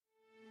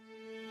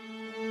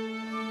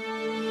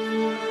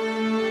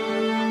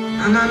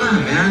No,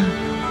 man.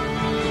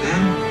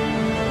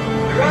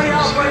 Ready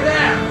halfway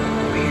there.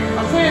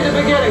 I'll see you at the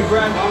beginning,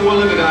 friend. I'm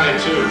willing to die,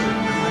 too.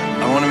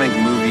 I want to make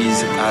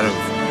movies out of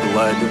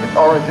blood,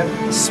 origin,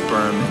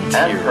 sperm, and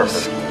and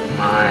tears. purpose.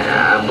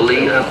 I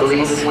believe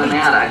it went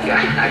out. I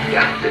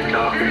got to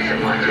talking so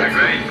much.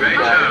 Great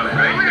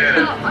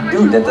job.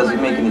 Dude, that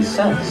doesn't make any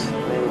sense.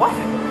 What?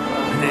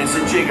 It's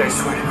a jig, I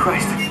swear to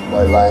Christ.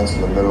 White lines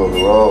in the middle of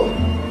the road.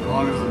 As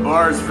long as the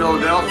bar is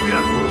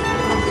Philadelphia.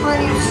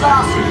 Plenty of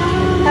sausage,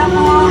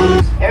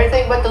 pepperoni,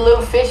 everything but the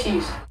little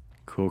fishies.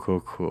 Cool.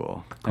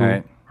 All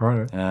right.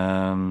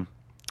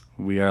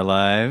 We are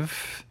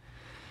live.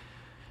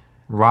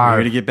 We're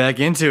going to get back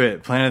into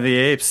it. Planet of the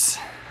Apes.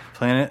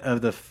 Planet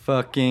of the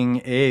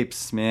fucking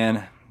Apes,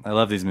 man. I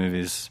love these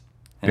movies.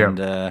 And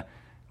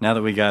now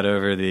that we got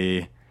over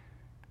the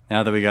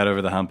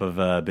hump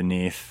of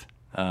Beneath,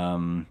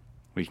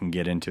 we can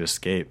get into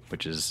Escape,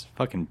 which is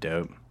fucking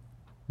dope.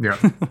 Yeah.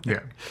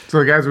 So,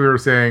 like, as we were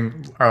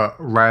saying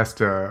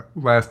last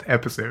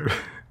episode,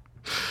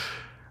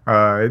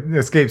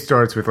 Escape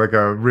starts with like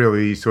a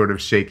really sort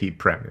of shaky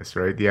premise,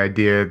 right? The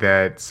idea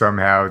that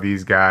somehow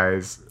these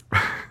guys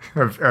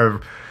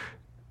have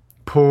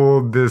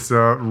pulled this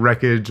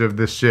wreckage of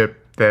the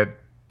ship that,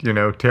 you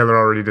know, Taylor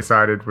already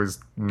decided was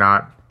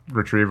not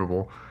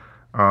retrievable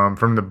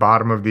from the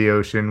bottom of the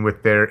ocean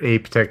with their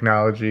ape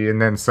technology,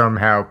 and then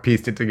somehow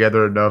pieced it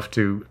together enough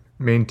to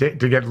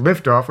get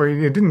liftoff.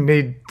 Like, it didn't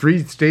need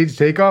 3-stage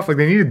takeoff. Like,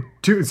 they needed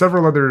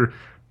several other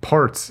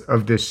parts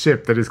of this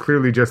ship that is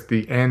clearly just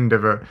the end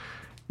of a,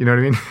 you know what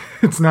I mean?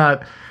 It's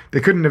not, they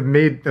couldn't have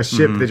made a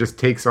ship that just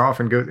takes off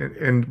and goes,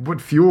 and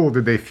what fuel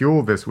did they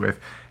fuel this with?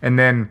 And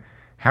then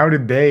how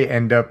did they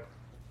end up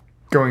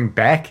going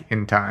back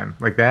in time?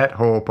 Like, that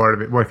whole part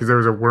of it, what, because there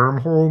was a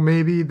wormhole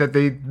maybe that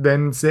they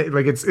then say,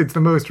 like, it's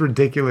the most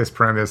ridiculous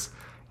premise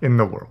in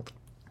the world.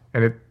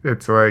 And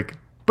it's like,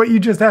 but you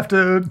just have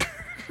to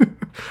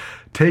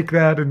take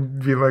that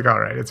and be like, all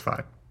right, it's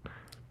fine.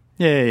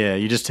 Yeah.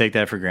 You just take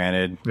that for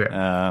granted,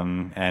 yeah.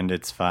 And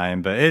it's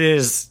fine. But it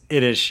is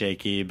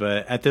shaky.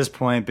 But at this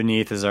point,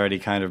 Beneath has already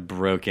kind of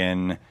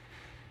broken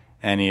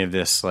any of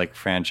this. Like,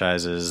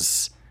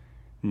 franchises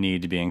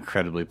need to be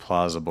incredibly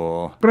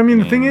plausible. But I mean,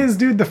 the thing is,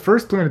 dude, the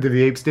first Planet of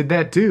the Apes did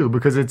that too,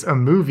 because it's a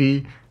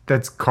movie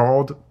that's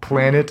called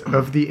Planet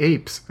of the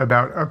Apes,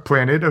 about a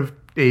planet of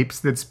apes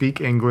that speak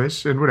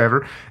English and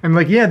whatever. And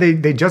like, yeah,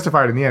 they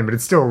justify it in the end, but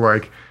it's still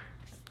like,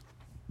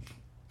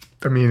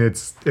 I mean,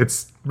 it's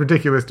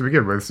ridiculous to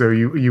begin with. So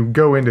you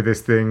go into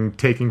this thing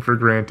taking for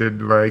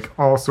granted like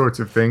all sorts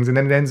of things, and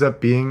then it ends up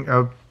being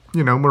a,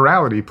 you know,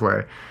 morality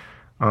play.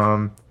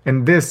 And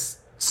this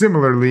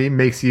similarly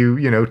makes you,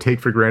 you know, take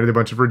for granted a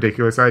bunch of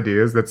ridiculous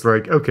ideas. That's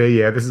like, okay,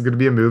 yeah, this is going to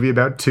be a movie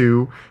about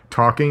two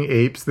talking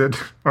apes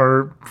that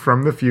are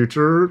from the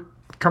future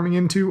coming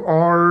into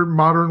our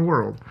modern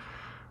world.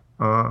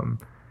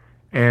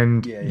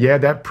 And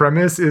that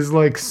premise is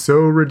like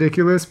so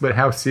ridiculous, but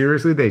how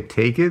seriously they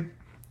take it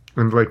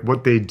and like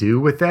what they do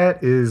with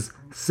that is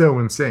so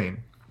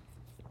insane.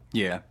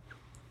 Yeah.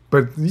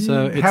 But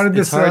so how did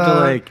this? It's hard to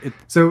like.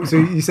 So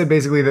you said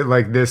basically that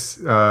like this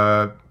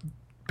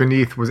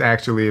Beneath was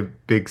actually a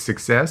big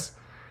success,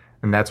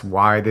 and that's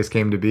why this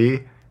came to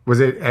be.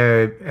 Was it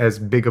as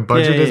big a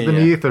budget as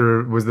Beneath,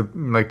 or was the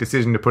like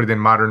decision to put it in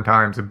modern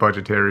times a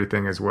budgetary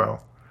thing as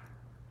well?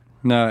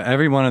 No,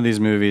 every one of these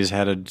movies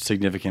had a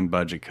significant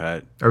budget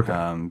cut.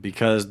 Okay.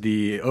 Because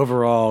the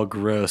overall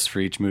gross for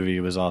each movie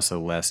was also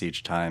less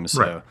each time.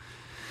 So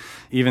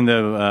even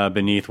though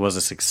Beneath was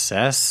a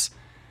success,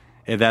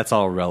 that's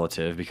all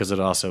relative because it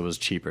also was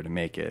cheaper to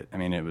make it. I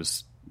mean,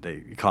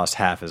 it cost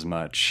half as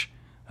much.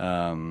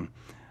 I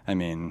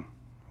mean,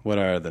 what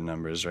are the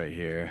numbers right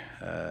here?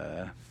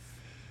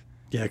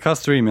 It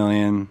cost $3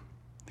 million.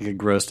 I think it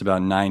grossed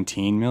about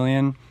 $19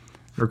 million.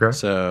 Okay.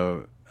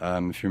 So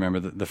if you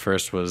remember, the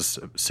first was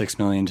 $6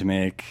 million to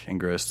make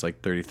and grossed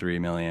like $33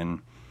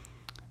 million.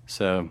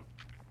 So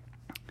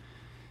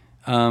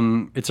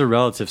it's a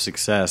relative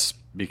success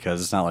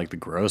because it's not like the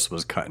gross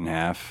was cut in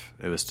half.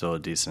 It was still a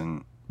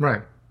decent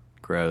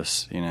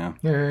gross, you know?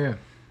 Yeah.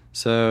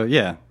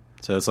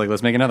 So it's like,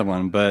 let's make another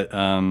one. But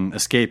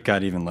Escape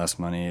got even less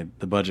money.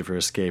 The budget for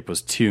Escape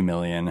was $2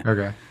 million.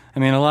 Okay. I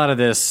mean, a lot of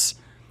this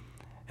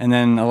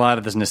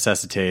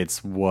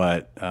necessitates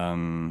what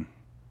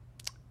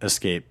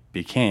Escape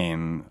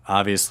became.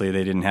 Obviously,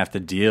 they didn't have to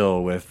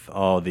deal with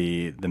all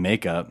the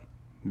makeup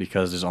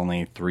because there's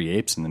only 3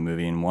 apes in the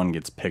movie and one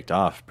gets picked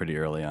off pretty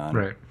early on.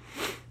 Right.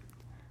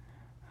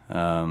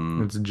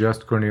 It's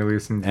just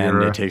Cornelius and Zira,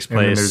 and it takes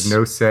place. And there's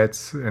no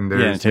sets, and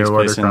there's no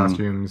other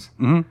costumes.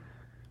 Mm-hmm.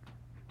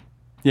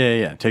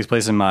 Yeah. It takes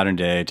place in modern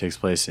day. It takes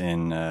place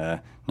in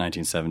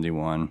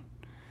 1971,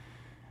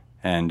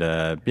 and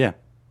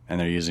and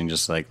they're using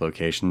just like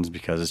locations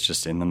because it's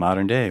just in the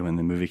modern day when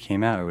the movie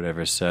came out or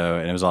whatever. So,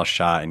 and it was all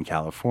shot in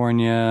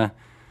California,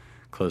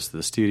 close to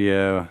the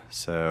studio.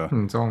 So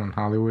it's all in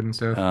Hollywood and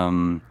stuff.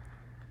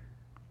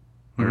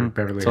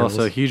 Beverly it's Hills.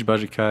 Also huge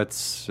budget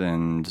cuts,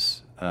 and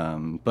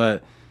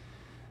but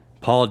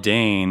Paul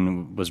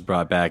Dane was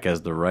brought back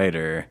as the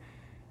writer,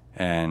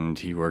 and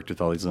he worked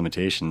with all these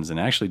limitations and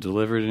actually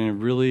delivered a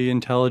really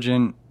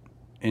intelligent,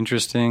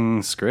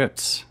 interesting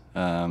script.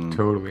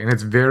 Totally. And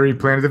it's very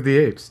Planet of the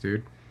Apes,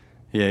 dude.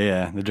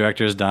 Yeah. The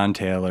director is Don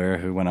Taylor,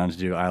 who went on to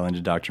do Island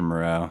of Dr.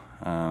 Moreau.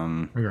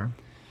 Okay.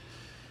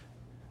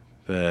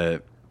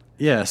 But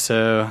yeah,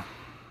 so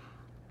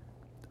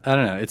I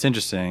don't know. It's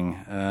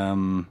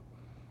interesting.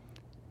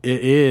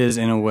 It is,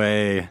 in a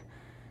way,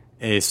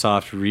 a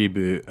soft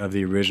reboot of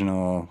the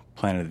original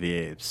Planet of the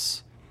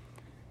Apes.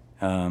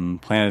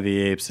 Planet of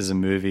the Apes is a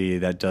movie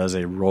that does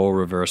a role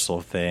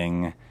reversal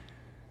thing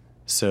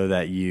so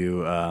that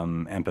you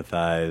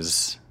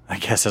empathize, I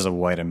guess, as a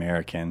white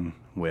American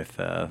with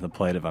the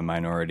plight of a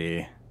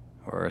minority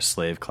or a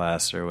slave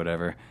class or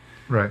whatever.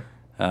 Right.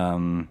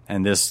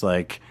 And this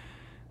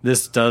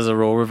does a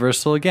role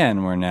reversal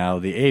again, where now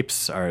the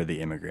apes are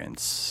the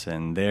immigrants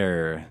and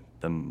they're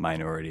the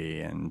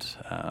minority, and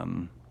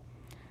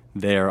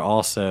they're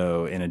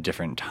also in a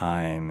different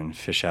time and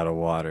fish out of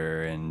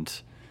water,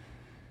 and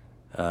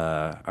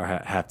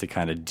have to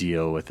kind of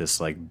deal with this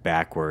like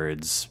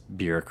backwards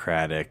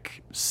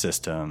bureaucratic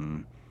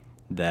system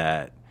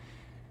that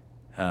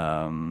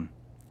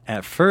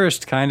at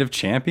first kind of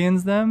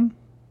champions them.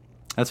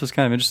 That's what's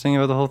kind of interesting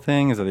about the whole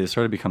thing, is that they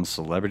sort of become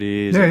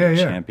celebrities,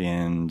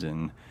 championed,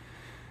 and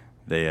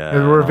they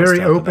we're a very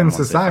open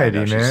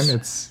society, man.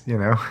 It's, you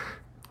know,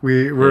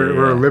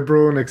 we're a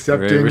liberal and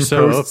accepting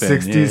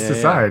post-60s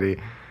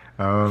society.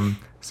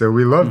 So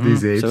we love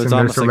these apes, and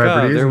they're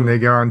celebrities, and they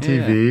go on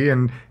TV,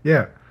 and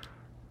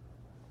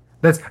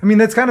that's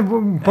kind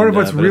of part of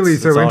what's really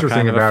so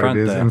interesting about it,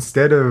 is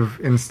instead of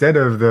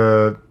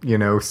the, you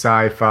know,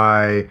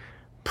 sci-fi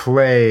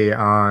play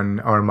on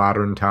our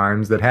modern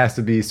times that has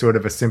to be sort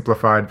of a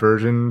simplified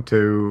version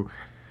to,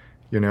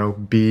 you know,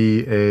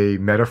 be a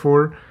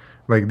metaphor.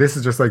 Like, this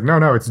is just like,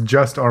 no, it's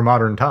just our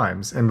modern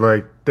times. And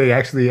like, they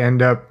actually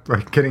end up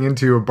like getting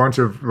into a bunch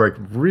of like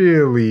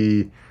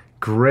really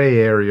gray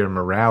area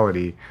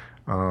morality,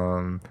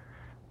 and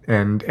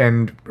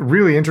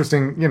really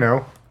interesting, you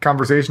know,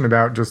 conversation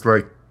about just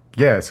like,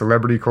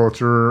 celebrity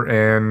culture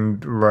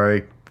and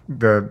like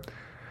the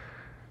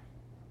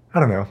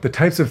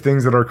types of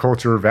things that our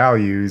culture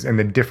values and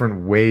the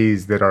different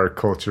ways that our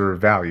culture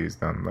values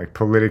them, like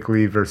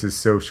politically versus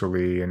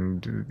socially,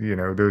 and, you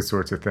know, those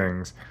sorts of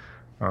things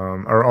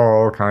are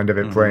all kind of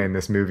at play in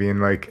this movie.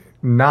 And like,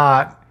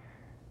 not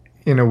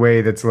in a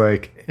way that's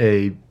like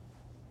a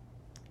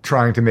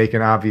trying to make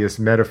an obvious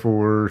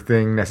metaphor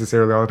thing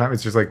necessarily all the time.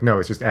 It's just like, no,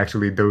 it's just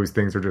actually those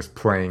things are just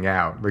playing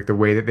out like the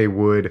way that they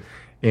would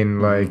in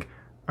like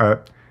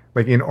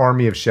in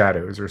Army of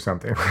Shadows or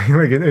something,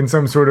 like in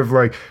some sort of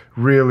like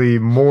really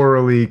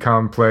morally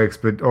complex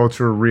but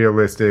ultra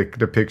realistic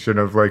depiction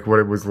of like what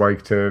it was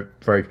like to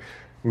like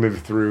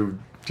live through,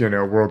 you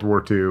know, World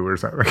War II or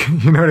something.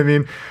 Like, you know what I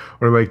mean?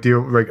 Or like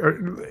deal like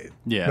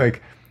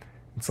like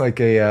it's like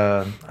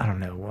a I don't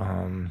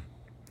know,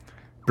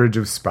 Bridge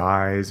of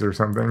Spies or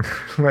something.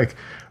 Like,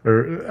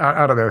 or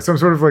I don't know, some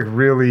sort of like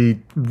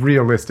really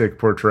realistic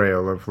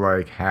portrayal of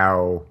like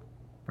how,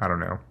 I don't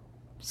know,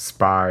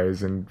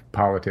 spies and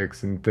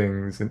politics and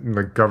things and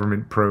like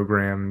government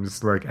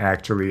programs like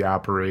actually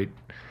operate,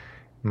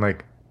 and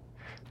like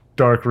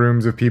dark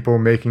rooms of people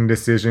making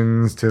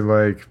decisions to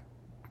like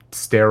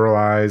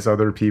sterilize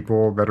other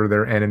people that are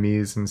their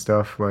enemies and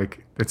stuff.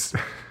 Like, it's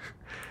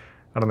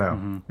I don't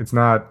know, it's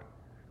not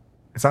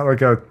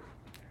like a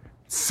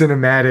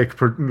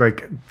cinematic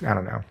like, I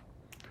don't know,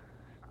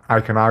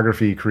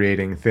 iconography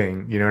creating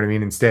thing, you know what I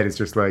mean? Instead, it's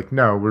just like,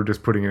 no, we're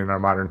just putting it in our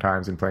modern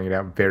times and playing it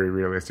out very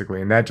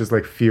realistically, and that just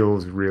like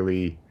feels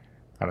really,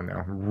 I don't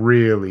know,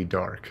 really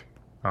dark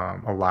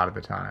a lot of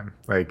the time.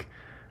 Like,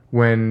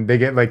 when they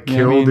get like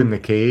killed in the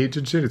cage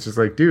and shit, it's just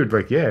like, dude,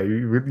 like,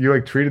 you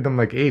like treated them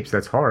like apes.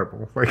 That's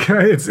horrible. Like,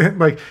 it's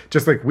like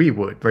just like we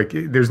would. Like,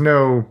 there's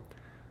no,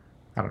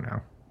 I don't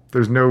know,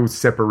 there's no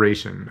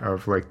separation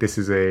of like, this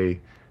is a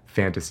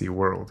fantasy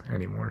world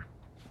anymore.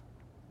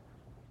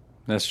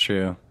 That's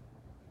true.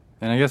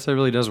 And I guess that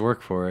really does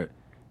work for it,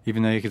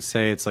 even though you could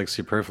say it's like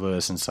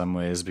superfluous in some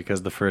ways,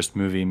 because the first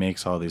movie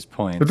makes all these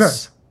points. It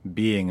does.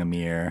 Being a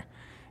mirror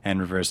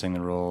and reversing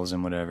the roles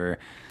and whatever.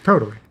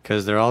 Totally.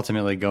 Because they're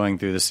ultimately going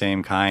through the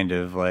same kind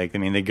of like, I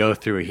mean, they go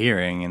through a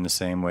hearing in the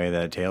same way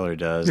that Taylor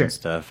does and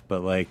stuff.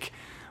 But like,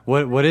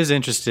 what is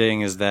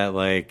interesting is that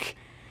like,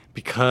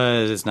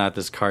 because it's not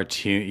this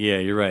cartoon. Yeah,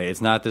 you're right.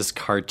 It's not this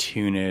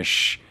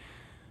cartoonish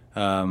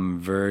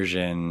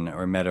version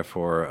or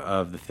metaphor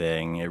of the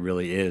thing. It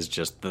really is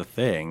just the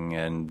thing,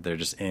 and they're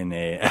just in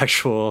a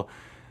actual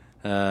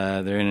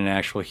they're in an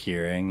actual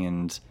hearing,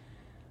 and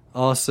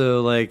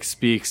also like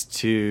speaks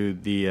to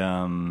the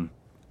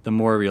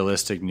more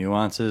realistic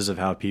nuances of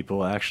how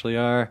people actually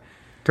are.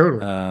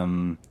 Totally.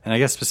 And I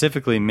guess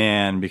specifically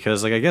man,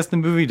 because like I guess the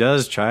movie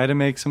does try to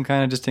make some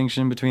kind of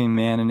distinction between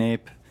man and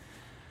ape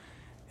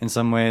in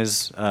some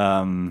ways.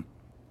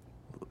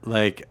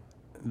 Like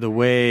the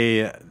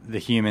way the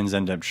humans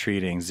end up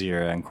treating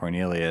Zira and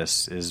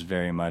Cornelius is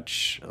very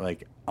much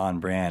like on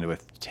brand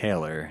with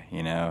Taylor,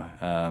 you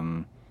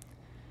know?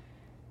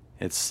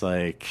 It's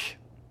like,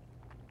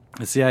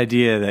 It's the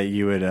idea that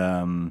you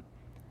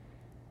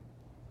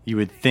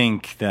would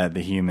think that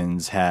the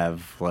humans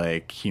have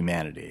like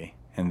humanity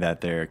and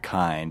that they're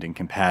kind and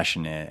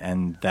compassionate,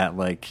 and that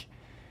like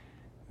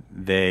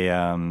they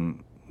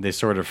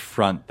sort of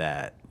front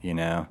that, you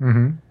know.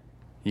 Mm-hmm.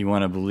 You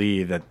want to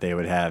believe that they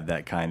would have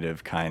that kind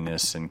of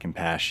kindness and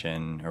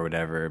compassion or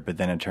whatever, but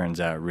then it turns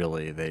out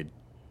really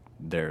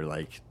they're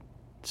like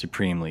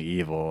supremely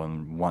evil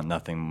and want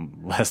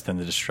nothing less than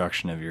the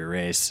destruction of your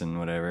race and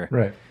whatever.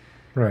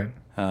 Right.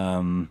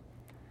 And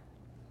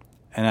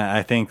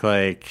I think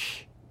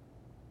like,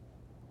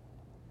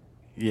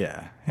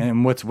 yeah.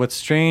 And what's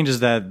strange is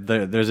that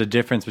there's a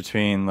difference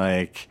between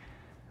like,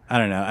 I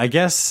don't know. I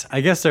guess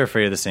they're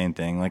afraid of the same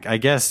thing. Like, I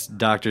guess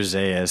Dr.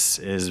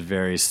 Zaius is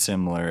very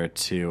similar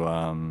to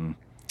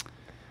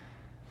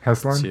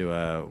Haslan?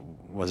 To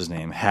what's his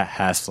name?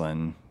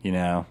 Haslan. You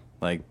know,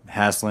 like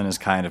Haslan is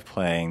kind of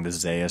playing the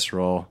Zaius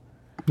role.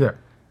 Yeah.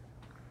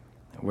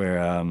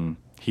 Where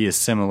he is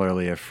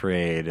similarly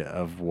afraid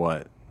of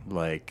what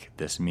like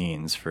this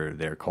means for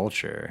their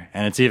culture,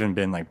 and it's even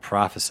been like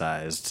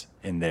prophesized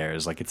in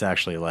theirs. Like, it's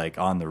actually like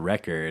on the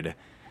record.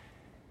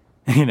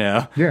 You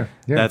know, yeah.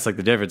 That's like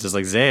the difference. Is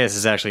like Zaius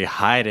is actually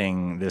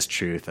hiding this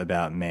truth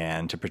about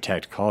man to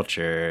protect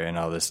culture and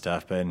all this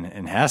stuff. But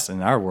in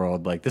our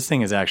world, like this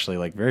thing is actually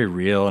like very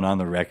real and on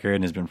the record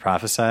and has been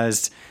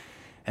prophesized.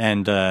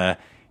 And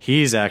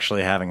he's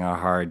actually having a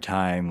hard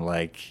time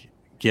like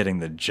getting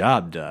the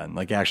job done,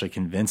 like actually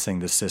convincing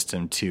the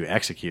system to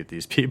execute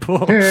these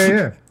people.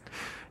 Yeah.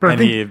 But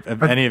he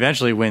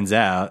eventually wins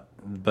out.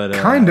 But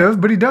kind of,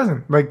 but he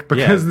doesn't, like,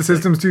 because the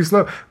system's too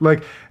slow.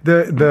 Like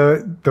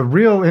the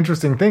real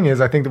interesting thing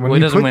is, I think that when he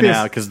you doesn't put win this,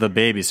 out because the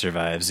baby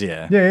survives.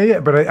 Yeah.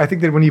 But I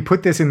think that when you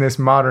put this in this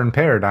modern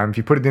paradigm, if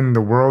you put it in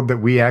the world that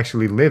we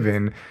actually live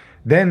in,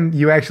 then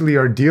you actually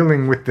are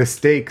dealing with the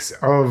stakes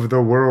of the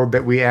world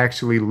that we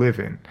actually live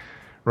in,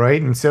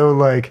 right? And so,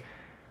 like,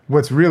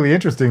 what's really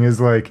interesting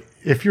is, like,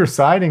 if you're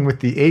siding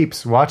with the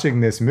apes watching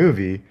this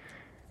movie.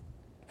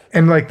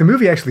 And, like, the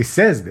movie actually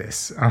says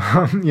this,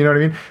 you know what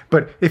I mean?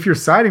 But if you're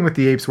siding with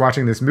the apes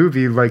watching this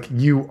movie, like,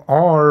 you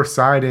are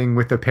siding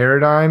with the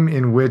paradigm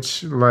in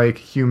which, like,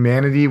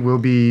 humanity will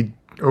be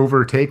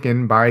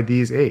overtaken by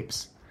these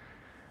apes,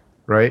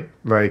 right?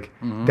 Like,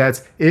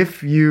 that's,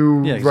 if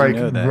you, like,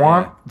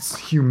 want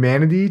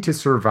humanity to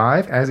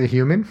survive as a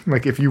human,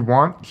 like, if you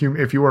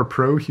are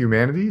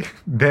pro-humanity,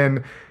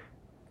 then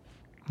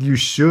you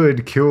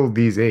should kill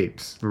these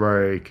apes,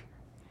 like,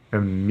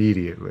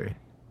 immediately.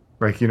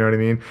 Like, you know what I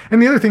mean? And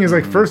the other thing is,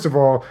 like, first of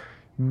all,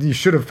 you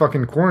should have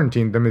fucking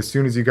quarantined them as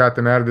soon as you got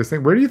them out of this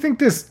thing. Where do you think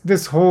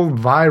this whole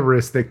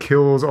virus that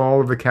kills all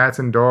of the cats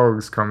and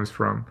dogs comes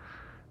from?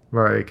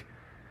 Like,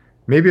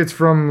 maybe it's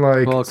from,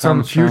 like,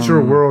 some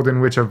future world in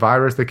which a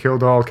virus that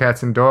killed all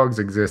cats and dogs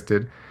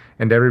existed,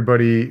 and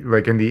everybody,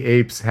 like, and the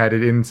apes had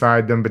it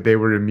inside them, but they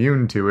were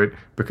immune to it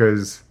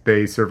because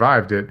they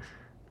survived it.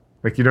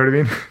 Like, you know what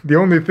I mean? The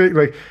only thing,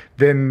 like,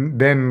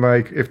 then,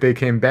 like, if they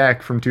came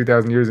back from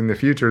 2,000 years in the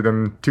future,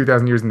 then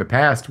 2,000 years in the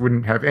past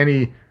wouldn't have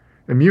any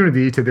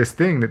immunity to this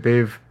thing that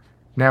they've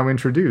now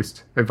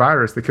introduced, a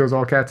virus that kills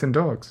all cats and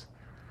dogs.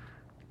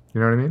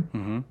 You know what I mean?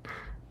 Mm-hmm.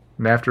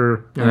 And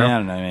after, you know, I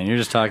don't know, man.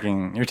 You're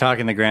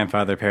talking the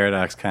grandfather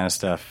paradox kind of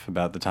stuff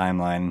about the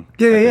timeline.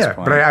 Yeah.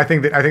 But I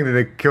think that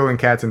the killing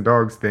cats and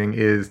dogs thing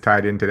is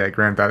tied into that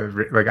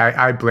grandfather. Like,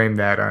 I blame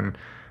that on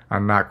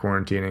not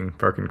quarantining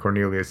fucking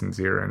Cornelius and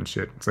Zira and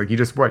shit. It's like, you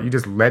just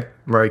let,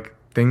 like,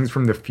 things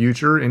from the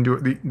future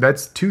into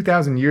that's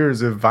 2,000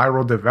 years of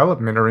viral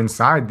development are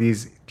inside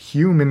these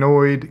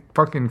humanoid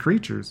fucking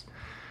creatures.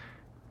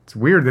 It's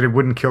weird that it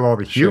wouldn't kill all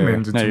the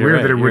humans. It's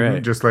weird that it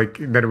wouldn't just, like,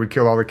 that it would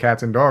kill all the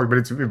cats and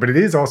dogs. But it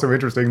is also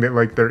interesting that,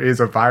 like, there is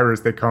a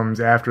virus that comes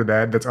after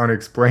that's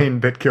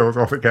unexplained that kills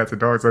all the cats and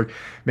dogs. Like,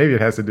 maybe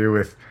it has to do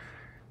with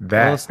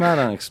that. Well, it's not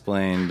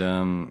unexplained.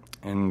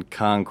 In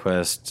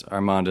Conquest,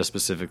 Armando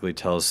specifically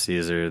tells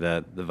Caesar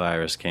that the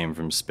virus came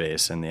from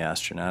space and the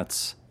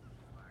astronauts.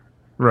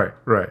 Right.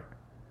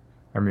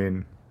 I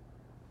mean...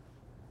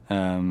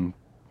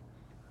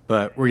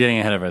 but we're getting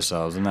ahead of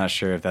ourselves. I'm not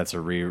sure if that's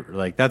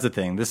that's the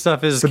thing. This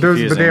stuff is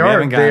confusing. But they we are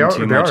haven't gotten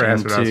too much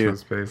astronauts into from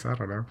space. I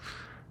don't know.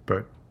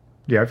 But,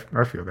 yeah,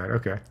 I feel that.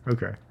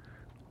 Okay.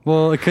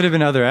 Well, it could have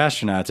been other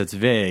astronauts. It's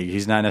vague.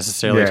 He's not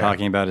necessarily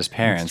talking about his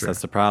parents.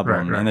 That's the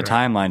problem. Right, and the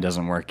timeline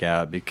doesn't work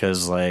out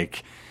because,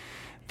 like,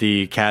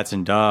 the cats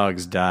and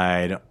dogs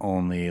died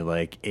only,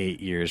 like, 8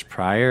 years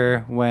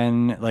prior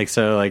when, like,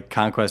 so, like,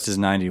 Conquest is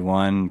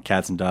 91.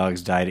 Cats and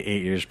dogs died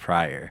 8 years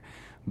prior.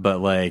 But,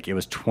 like, it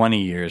was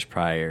 20 years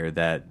prior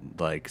that,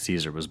 like,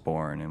 Caesar was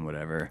born and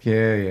whatever.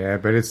 Yeah.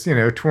 But it's,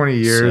 20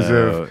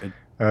 years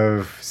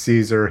of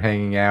Caesar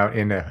hanging out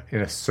in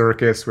a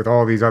circus with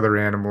all these other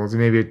animals.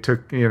 Maybe it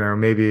took,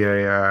 maybe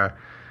a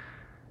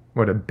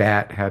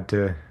bat had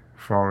to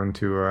fall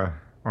into a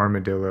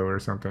armadillo or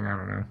something. I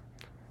don't know.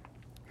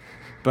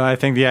 But I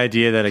think the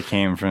idea that it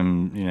came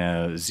from,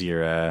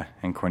 Zira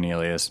and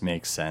Cornelius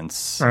makes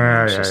sense.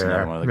 It's just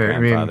another one of the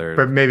grandfather.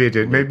 But maybe it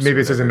did. Maybe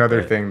it's just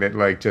another thing that,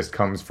 like, just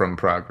comes from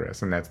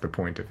progress, and that's the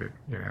point of it,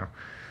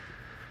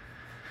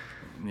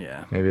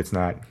 Yeah. Maybe it's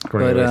not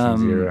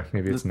Cornelius' era.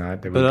 Maybe it's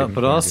not.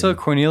 But also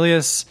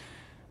Cornelius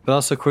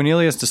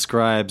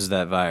describes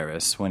that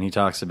virus when he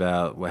talks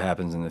about what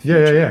happens in the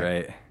future,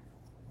 right?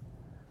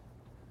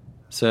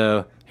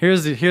 So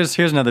here's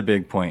another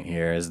big point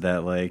here is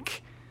that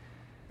like,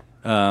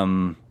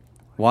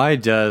 why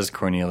does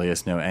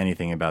Cornelius know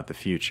anything about the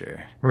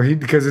future? Well,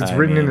 because it's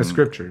written in the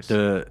scriptures.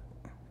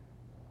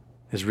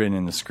 It's written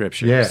in the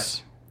scriptures. Yeah.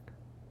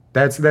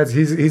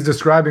 He's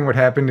describing what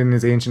happened in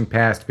his ancient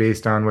past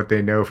based on what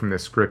they know from the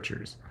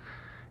scriptures.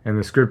 And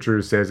the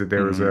scriptures says that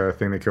there was a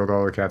thing that killed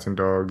all the cats and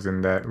dogs,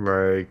 and that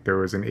like there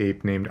was an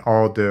ape named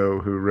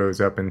Aldo who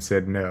rose up and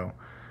said no,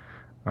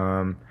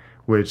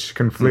 which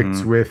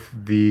conflicts with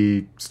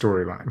the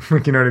storyline.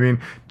 Like, you know what I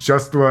mean?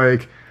 Just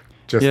like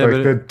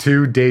the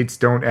two dates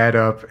don't add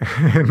up,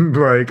 and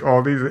like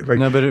all these like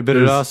no, but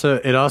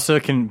it also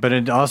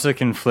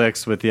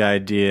conflicts with the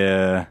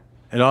idea.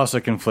 It also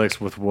conflicts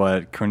with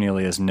what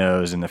Cornelius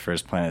knows in the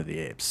first Planet of the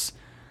Apes.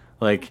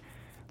 Like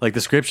the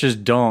scriptures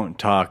don't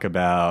talk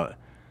about,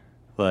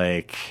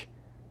 like,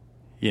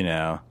 you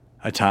know,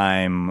 a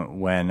time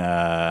when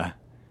the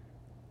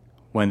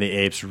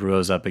apes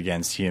rose up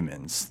against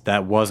humans.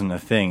 That wasn't a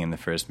thing in the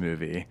first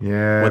movie.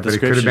 Yeah, what the but it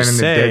could have been in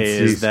the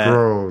Dead Sea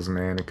Scrolls,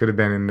 man. It could have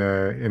been in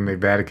the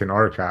Vatican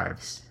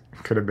archives.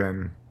 It could have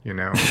been, you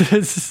know,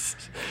 just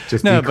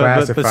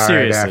declassified but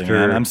seriously, after.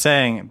 Man, I'm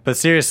saying, but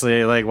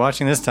seriously, like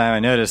watching this time, I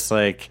noticed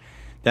like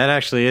that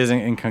actually isn't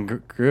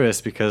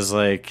incongruous because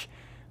like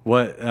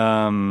what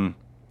Dr.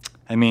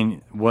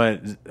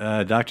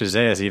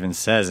 Zaius even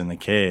says in the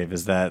cave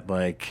is that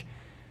like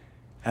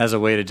as a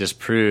way to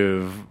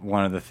disprove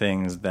one of the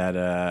things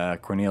that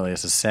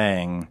Cornelius is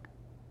saying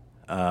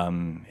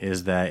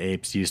is that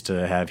apes used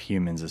to have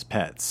humans as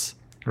pets.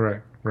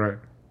 Right.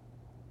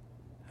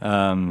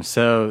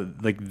 So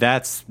like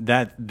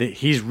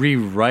he's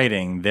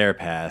rewriting their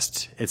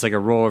past. It's like a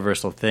role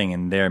reversal thing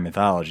in their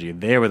mythology.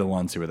 They were the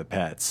ones who were the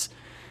pets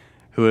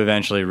who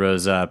eventually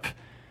rose up,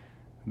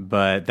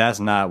 but that's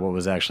not what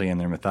was actually in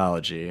their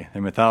mythology.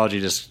 Their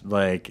mythology just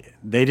like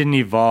they didn't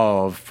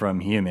evolve from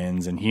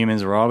humans, and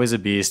humans were always a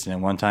beast, and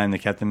at one time they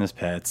kept them as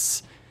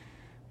pets.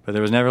 But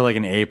there was never like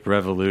an ape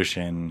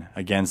revolution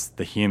against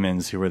the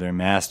humans who were their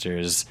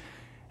masters,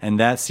 and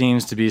that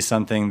seems to be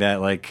something that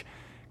like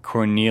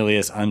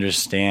Cornelius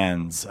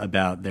understands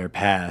about their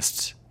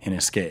past in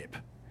Escape.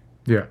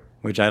 Yeah.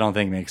 Which I don't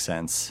think makes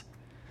sense.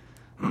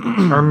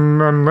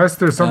 Unless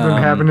there's something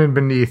happening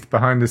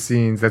behind the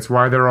scenes. That's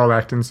why they're all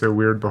acting so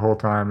weird the whole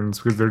time. And it's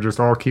because they're just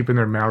all keeping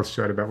their mouths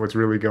shut about what's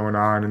really going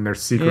on. And they're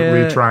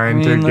secretly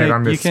trying to get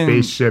on this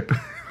spaceship.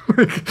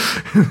 Like,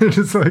 they're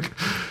just like...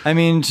 I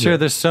mean, sure,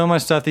 there's so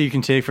much stuff that you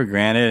can take for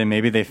granted, and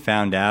maybe they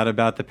found out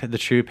about the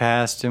true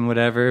past and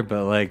whatever,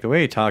 but like the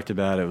way he talked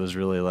about it was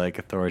really like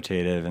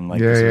authoritative and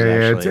like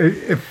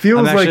It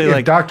feels like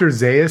if Dr.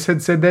 Zaius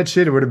had said that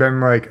shit, it would have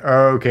been like,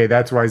 oh, okay,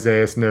 that's why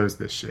Zaius knows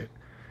this shit.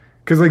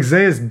 Because like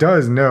Zaius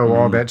does know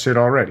all that shit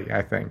already,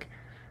 I think.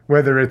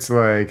 Whether it's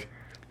like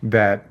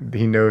that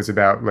he knows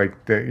about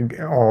like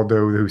the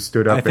Aldo who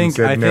stood up and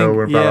said no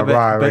and blah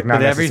blah blah, like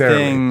not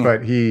necessarily,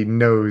 but he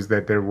knows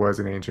that there was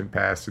an ancient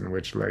past in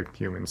which like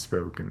humans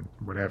spoke and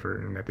whatever,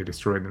 and that they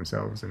destroyed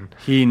themselves, and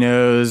he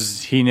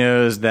knows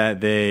that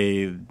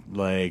they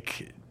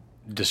like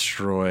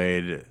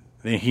destroyed.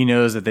 He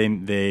knows that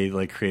they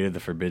like created the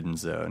Forbidden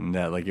Zone,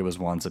 that like it was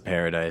once a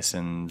paradise,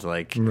 and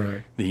like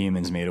the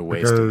humans made a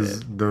waste of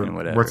it and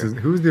whatever.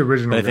 Who's the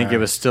original? But I think it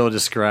was still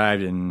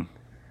described in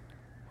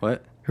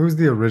what? Who's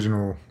the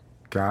original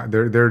guy?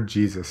 They're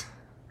Jesus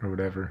or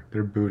whatever.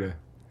 They're Buddha.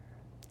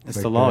 It's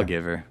like the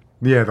lawgiver.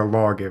 Yeah, the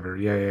lawgiver.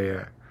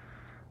 Yeah.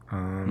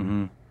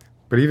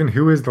 But even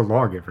who is the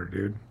lawgiver,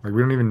 dude? Like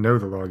we don't even know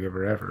the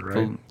lawgiver ever,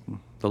 right?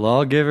 The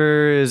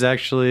lawgiver is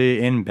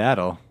actually in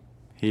battle.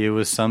 He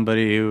was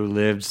somebody who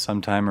lived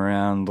sometime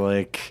around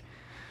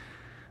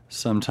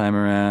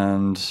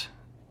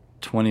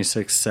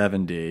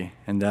 2670,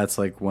 and that's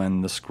like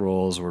when the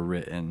scrolls were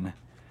written.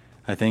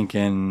 I think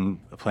in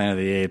Planet of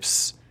the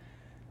Apes,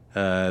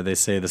 they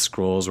say the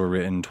scrolls were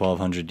written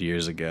 1,200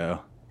 years ago.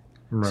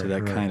 Right, so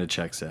that kind of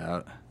checks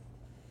out.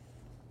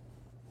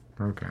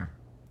 Okay.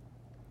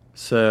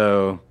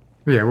 So...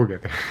 yeah, we'll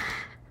get there.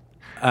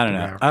 I don't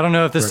know. No, I don't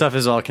know if this stuff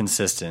is all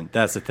consistent.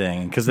 That's the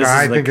thing. Because this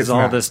is like,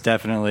 this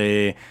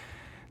definitely...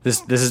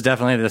 This is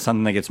definitely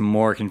something that gets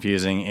more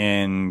confusing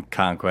in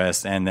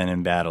Conquest and then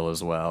in Battle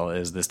as well,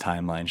 is this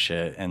timeline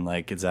shit and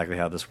like exactly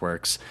how this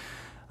works.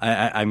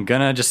 I'm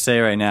gonna just say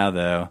right now,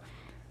 though,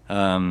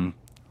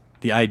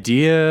 the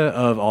idea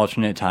of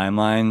alternate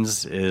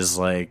timelines is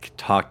like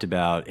talked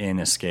about in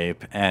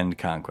Escape and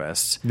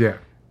Conquest. Yeah.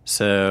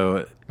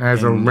 So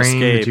as a lane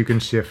that you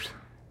can shift.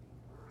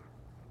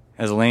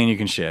 As a lane you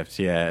can shift,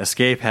 yeah.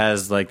 Escape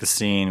has like the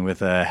scene with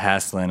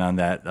Haslin on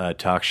that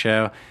talk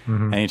show,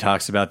 and he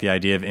talks about the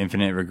idea of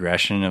infinite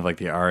regression of like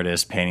the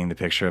artist painting the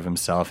picture of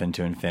himself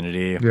into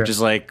infinity, which is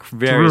like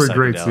very it's a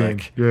really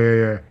psychedelic. Great scene.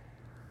 Yeah.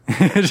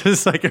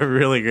 Just like a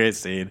really great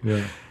scene.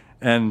 Yeah.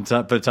 And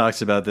but it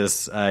talks about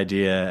this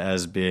idea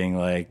as being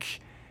like,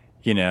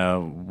 you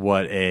know,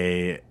 what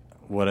a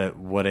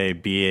what a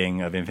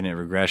being of infinite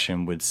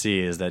regression would see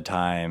is that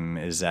time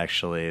is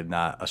actually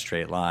not a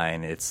straight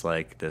line. It's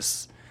like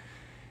this,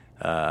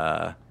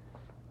 thing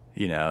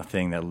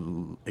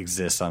that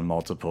exists on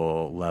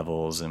multiple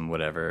levels and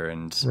whatever,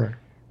 and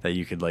that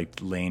you could like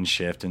lane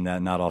shift, and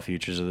that not all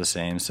futures are the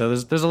same. So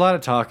there's a lot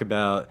of talk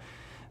about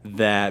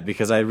that,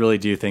 because I really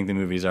do think the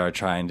movies are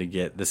trying to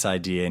get this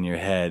idea in your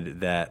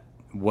head that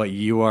what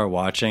you are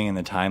watching and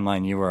the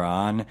timeline you are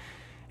on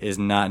is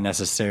not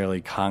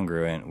necessarily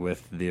congruent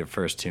with the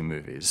first two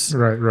movies.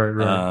 Right.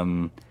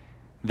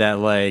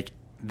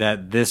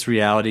 That this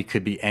reality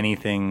could be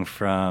anything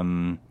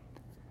from,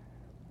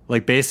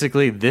 like,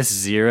 basically this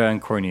Zira and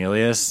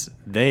Cornelius,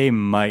 they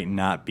might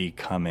not be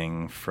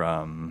coming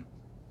from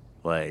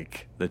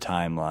like the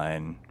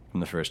timeline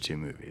from the first two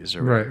movies.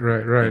 Or,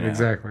 Right.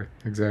 Exactly.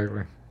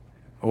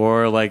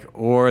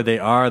 Or they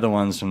are the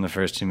ones from the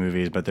first two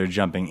movies, but they're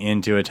jumping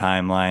into a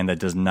timeline that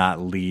does not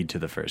lead to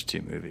the first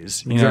two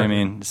movies. You know what I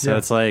mean? So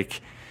it's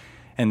like,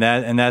 and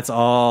that's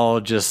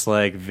all just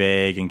like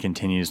vague and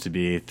continues to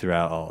be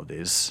throughout all of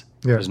these.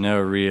 Yeah. There's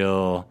no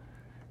real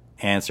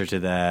answer to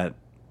that.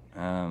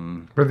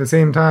 But at the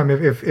same time,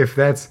 if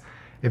that's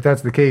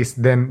the case,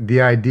 then the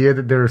idea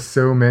that there are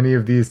so many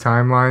of these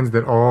timelines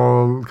that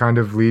all kind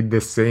of lead the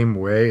same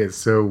way is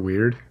so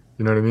weird.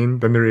 You know what I mean?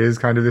 Then there is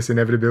kind of this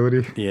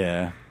inevitability.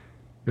 Yeah.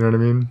 You know what I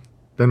mean?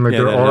 Then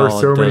there are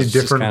so many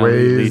different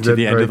ways lead to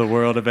the end of the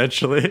world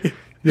eventually.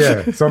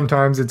 Yeah.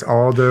 Sometimes it's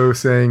Aldo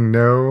saying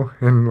no,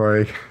 and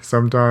like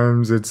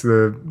sometimes it's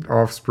the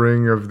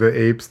offspring of the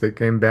apes that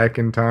came back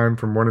in time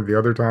from one of the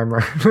other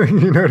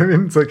timelines. You know what I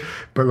mean? It's like,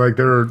 but like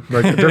there are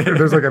like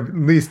there's like at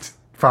least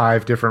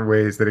 5 different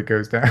ways that it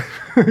goes down,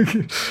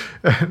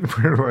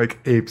 where like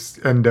apes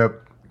end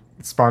up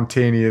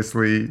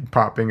spontaneously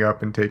popping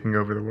up and taking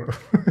over the world.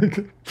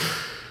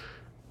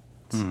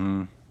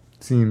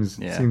 Seems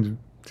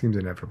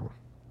inevitable.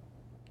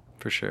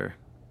 For sure.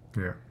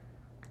 Yeah.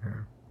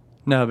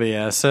 No, but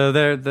yeah.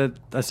 So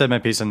I said my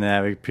piece on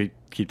that. We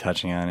keep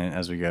touching on it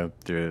as we go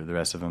through the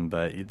rest of them,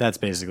 but that's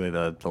basically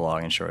the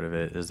long and short of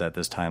it. Is that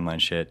this timeline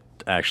shit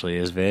actually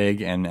is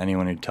vague, and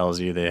anyone who tells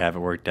you they have it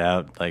worked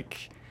out,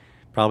 like,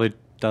 probably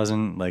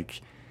doesn't.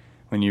 Like,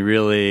 when you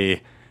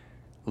really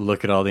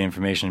look at all the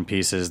information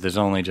pieces, there's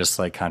only just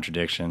like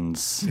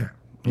contradictions,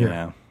 you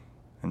know,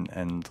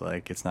 and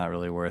like it's not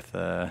really worth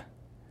the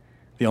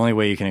only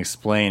way you can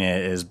explain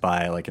it is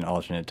by like an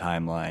alternate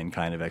timeline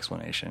kind of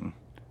explanation,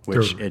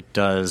 which it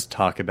does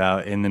talk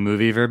about in the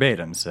movie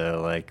verbatim.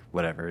 So like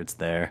whatever, it's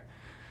there.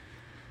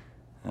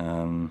 I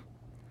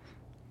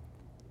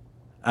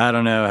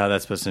don't know how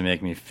that's supposed to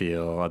make me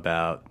feel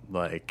about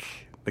like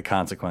the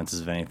consequences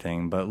of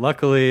anything, but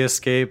luckily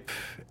Escape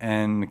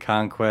and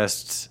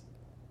Conquest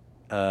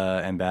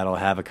and Battle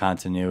have a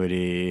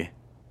continuity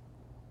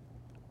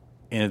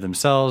in of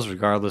themselves,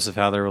 regardless of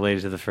how they're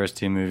related to the first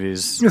two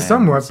movies. Yeah,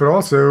 somewhat, but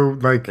also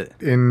like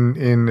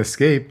in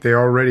Escape, they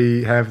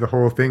already have the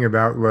whole thing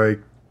about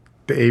like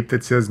the ape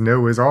that says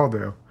no is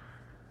Aldo.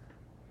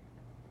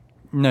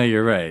 No,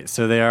 you're right.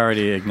 So they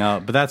already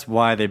acknowledge, but that's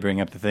why they bring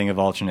up the thing of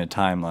alternate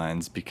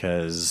timelines,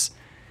 because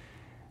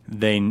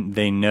they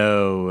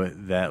know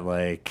that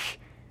like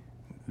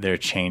they're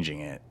changing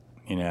it,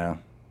 you know?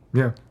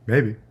 Yeah,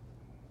 maybe.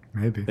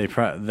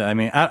 I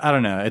mean, I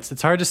don't know.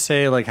 It's hard to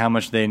say like how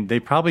much they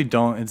probably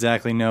don't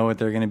exactly know what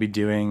they're going to be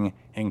doing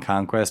in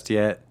Conquest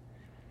yet.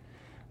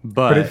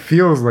 But it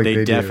feels like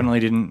they definitely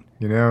do. Didn't.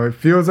 You know, it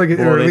feels like,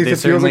 or at least it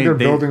feels like they're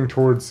building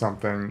towards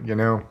something. You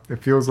know,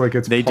 it feels like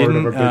it's part of a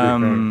bigger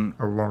thing,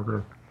 a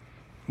longer.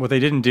 What they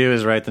didn't do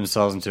is write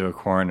themselves into a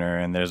corner,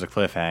 and there's a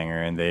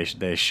cliffhanger, and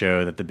they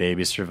show that the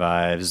baby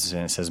survives,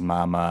 and it says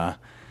 "Mama,"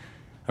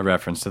 a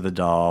reference to the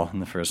doll in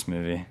the first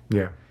movie.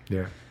 Yeah.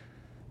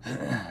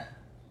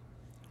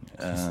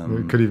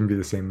 It could even be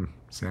the same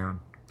sound.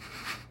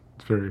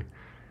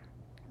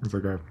 It's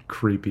like a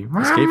creepy Escape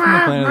from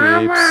the Planet of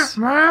the Apes.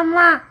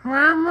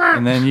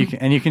 And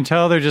then you can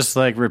tell they're just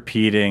like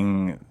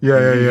repeating.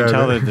 Yeah. You can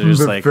tell that they're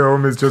just like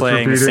film is just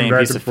playing the same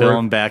piece of forth.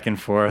 film back and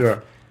forth.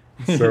 Yeah,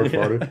 it's so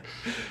funny.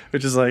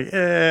 Which is like,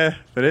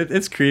 but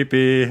it's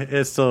creepy.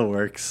 It still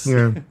works.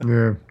 Yeah.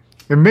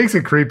 It makes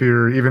it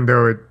creepier, even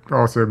though it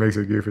also makes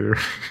it goofier.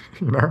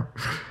 You know,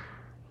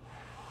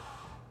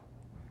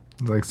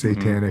 like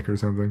satanic or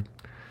something.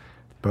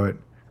 But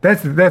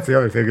that's the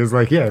other thing is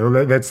like,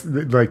 that's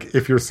like,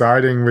 if you're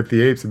siding with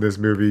the apes in this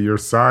movie, you're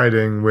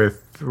siding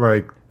with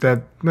like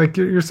that, like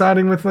you're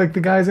siding with like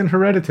the guys in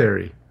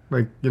Hereditary.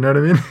 Like, you know what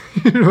I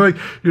mean?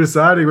 you're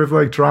siding with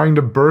like trying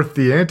to birth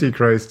the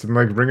Antichrist and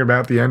like bring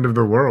about the end of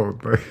the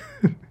world. Like,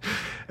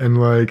 and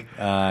like,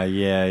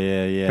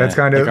 yeah. That's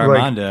kind of like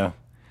Armando. Like,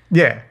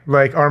 yeah,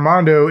 like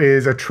Armando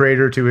is a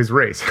traitor to his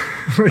race.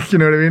 Like, you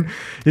know what I mean?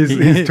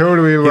 He's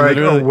totally like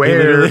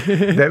aware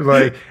that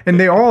like, and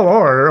they all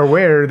are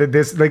aware that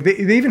this, like they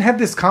even have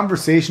this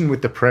conversation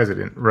with the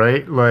president,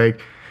 right? Like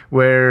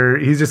where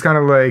he's just kind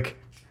of like,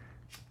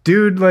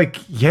 dude, like,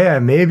 yeah,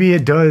 maybe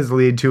it does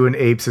lead to an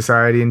ape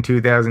society in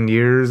 2,000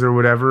 years or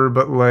whatever,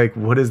 but like,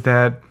 what does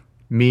that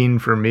mean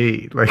for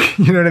me? Like,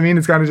 you know what I mean?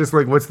 It's kind of just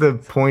like, what's the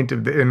point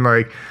of and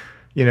like,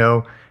 you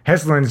know,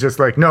 Heslin's just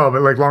like, no,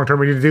 but like long term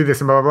we need to do this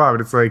and blah, blah, blah.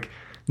 But it's like,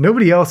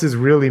 nobody else is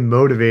really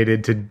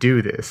motivated to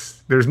do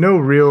this. There's no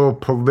real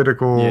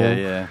political,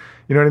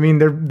 you know what I mean?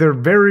 They're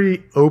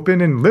very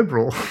open and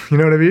liberal. You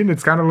know what I mean?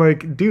 It's kind of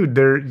like, dude,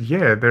 they're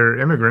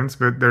immigrants,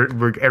 but they're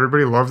like,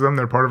 everybody loves them.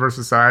 They're part of our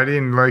society.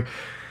 And like,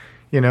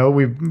 you know,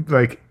 we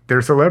like,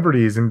 they're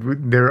celebrities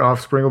and their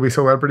offspring will be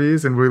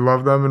celebrities and we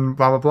love them and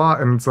blah, blah, blah.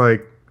 And it's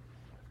like,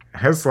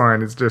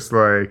 Hesline is just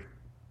like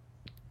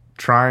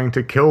trying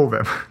to kill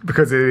them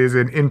because it is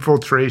an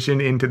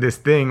infiltration into this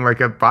thing, like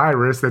a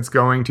virus that's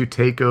going to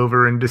take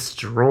over and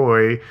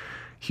destroy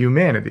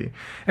humanity.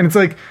 And it's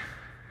like,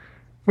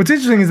 what's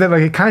interesting is that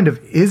like it kind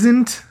of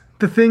isn't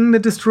the thing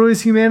that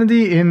destroys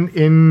humanity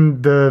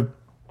in the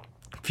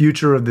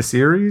future of the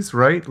series,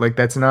 right? Like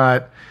it's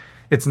not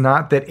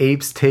that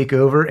apes take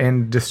over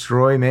and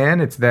destroy man.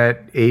 It's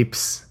that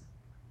apes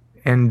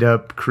end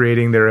up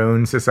creating their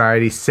own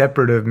society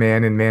separate of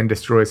man, and man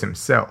destroys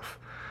himself.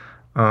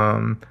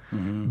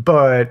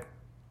 But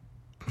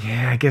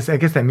yeah, I guess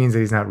that means that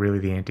he's not really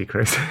the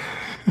Antichrist.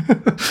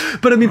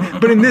 But I mean,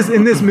 in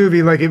this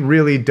movie, like it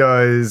really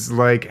does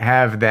like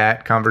have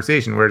that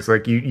conversation where it's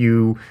like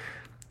you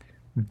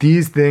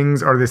these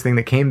things are this thing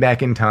that came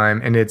back in time,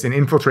 and it's an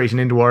infiltration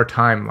into our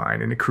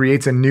timeline, and it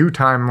creates a new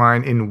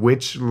timeline in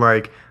which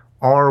like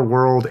our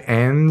world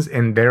ends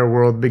and their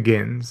world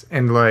begins.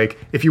 And like,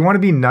 if you want to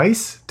be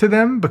nice to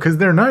them because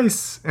they're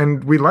nice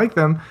and we like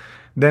them,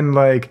 then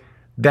like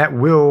that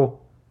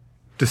will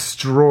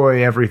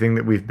destroy everything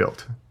that we've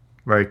built,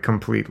 like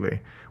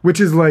completely, which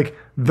is like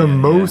the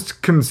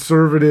most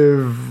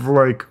conservative,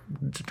 like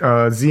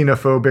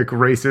xenophobic,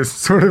 racist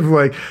sort of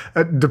like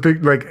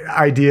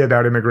idea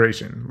about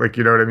immigration. Like,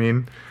 you know what I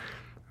mean?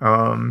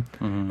 And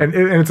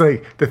it's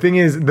like, the thing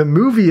is, the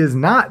movie is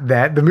not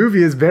that. The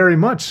movie is very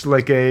much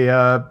like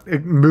a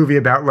movie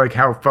about like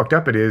how fucked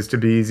up it is to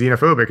be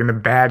xenophobic, and the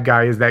bad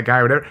guy is that guy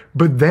or whatever.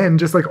 But then,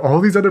 just like all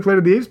these other Planet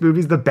of the Apes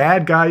movies, the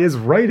bad guy is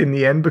right in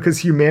the end because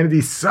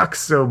humanity sucks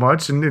so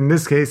much. And in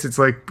this case, it's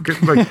like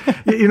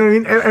you know what I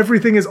mean?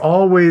 Everything is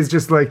always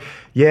just like,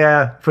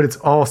 yeah, but it's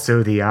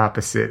also the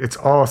opposite. It's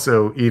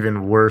also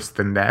even worse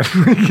than that.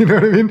 You know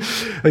what I mean?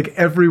 Like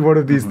every one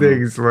of these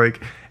things, like.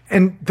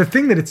 And the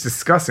thing that it's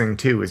discussing,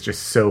 too, is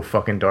just so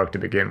fucking dark to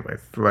begin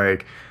with.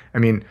 Like, I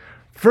mean,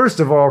 first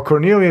of all,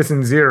 Cornelius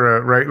and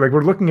Zira, right? Like,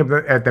 we're looking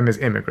at them as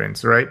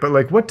immigrants, right? But,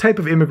 like, what type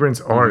of immigrants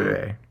are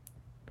they?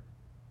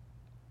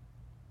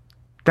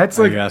 That's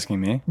like... Are you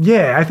asking me?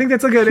 Yeah, I think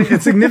that's, like, a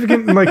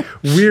significant, like,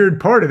 weird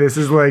part of this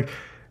is, like,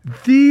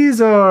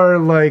 these are,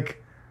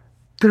 like...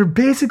 They're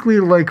basically,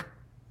 like,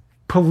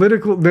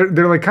 political...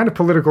 They're like, kind of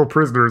political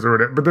prisoners or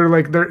whatever. But they're,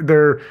 like,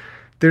 they're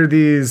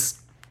these...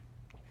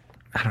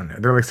 I don't know.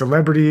 They're like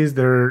celebrities.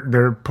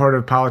 They're part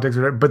of politics, or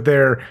whatever, but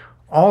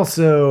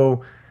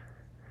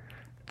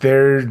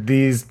they're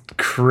these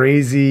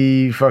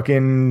crazy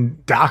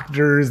fucking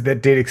doctors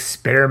that did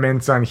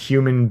experiments on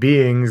human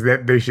beings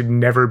that they should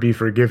never be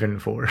forgiven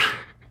for.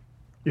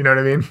 You know what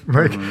I mean?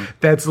 Like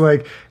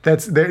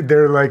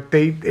they're like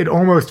it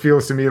almost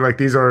feels to me like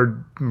these are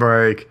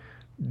like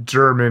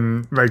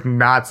German, like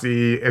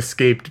Nazi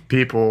escaped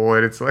people,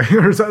 and it's like,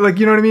 or like,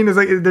 you know what I mean? It's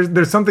like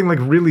there's something like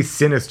really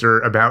sinister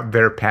about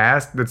their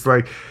past that's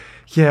like,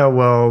 yeah,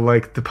 well,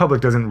 like the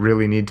public doesn't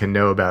really need to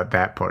know about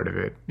that part of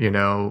it, you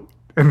know?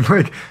 And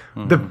like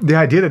the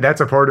idea that that's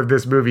a part of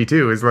this movie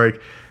too is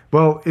like,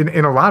 well,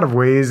 in a lot of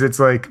ways, it's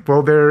like,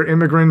 well, they're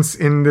immigrants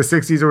in the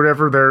 60s or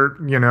whatever. They're,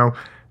 you know,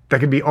 that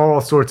could be all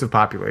sorts of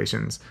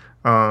populations.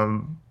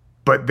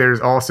 But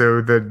there's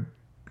also the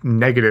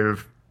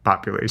negative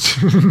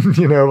population,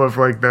 you know, of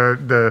like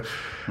the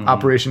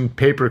Operation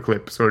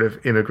Paperclip sort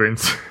of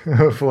immigrants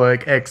of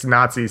like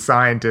ex-Nazi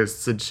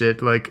scientists and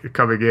shit, like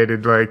coming in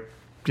and like,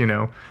 you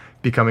know,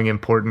 becoming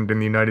important in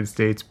the United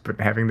States, but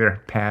having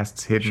their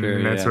pasts hidden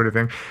and that sort of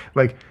thing.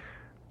 Like,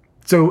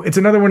 so it's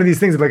another one of these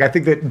things. Like, I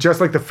think that just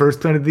like the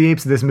first Planet of the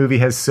Apes, this movie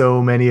has so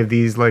many of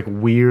these like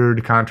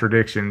weird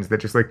contradictions that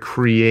just like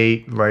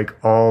create like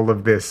all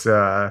of this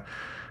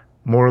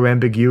moral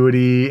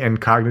ambiguity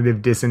and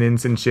cognitive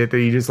dissonance and shit that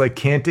you just like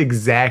can't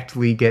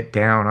exactly get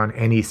down on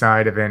any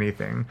side of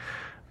anything,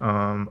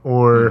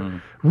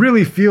 or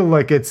really feel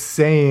like it's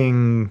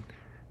saying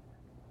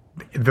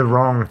the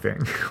wrong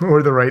thing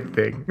or the right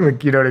thing.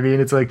 Like, you know what I mean?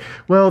 It's like,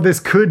 well, this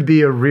could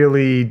be a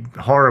really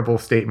horrible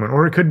statement,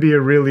 or it could be a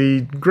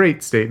really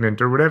great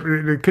statement, or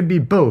whatever. It could be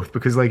both,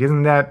 because like,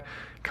 isn't that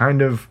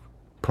kind of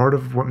part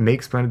of what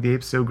makes Planet of the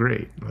Apes so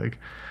great? Like,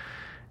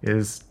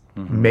 is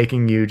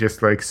making you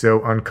just like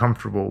so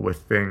uncomfortable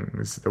with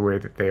things the way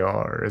that they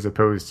are, as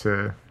opposed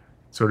to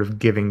sort of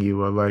giving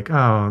you a like,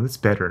 oh, it's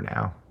better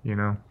now, you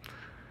know?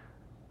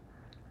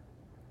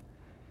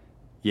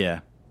 Yeah.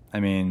 I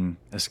mean,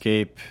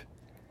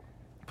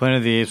 Planet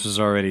of the Apes was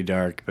already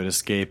dark, but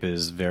Escape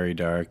is very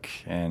dark,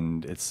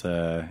 and it's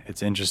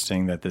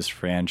interesting that this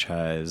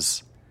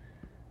franchise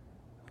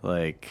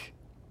like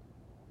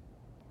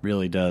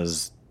really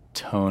does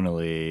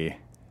tonally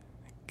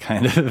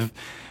kind of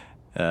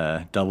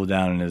double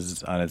down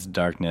on its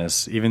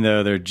darkness, even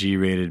though they're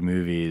G-rated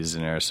movies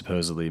and are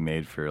supposedly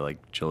made for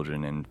like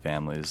children and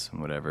families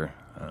and whatever.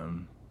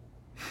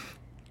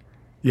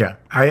 Yeah,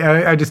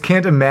 I just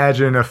can't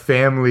imagine a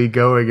family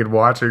going and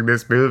watching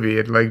this movie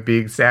and like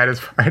being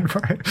satisfied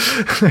by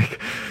it.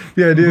 Like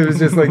the idea is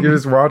just like you're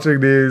just watching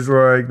these,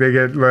 like they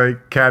get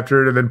like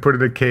captured and then put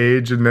in a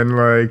cage, and then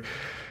like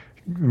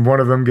one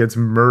of them gets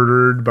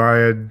murdered by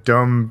a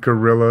dumb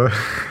gorilla,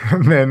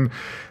 and then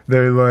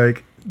they're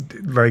like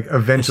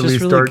eventually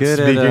really start good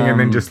speaking, at, and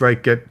then just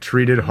like get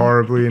treated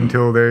horribly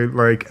until they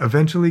like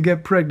eventually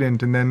get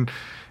pregnant, and then.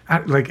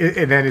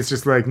 And then it's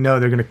just like, no,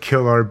 they're gonna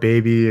kill our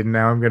baby, and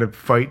now I'm gonna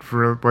fight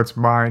for what's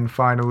mine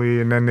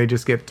finally, and then they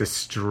just get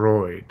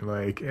destroyed,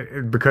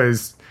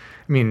 because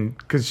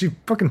she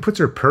fucking puts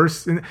her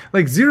purse in.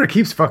 Like Zira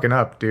keeps fucking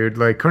up, dude.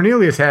 Like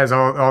Cornelius has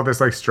all this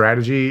like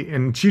strategy,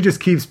 and she just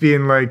keeps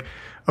being like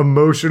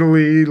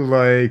emotionally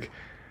like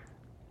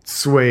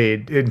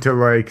swayed into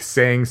like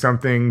saying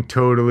something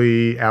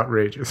totally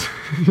outrageous.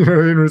 You know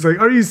what I mean? It's like,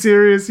 are you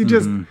serious? You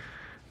just,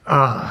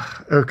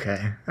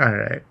 okay, all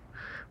right.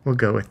 We'll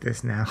go with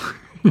this now.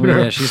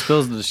 Yeah, she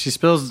spills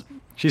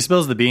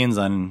the beans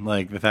on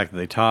like the fact that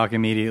they talk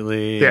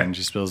immediately, and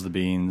she spills the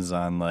beans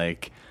on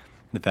like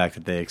the fact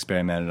that they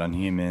experimented on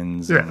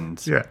humans,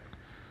 and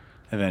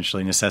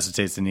eventually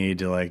necessitates the need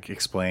to like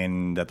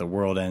explain that the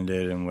world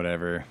ended and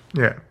whatever.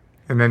 Yeah,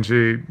 and then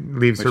she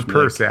leaves her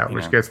purse out,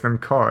 which gets them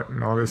caught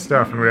and all this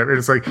stuff and whatever.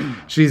 It's like I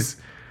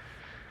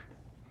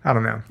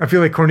don't know. I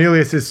feel like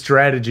Cornelius's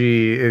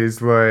strategy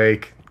is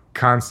like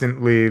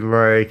constantly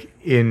like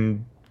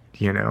in.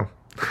 You know,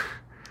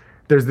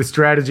 there's the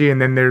strategy, and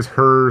then there's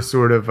her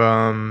sort of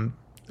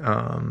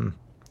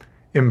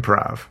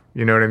improv.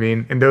 You know what I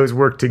mean? And those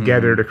work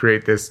together to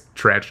create this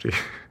tragedy.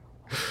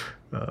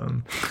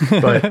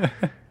 But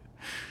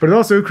it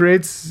also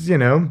creates, you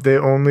know, the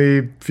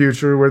only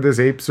future where this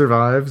ape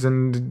survives,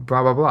 and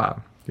blah blah blah.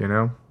 You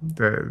know,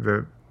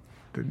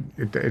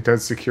 it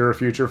does secure a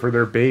future for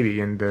their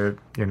baby and the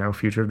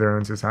future of their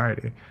own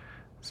society.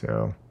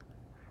 So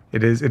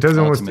it does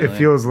almost. It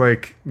feels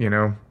like, you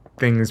know,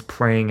 things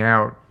playing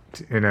out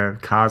in a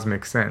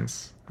cosmic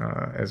sense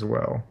as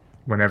well.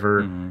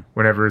 Whenever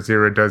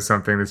Zira does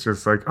something that's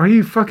just like, are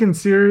you fucking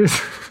serious?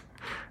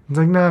 It's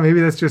like, no,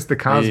 maybe that's just the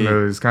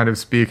cosmos kind of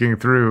speaking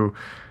through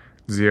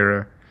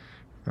Zira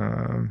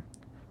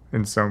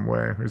in some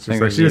way. It's just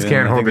like she just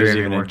can't hold it anymore. There's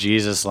even a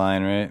Jesus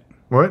line, right?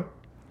 What?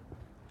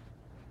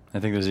 I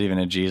think there's even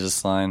a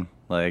Jesus line,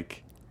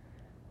 like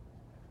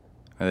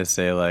they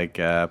say like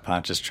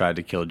Pontius tried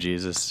to kill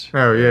Jesus.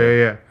 Oh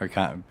yeah.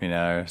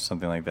 Or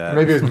something like that.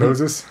 Maybe it's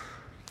Moses.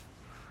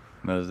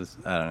 Moses,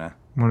 I don't know.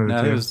 One of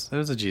the two. There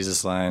was a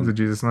Jesus line. It was a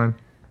Jesus line.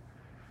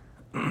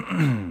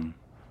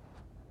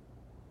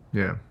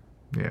 Yeah.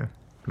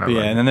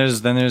 And then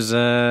there's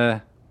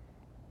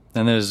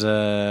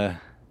oh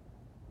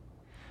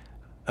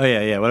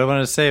yeah. What I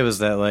wanted to say was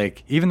that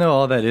like even though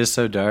all that is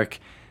so dark,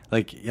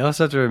 like you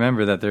also have to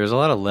remember that there's a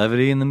lot of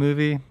levity in the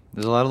movie.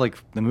 There's a lot of like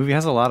the movie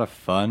has a lot of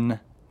fun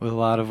with a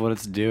lot of what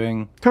it's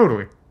doing.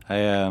 Totally.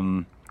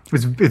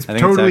 It's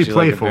totally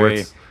playful.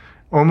 It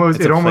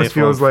almost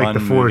feels like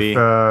the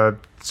fourth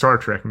Star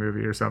Trek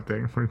movie or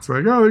something. Where it's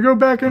like, oh, they go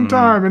back in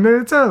time and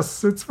it's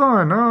us. It's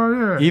fun.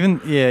 Oh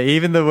yeah.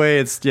 Even the way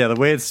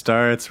it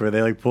starts, where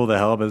they like pull the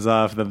helmets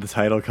off, and then the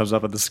title comes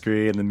up on the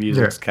screen, and the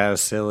music's kind of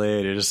silly.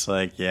 And you're just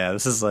like, yeah,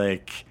 this is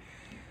like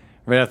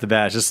right off the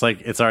bat, it's just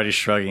like it's already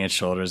shrugging its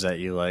shoulders at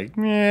you, like,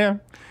 yeah.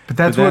 But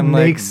that's what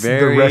makes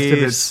the rest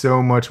of it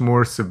so much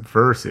more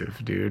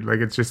subversive, dude. Like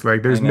it's just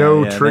like there's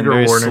no trigger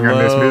warning on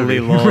this movie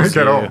like,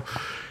 at all.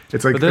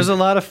 It's like, but there's a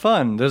lot of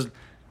fun. There's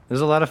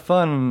a lot of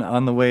fun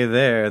on the way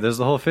there. There's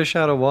the whole fish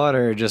out of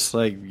water, just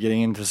like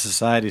getting into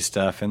society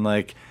stuff, and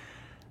like,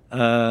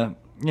 Kim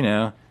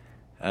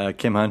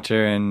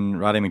Hunter and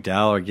Roddy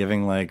McDowall are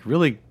giving like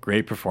really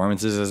great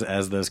performances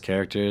as those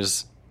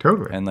characters.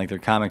 Totally. And like their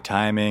comic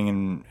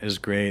timing is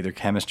great. Their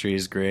chemistry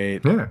is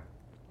great. Yeah.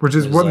 Which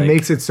is what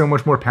makes it so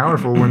much more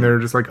powerful when they're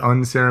just like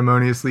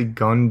unceremoniously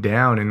gunned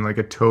down in like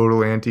a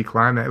total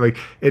anticlimax. Like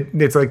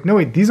it's like, no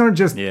wait, these aren't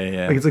just like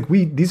it's like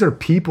these are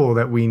people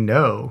that we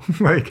know.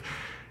 Like,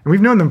 and we've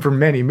known them for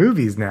many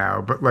movies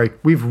now, but like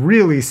we've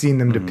really seen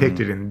them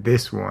depicted in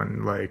this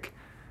one, like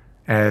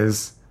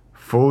as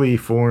fully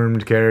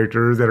formed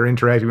characters that are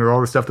interacting with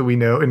all the stuff that we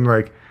know, and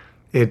like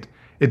it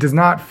does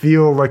not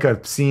feel like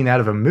a scene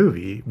out of a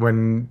movie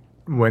when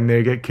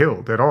they get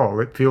killed at all.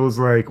 It feels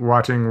like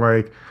watching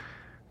like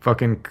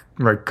fucking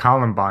like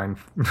Columbine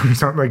or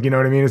something, like, you know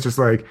what I mean? It's just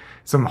like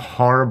some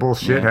horrible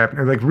shit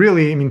happening. Like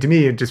really, I mean, to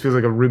me, it just feels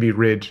like a Ruby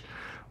Ridge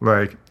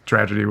like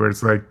tragedy where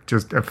it's like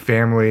just a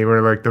family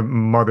where like the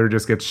mother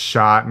just gets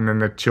shot and then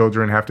the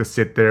children have to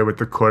sit there with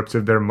the corpse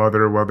of their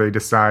mother while they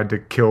decide to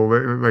kill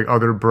like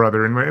other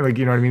brother, and like,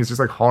 you know what I mean? It's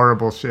just like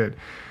horrible shit.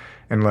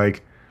 And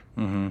like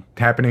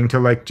happening to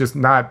like just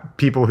not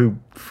people who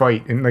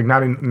fight and like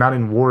not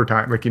in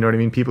wartime, like, you know what I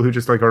mean? People who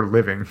just like are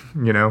living,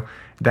 you know,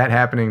 that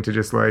happening to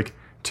just like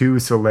two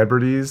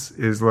celebrities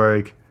is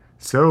like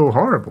so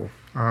horrible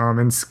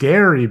and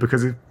scary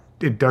because it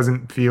it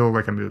doesn't feel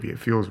like a movie. It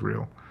feels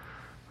real.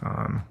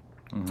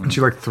 And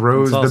she like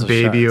throws It's the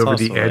baby also over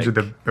the also, edge like-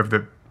 of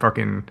the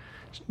fucking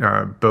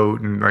boat,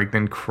 and like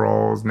then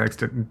crawls next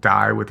to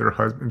die with her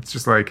husband. It's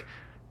just like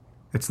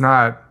it's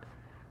not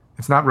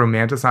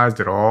romanticized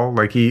at all.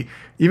 Like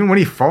even when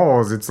he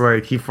falls, it's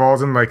like he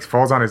falls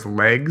on his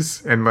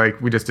legs, and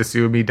like we just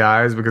assume he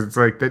dies because it's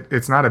like that.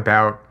 It's not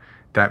about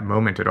that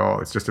moment at all.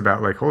 It's just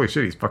about like, holy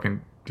shit, he's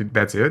fucking.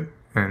 That's it.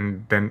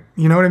 And then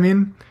you know what I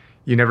mean.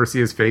 You never see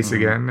his face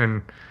again,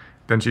 and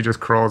then she just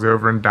crawls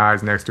over and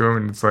dies next to him,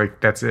 and it's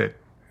like that's it.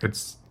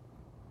 It's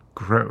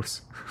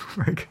gross.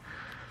 Like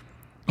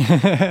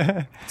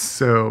it's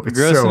so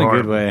gross so in a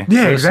hard. good way.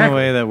 Yeah, Gross exactly. in a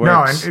way that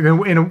works.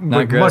 No, in a Not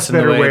like, gross much in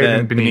the better way way that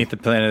than Beneath Beneath. the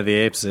Planet of the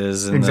Apes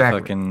is, and Exactly.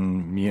 the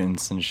fucking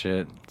mutants and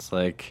shit. It's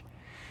like,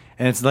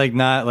 and it's like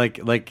not like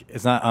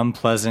it's not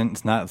unpleasant.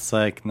 It's not. It's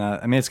like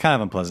not. I mean, it's kind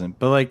of unpleasant,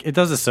 but like it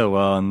does it so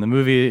well. And the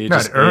movie, it No,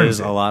 just it earns is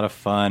it. a lot of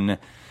fun.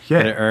 Yeah.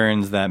 But it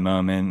earns that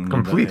moment. And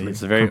Completely.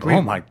 It's a very Completely.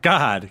 oh my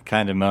god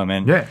kind of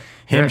moment. Yeah.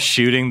 Him Yeah.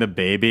 shooting the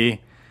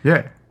baby.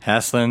 Yeah.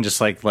 Haslin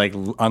just like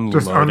unloading,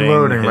 Just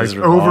unloading his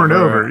like over and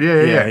revolver. over.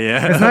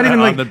 Yeah. It's not even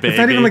On like the it's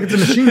not even baby. like it's a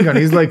machine gun.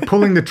 He's like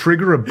pulling the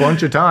trigger a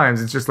bunch of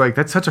times. It's just like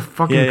that's such a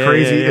fucking Yeah,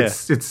 crazy. yeah.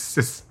 It's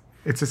just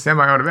it's a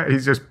semi-automatic.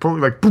 He's just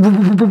pulling like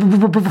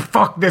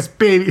fuck this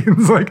baby.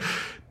 It's like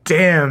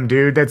damn,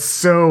 dude, that's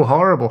so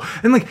horrible.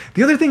 And like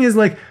the other thing is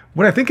like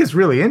what I think is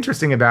really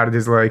interesting about it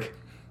is like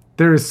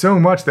there is so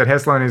much that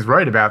Hesline is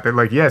right about that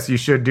like yes, you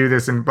should do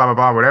this and blah blah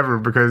blah whatever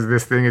because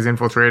this thing is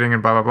infiltrating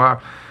and blah blah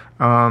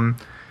blah.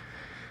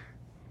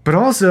 But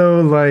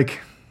also, like,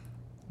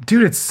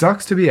 dude, it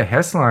sucks to be a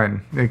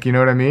Hessline. Like, you know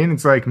what I mean?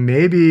 It's like,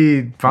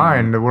 maybe,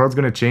 fine, the world's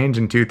going to change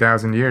in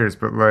 2,000 years,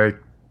 but, like,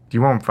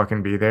 you won't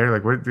fucking be there.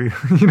 Like, what,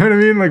 you know what I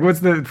mean? Like, what's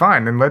the,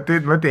 fine, and let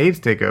the apes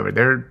take over.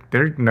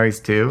 They're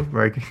nice, too.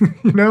 Like,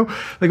 you know?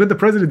 Like, what the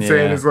president's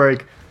saying is,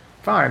 like,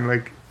 fine,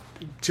 like,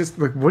 just,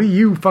 like, what do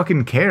you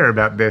fucking care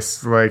about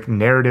this, like,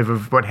 narrative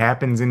of what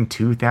happens in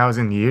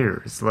 2,000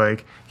 years?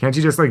 Like, can't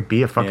you just, like,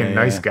 be a fucking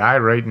nice guy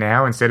right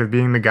now instead of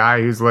being the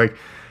guy who's, like,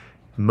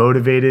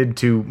 motivated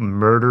to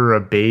murder a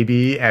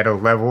baby at a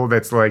level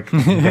that's like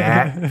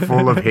that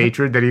full of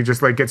hatred that he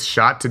just like gets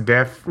shot to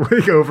death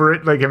like over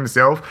it like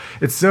himself.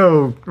 It's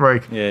so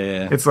like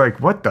it's like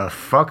what the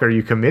fuck are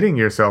you committing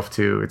yourself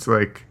to? It's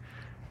like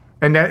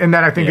and that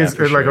I think is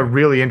like a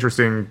really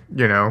interesting,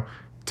 you know,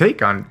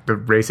 take on the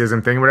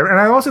racism thing or whatever. And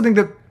I also think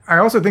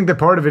that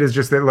part of it is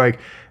just that like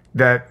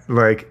they're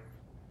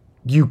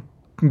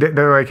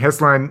like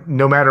Hessline,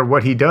 no matter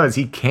what he does,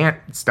 he can't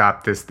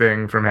stop this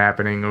thing from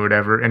happening or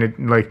whatever. And it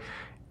like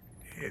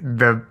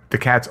the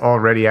cat's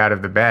already out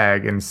of the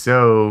bag, and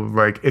so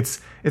like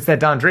it's that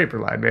Don Draper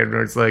line, man,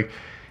 where it's like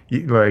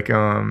you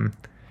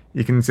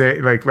can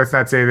say like let's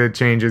not say that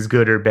change is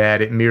good or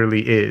bad, it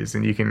merely is,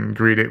 and you can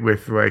greet it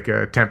with like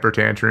a temper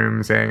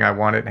tantrum saying I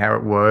want it how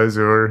it was,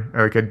 or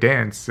like a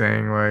dance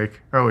saying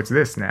like oh it's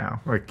this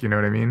now, like you know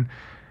what I mean,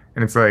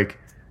 and it's like.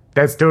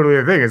 That's totally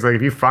the thing. It's like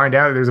if you find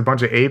out there's a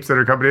bunch of apes that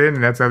are coming in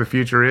and that's how the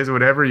future is or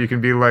whatever, you can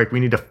be like,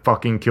 we need to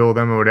fucking kill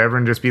them or whatever,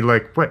 and just be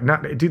like, what?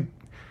 Not, dude.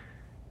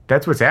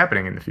 That's what's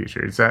happening in the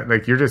future. It's that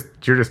like you're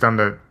just on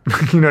the,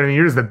 you know what I mean?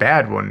 You're just the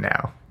bad one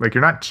now. Like you're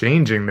not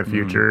changing the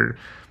future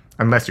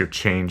unless you're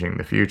changing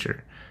the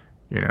future.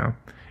 You know.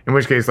 In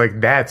which case,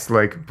 like that's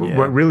like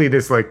what really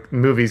this like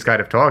movie's kind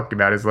of talking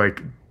about is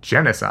like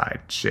genocide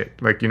shit.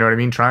 Like you know what I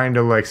mean? Trying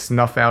to like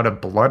snuff out a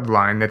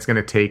bloodline that's going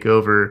to take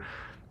over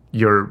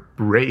your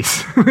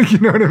race. You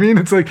know what I mean?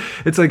 It's like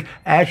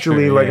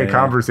actually like a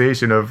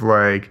conversation of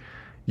like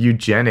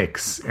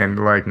eugenics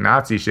and like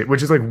Nazi shit,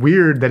 which is like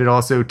weird that it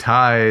also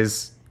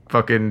ties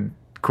fucking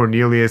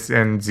Cornelius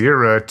and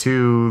Zira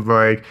to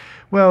like,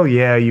 well,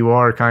 yeah, you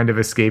are kind of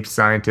escaped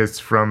scientists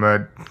from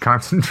a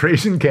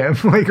concentration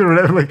camp, like, or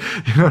whatever, like,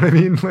 you know what I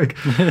mean? Like,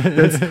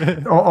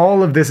 that's,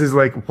 all of this is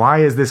like, why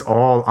is this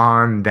all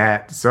on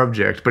that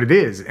subject? But it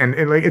is, and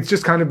like, it's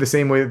just kind of the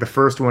same way that the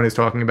first one is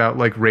talking about,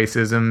 like,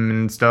 racism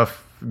and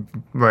stuff,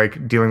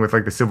 like, dealing with,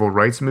 like, the civil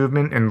rights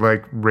movement and,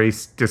 like,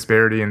 race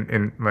disparity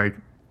and like,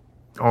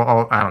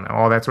 all I don't know,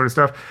 all that sort of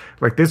stuff.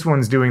 Like, this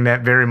one's doing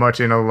that very much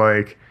in a,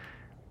 like,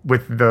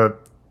 with the,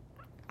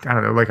 I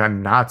don't know, like, a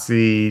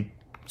Nazi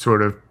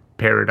sort of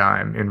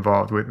paradigm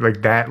involved with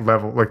like that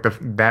level, like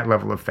that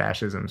level of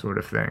fascism sort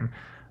of thing,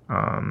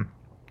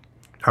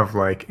 of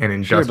like an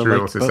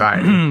industrial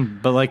society.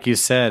 But like you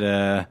said,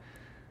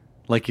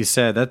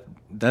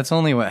 that's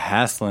only what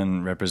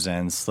Haslin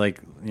represents.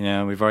 Like, you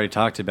know, we've already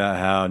talked about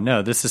how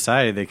no, this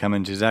society they come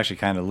into is actually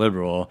kind of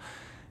liberal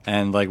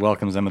and like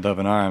welcomes them with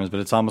open arms. But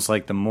it's almost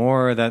like the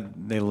more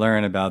that they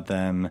learn about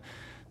them,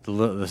 the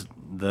little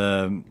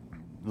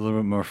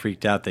bit more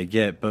freaked out they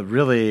get. But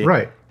really,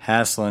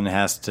 Haslin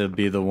has to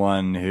be the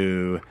one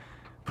who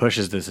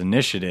pushes this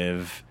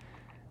initiative.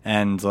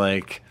 And,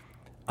 like,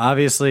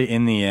 obviously,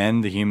 in the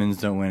end, the humans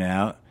don't win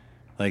out.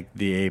 Like,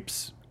 the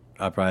apes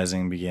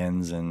uprising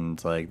begins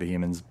and, like, the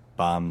humans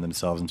bomb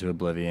themselves into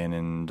oblivion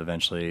and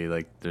eventually,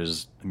 like,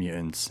 there's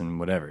mutants and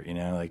whatever, you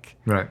know? Like,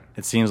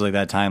 it seems like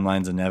that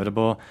timeline's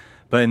inevitable.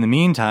 But in the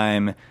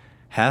meantime,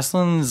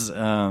 Haslin's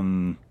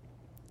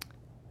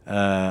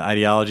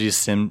ideologies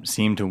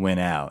seem to win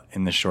out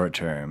in the short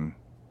term,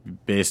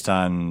 based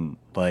on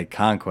like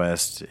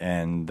Conquest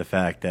and the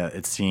fact that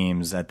it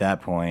seems at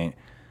that point,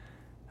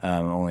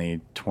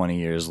 only 20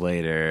 years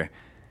later,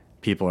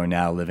 people are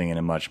now living in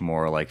a much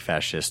more like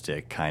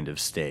fascistic kind of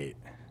state.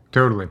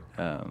 Totally.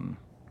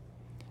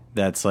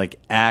 That's like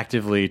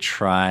actively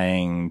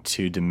trying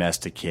to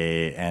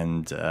domesticate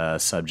and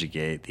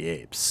subjugate the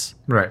apes.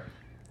 Right.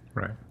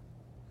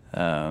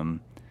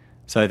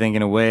 So I think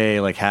in a way,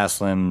 like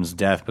Haslim's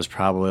death was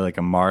probably like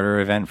a martyr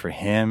event for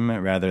him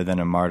rather than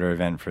a martyr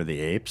event for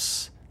the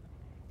apes.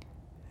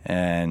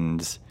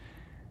 And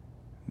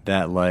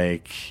that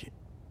like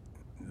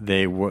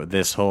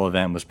this whole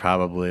event was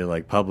probably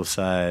like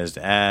publicized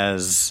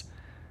as,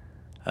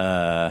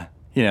 that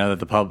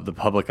the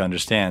public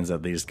understands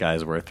that these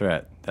guys were a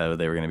threat, that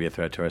they were going to be a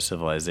threat to our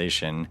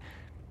civilization.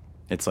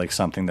 It's like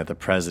something that the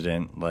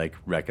president like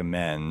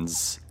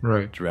recommends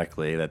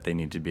directly that they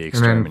need to be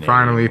exterminated. And then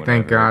finally,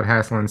 thank God,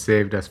 Haslin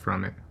saved us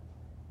from it.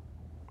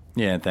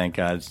 Yeah, and thank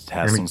God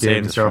Haslin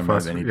saved us from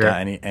it,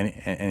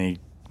 and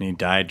he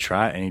died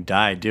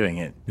doing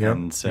it. Yep.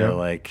 And so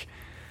like,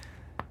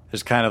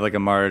 there's kind of like a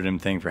martyrdom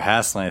thing for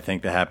Haslin, I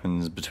think, that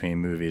happens between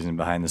movies and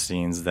behind the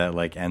scenes that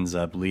like ends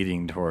up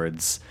leading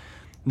towards.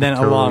 Then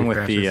along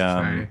with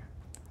the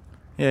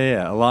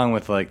along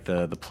with like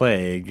the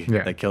plague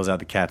that kills out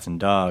the cats and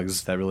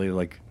dogs, that really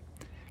like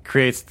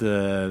creates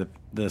the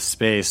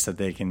space that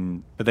they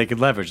could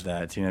leverage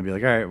that to, be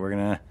like, all right,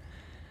 we're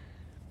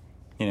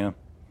gonna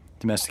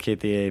domesticate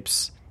the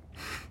apes.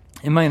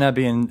 It might not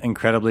be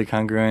incredibly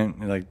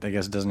congruent. Like, I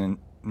guess it doesn't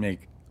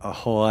make a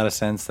whole lot of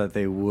sense that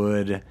they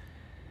would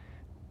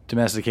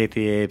domesticate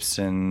the apes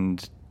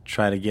and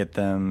try to get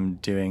them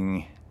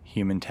doing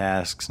human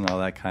tasks and all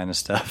that kind of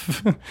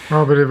stuff.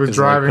 Well, but it was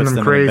driving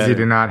them crazy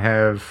to not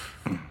have,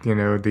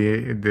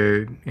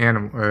 the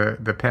animal,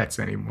 the pets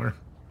anymore.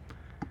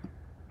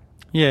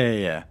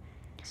 Yeah.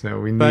 So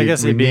we need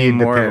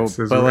the pets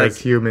as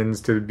humans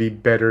to be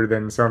better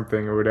than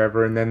something or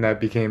whatever, and then that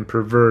became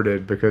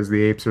perverted because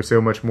the apes are so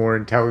much more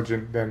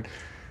intelligent than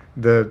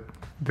the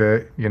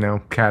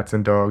cats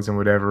and dogs and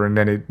whatever, and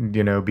then it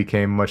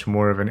became much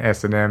more of an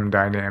S&M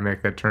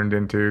dynamic that turned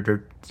into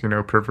the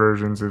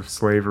perversions of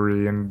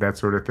slavery and that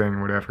sort of thing,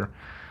 whatever,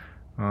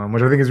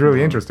 which I think is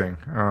really interesting.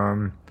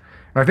 And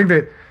I think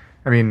that,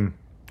 wait,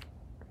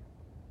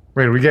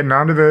 are we getting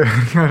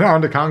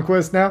onto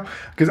Conquest now?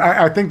 Because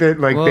I think that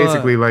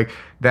basically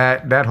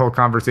that whole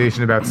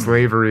conversation about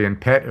slavery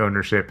and pet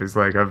ownership is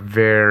like a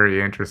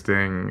very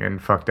interesting and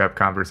fucked up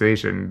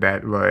conversation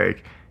that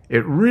like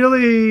it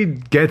really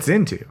gets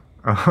into.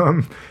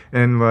 I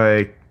think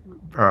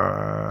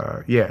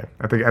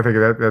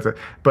that's it.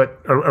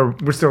 But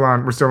we're still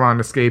on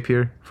Escape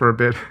here for a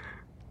bit.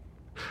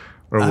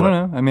 I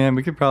don't know.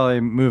 We could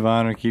probably move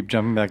on or keep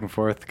jumping back and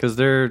forth because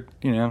they're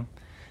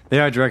they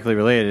are directly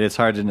related. It's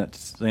hard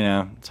it's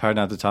hard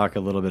not to talk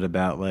a little bit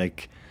about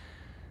like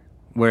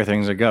where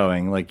things are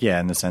going. Like,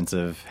 in the sense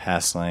of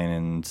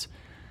Haslin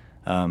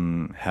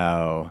and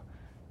how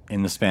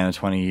in the span of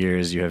 20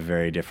 years you have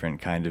very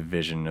different kind of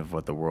vision of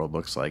what the world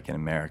looks like in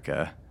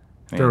America.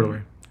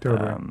 Totally.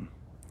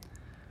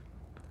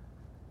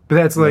 But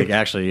that's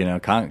actually,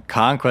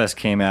 Conquest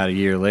came out a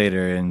year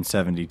later in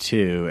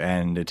 1972,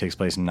 and it takes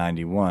place in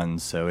 1991,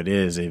 so it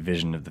is a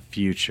vision of the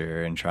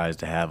future and tries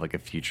to have like a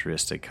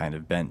futuristic kind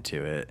of bent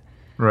to it.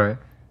 Right.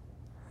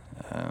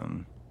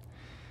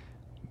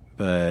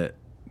 But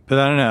I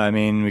don't know.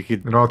 We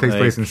could. It all takes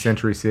place in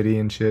Century City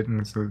and shit,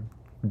 and it's so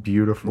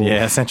beautiful.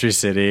 Yeah, Century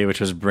City,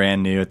 which was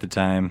brand new at the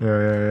time.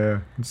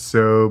 Yeah. It's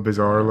so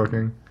bizarre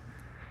looking.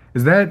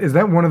 Is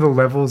that one of the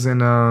levels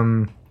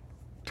in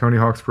Tony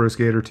Hawk's Pro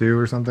Skater 2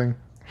 or something?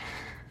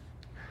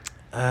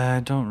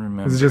 I don't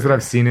remember. It's just that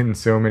I've seen it in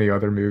so many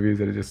other movies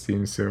that it just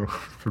seems so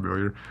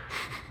familiar.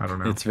 I don't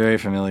know. It's very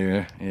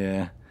familiar,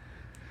 yeah.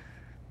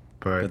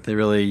 But they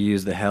really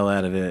used the hell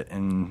out of it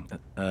in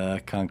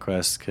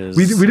Conquest because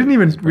we didn't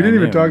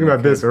even talk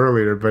about this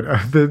earlier. But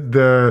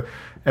the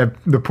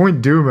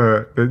Point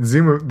Duma,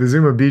 the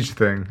Zuma Beach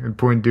thing in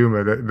Point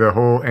Duma, the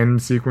whole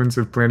end sequence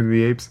of Planet of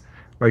the Apes,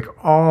 like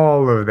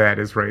all of that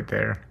is right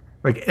there.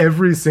 Like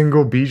every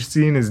single beach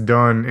scene is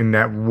done in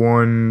that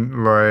one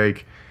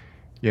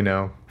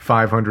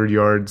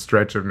 500-yard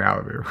stretch of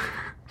Malibu.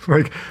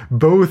 Like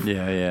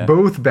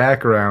both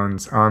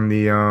backgrounds on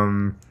the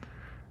on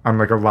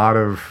like a lot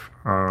of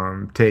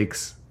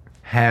takes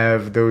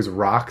have those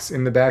rocks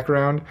in the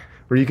background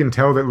where you can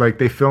tell that like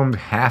they filmed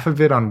half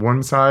of it on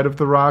one side of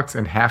the rocks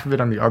and half of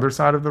it on the other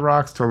side of the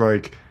rocks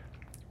to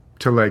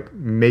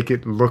make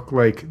it look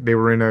like they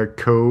were in a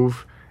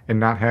cove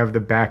and not have the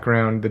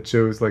background that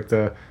shows like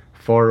the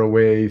far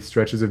away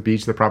stretches of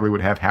beach that probably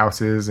would have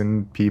houses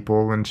and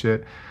people and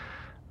shit.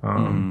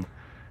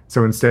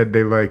 So instead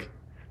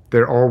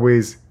they're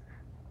always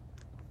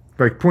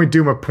like Point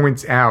Duma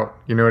points out,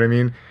 you know what I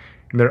mean?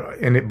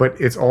 But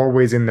it's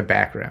always in the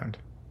background.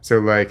 So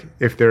like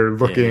if they're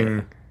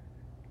looking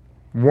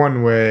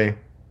one way,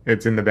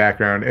 It's in the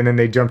background, and then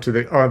they jump to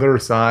the other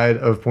side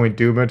of Point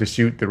Duma to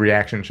shoot the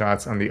reaction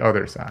shots on the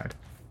other side.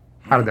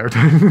 I don't know.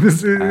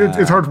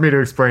 It's hard for me to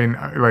explain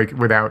like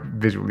without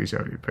visually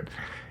showing you, but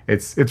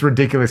it's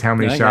ridiculous how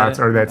many shots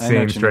are that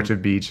same stretch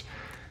of beach,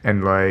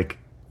 and like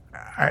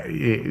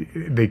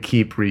they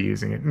keep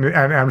reusing it.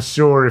 And I'm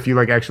sure if you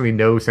like actually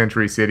know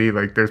Century City,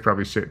 like there's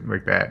probably shit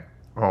like that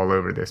all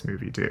over this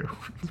movie too.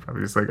 It's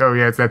probably just like, oh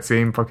yeah, it's that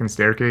same fucking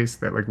staircase,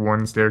 that like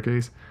one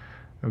staircase.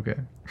 Okay.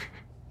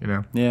 You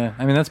know? Yeah,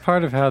 I mean, that's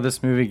part of how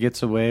this movie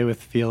gets away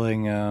with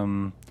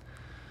feeling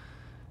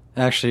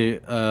actually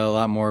a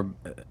lot more...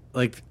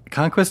 Like,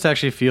 Conquest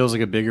actually feels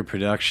like a bigger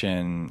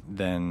production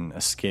than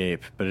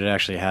Escape, but it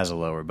actually has a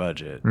lower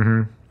budget.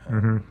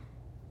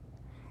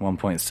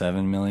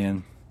 1.7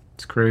 million.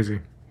 It's crazy.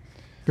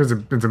 It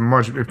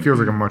feels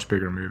like a much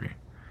bigger movie.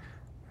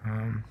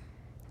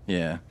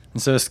 Yeah.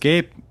 And so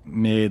Escape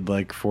made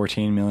like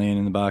 14 million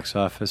in the box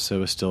office, so it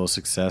was still a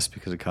success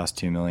because it cost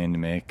 2 million to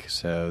make.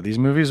 So these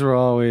movies were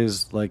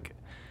always like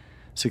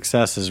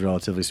successes,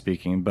 relatively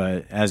speaking,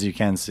 but as you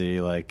can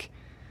see, like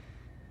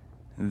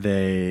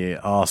they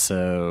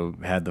also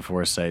had the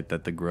foresight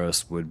that the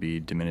gross would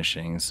be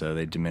diminishing, so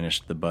they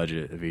diminished the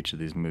budget of each of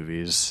these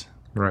movies.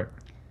 Right.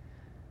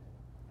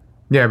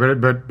 Yeah,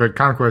 but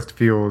Conquest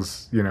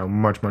feels, you know,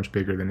 much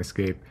bigger than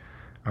Escape.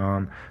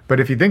 But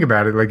if you think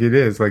about it, like it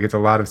is, like it's a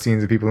lot of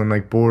scenes of people in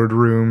like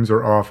boardrooms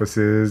or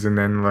offices, and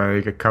then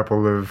like a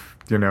couple of,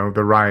 you know,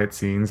 the riot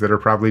scenes that are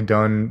probably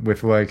done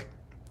with like,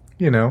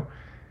 you know,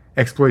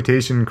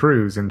 exploitation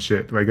crews and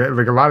shit. Like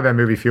a lot of that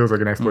movie feels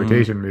like an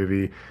exploitation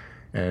movie,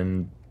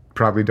 and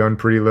probably done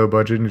pretty low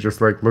budget, and it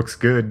just like looks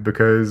good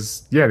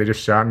because yeah, they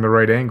just shot in the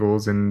right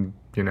angles and,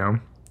 you know,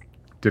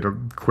 did a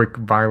quick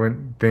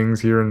violent things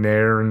here and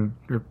there, and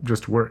it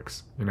just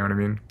works. You know what I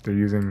mean? They're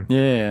using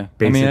I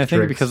think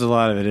tricks. Because a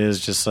lot of it is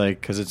just like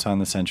because it's on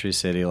the Century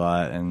City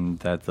lot, and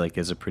that like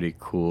is a pretty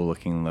cool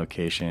looking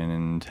location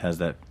and has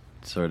that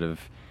sort of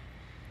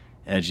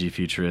edgy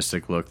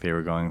futuristic look they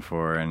were going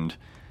for, and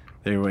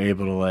they were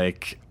able to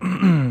like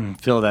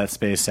fill that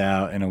space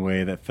out in a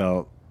way that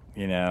felt,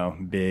 you know,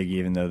 big,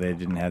 even though they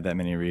didn't have that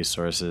many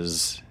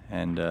resources.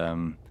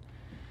 And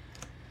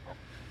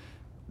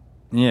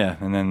yeah,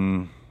 and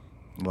then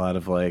a lot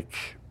of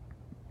like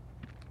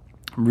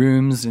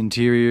rooms,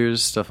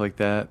 interiors, stuff like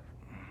that.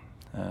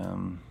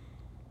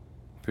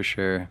 For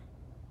sure.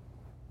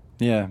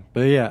 Yeah,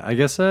 but yeah, I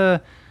guess yeah,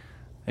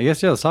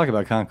 let's talk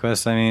about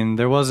Conquest. I mean,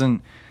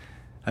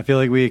 I feel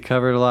like we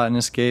covered a lot in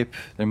Escape.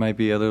 There might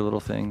be other little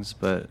things,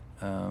 but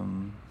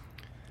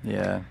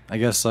yeah, I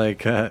guess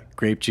like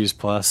grape juice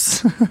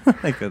plus.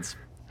 Like that's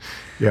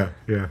cute.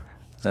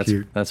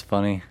 That's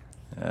funny.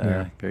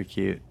 Very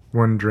cute.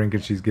 One drink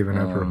and she's given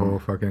up her whole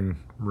fucking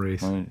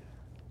race.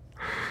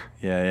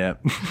 Yeah.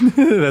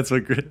 That's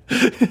what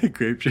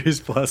grape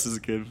juice plus is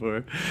good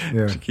for.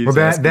 Yeah. Well,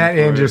 that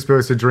and you're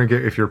supposed to drink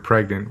it if you're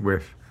pregnant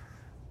with,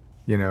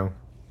 you know,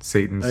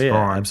 Satan's spawn.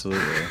 Yeah,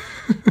 absolutely.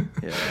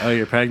 Yeah. Oh,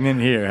 you're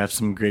pregnant? Here, have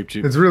some grape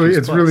juice. It's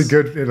really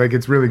good. Like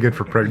it's really good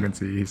for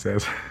pregnancy, he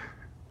says.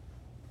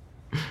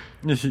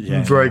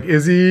 It's like,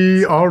 is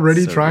he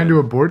already trying to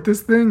abort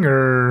this thing,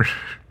 or?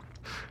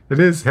 It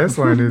is.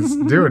 Hessline is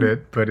doing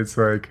it, but it's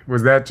like,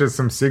 was that just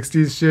some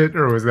 60s shit,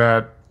 or was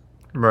that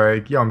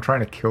like, yo, I'm trying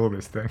to kill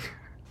this thing?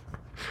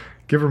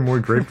 Give her more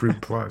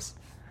grapefruit plus.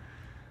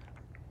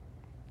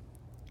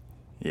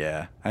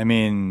 Yeah. I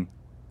mean,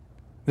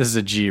 this is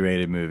a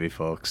G-rated movie,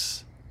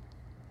 folks.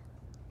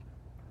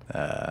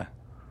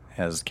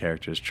 Has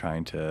characters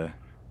trying to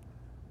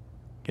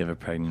give a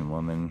pregnant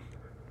woman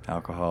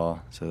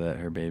alcohol so that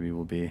her baby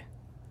will be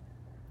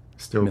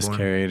stillborn,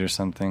 miscarried or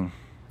something.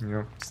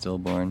 Yep.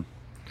 Stillborn.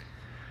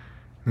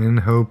 In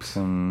hopes.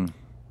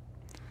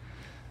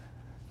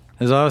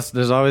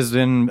 There's always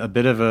been a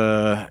bit of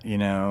a, you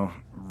know,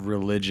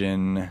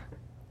 religion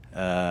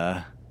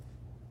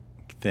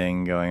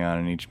thing going on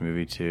in each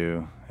movie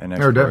too, an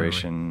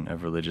exploration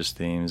of religious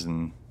themes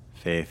and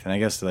faith. And I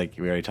guess like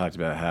we already talked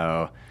about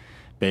how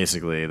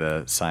basically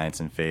the science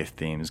and faith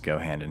themes go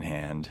hand in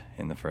hand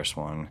in the first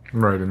one.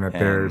 Right, and that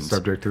they're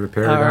subject to the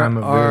paradigm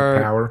of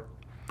the power.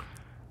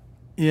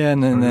 Yeah,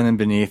 and then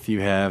beneath you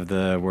have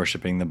the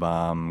worshipping the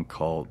bomb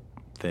cult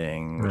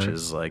thing, which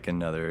is like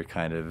another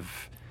kind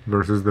of...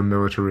 Versus the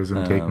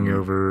militarism taking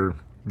over,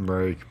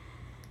 like,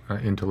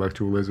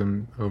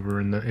 intellectualism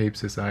over in the ape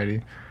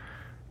society.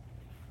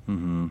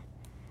 Mm-hmm.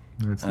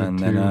 And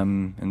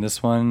then in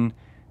this one,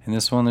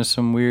 there's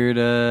some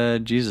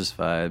weird Jesus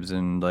vibes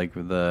and like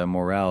the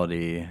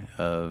morality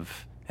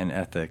of and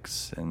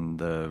ethics and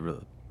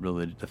the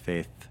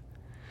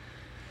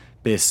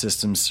faith-based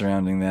systems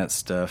surrounding that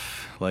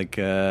stuff. Like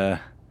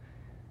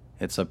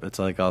it's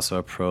like also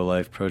a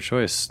pro-life,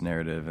 pro-choice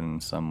narrative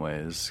in some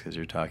ways, because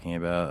you're talking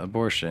about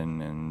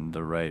abortion and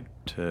the right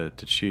to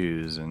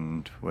choose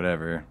and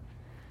whatever.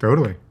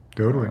 Totally.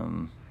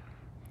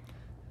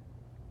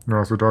 We're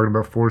also talking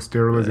about forced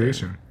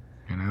sterilization,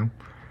 you know?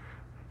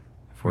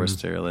 Forced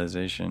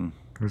sterilization.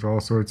 There's all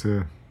sorts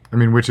of... I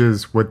mean, which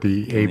is what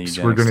the apes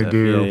were going to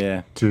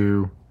do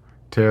to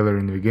Taylor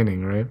in the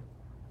beginning, right?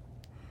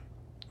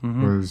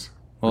 was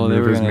Well, they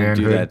remove were his going to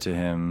do manhood, that to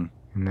him.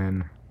 and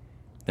then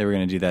They were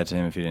going to do that to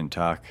him if he didn't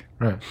talk.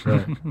 right.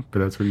 But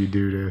that's what you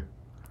do to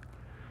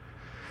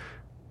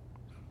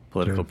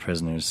Political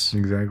prisoners.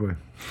 exactly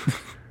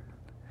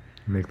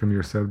make them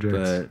your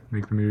subjects,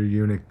 make them your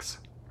eunuchs.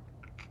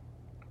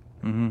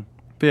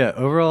 But yeah,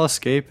 overall,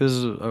 Escape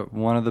is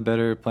one of the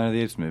better Planet of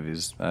the Apes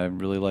movies. I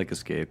really like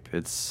Escape.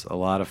 It's a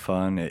lot of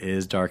fun. It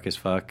is dark as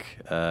fuck,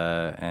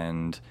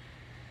 and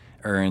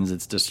earns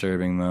its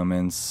disturbing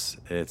moments.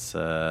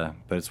 But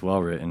it's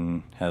well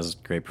written, has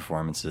great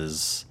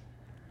performances.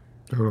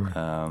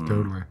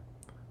 Totally.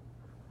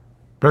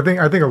 But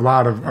I think a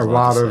lot of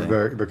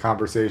the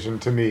conversation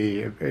to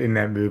me in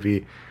that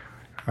movie,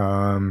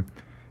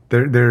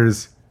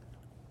 there's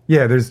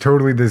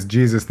totally this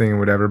Jesus thing and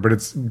whatever, but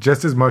it's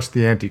just as much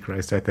the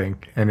Antichrist, I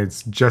think, and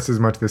it's just as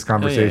much this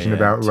conversation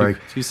about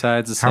two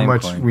sides of the how same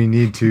much coin. we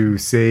need to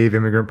save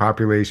immigrant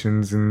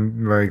populations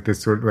and like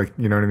this sort of like,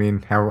 you know what I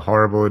mean, how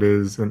horrible it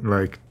is and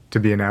like to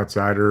be an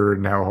outsider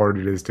and how hard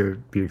it is to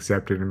be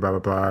accepted and blah blah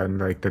blah, and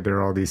like that there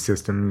are all these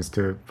systems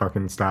to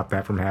fucking stop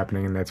that from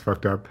happening, and that's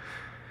fucked up.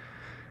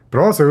 But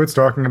also it's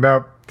talking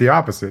about the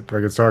opposite.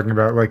 Like it's talking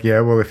about like,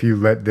 yeah, well, if you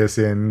let this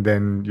in,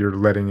 then you're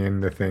letting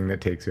in the thing that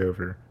takes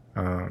over.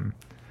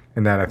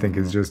 And that I think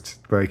is just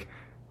like,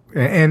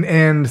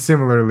 and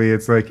similarly,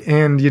 it's like,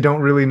 and you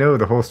don't really know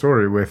the whole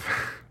story with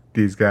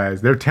these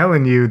guys. They're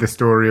telling you the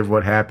story of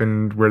what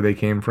happened, where they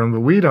came from, but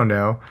we don't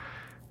know.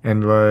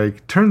 And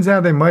like, turns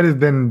out they might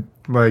have been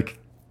like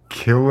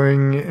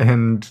killing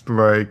and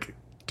like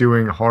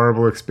doing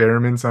horrible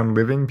experiments on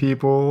living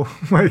people.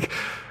 Like,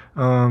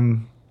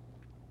 but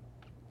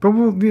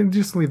we'll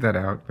just leave that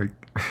out. Like,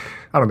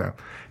 I don't know.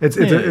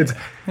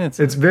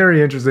 It's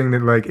very interesting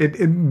that like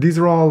these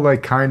are all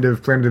like kind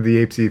of Planet of the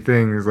Apes-y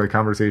things, like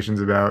conversations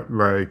about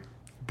like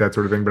that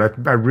sort of thing.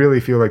 But I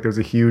really feel like there's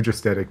a huge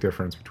aesthetic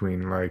difference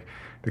between like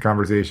the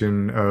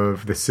conversation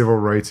of the civil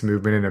rights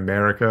movement in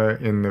America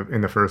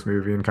in the first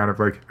movie and kind of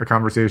like a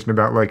conversation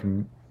about like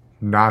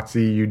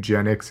Nazi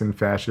eugenics and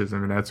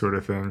fascism and that sort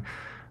of thing,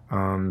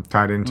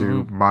 tied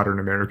into modern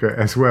America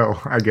as well,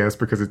 I guess,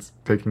 because it's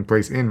taking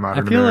place in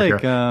modern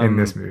America in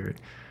this movie.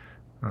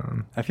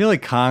 I feel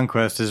like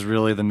Conquest is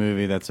really the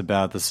movie that's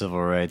about the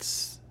civil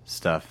rights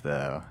stuff,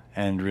 though,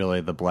 and really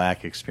the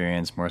black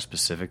experience more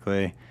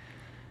specifically.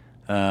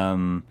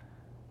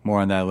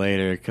 More on that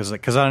later, because I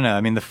don't know.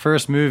 I mean, the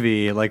first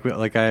movie, like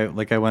I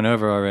went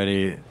over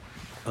already,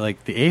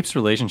 like the apes'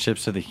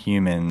 relationships to the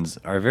humans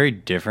are very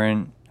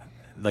different.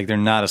 Like they're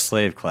not a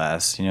slave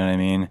class. You know what I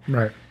mean?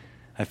 Right.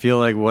 I feel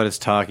like what it's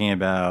talking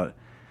about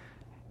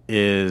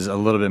is a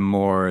little bit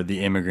more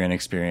the immigrant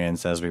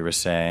experience, as we were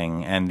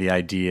saying, and the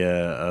idea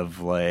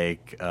of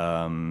like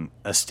a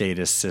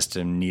status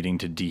system needing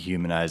to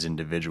dehumanize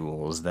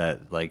individuals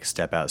that like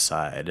step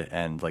outside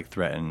and like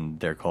threaten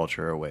their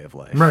culture or way of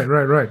life.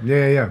 Right.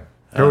 Yeah.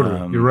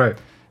 Totally. You're right.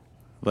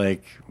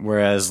 Like,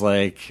 whereas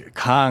like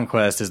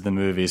Conquest is the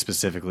movie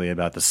specifically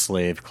about the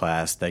slave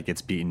class that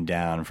gets beaten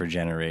down for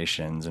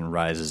generations and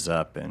rises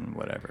up and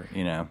whatever,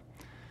 you know?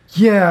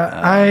 Yeah,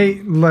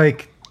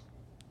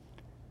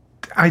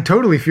 I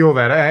totally feel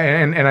that,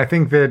 and I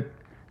think that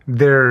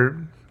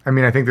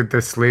I think that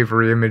the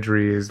slavery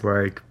imagery is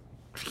like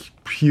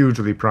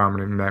hugely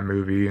prominent in that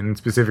movie, and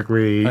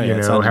specifically,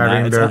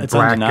 having the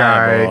black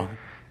guy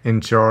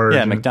in charge.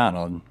 Yeah,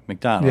 McDonald.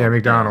 Yeah,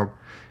 McDonald. Yeah.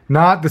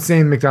 Not the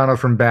same McDonald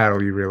from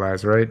Battle, you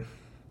realize, right?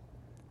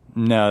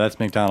 No, that's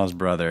McDonald's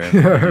brother.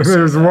 Yeah,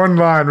 there's one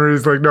line where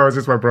he's like, "No, it's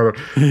just my brother." Like,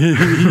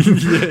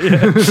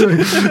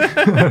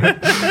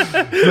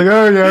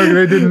 oh yeah,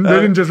 they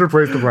didn't just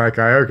replace the black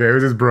guy. Okay, it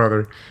was his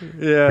brother,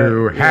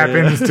 who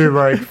happens to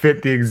like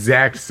fit the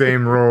exact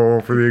same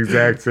role for the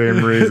exact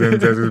same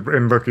reasons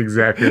and look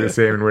exactly the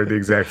same and wear the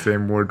exact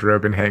same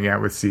wardrobe and hang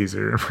out with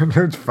Caesar.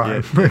 It's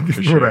fine,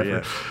 whatever.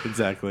 Yeah,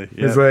 exactly.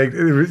 Yeah. It's like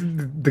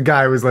the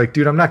guy was like,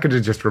 "Dude, I'm not going to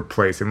just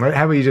replace him. How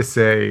about you just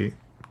say?"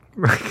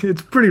 Like,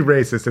 it's pretty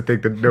racist to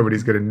think that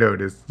nobody's going to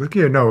notice. Like,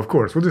 yeah, no, of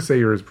course. We'll just say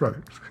you're his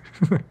brother.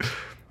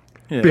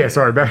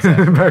 Sorry, back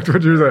to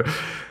what you were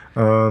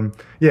saying.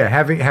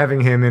 Having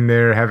him in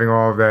there, having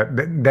all of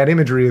that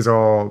imagery is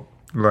all,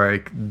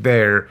 like,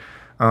 there.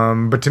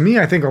 But to me,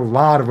 I think a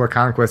lot of what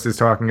Conquest is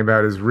talking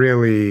about is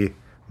really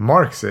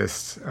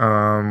Marxist,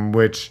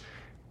 which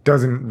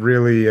doesn't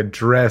really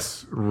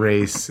address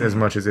race as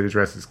much as it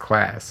addresses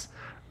class.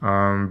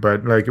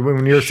 But like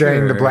when you're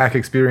saying the black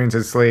experience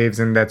as slaves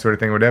and that sort of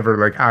thing, whatever,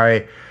 like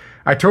I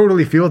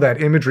totally feel that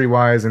imagery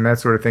wise and that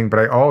sort of thing. But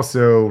I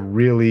also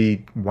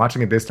really,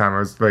 watching it this time, I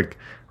was like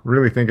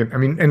really thinking, I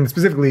mean, and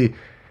specifically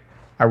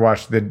I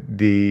watched the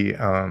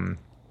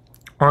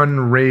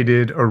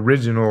unrated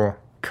original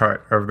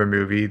cut of the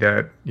movie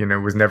that,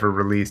 was never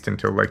released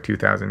until like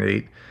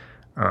 2008.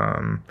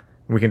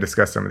 We can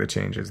discuss some of the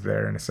changes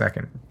there in a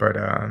second, but,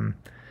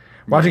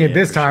 watching it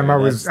this time, I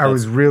was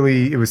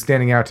really, it was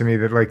standing out to me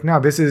that like, no,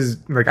 this is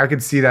like, I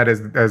could see that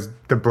as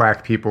the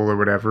black people or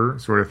whatever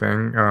sort of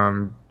thing,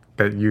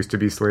 that used to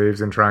be slaves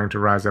and trying to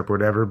rise up,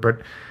 whatever.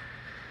 But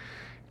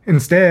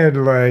instead,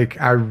 like,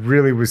 I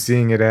really was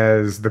seeing it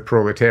as the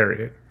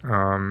proletariat.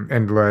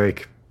 And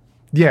like,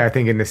 yeah, I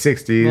think in the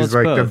 60s, Well, it's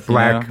like both, the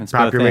black it's both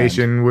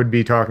population would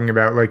be talking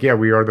about like, yeah,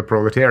 we are the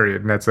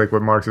proletariat. And that's like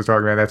what Marx is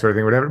talking about, that sort of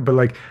thing, whatever. But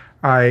like,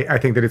 I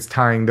think that it's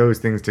tying those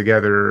things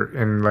together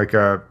in like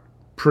a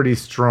pretty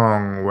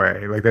strong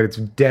way. Like that it's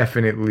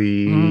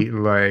definitely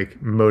like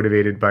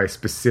motivated by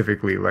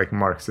specifically like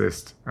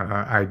Marxist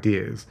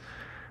ideas.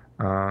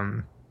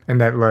 And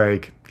that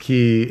like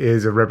he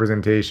is a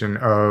representation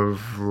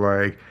of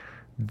like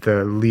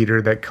the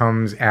leader that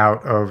comes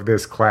out of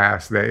this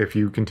class that if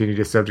you continue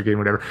to subjugate and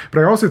whatever. But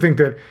I also think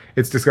that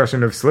it's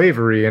discussion of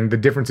slavery and the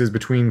differences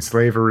between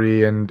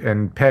slavery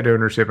and pet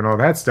ownership and all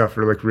that stuff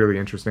are like really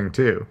interesting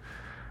too.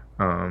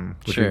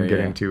 Which we can get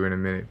into in a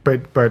minute.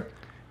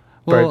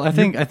 Well, I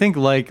think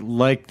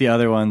like the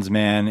other ones,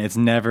 man, it's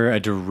never a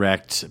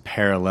direct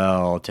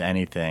parallel to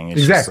anything.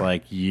 It's just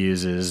like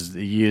uses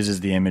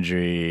the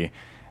imagery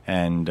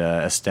and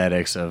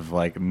aesthetics of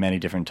like many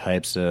different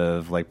types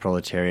of like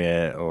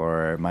proletariat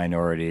or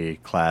minority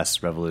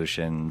class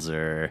revolutions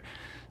or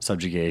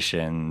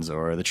subjugations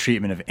or the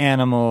treatment of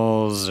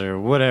animals or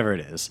whatever it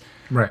is.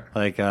 Right.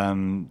 Like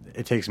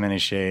it takes many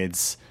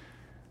shades.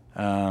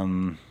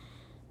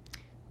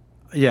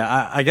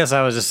 Yeah, I guess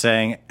I was just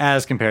saying,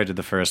 as compared to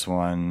the first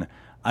one,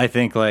 I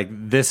think like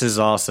this is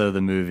also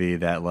the movie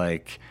that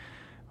like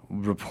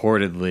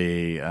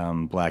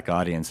reportedly black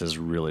audiences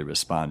really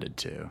responded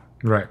to.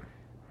 Right.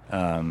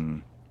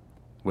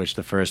 Which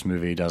the first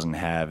movie doesn't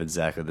have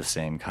exactly the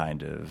same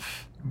kind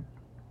of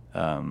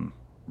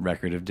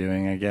record of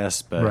doing, I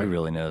guess. But who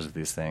really knows with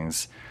these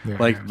things? Yeah.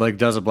 Like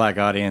does a black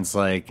audience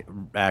like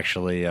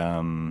actually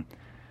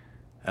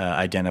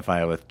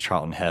identify with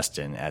Charlton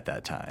Heston at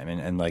that time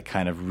and like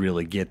kind of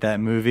really get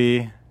that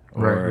movie,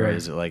 or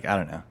is it like, I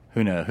don't know,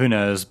 who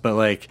knows, but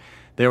like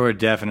there were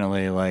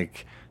definitely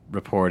like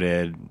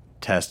reported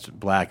test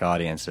black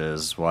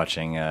audiences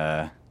watching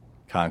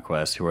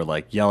Conquest who were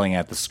like yelling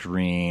at the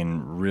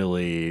screen,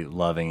 really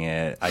loving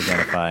it,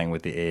 identifying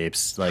with the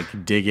apes, like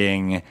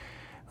digging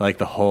like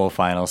the whole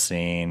final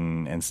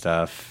scene and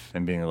stuff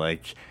and being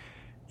like,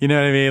 you know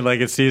what I mean?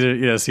 Like it's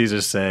Caesar,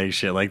 Caesar's saying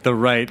shit like the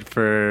right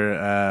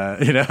for,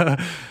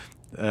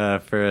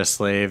 for a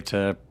slave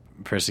to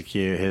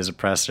persecute his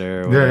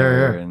oppressor or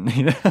whatever. Yeah.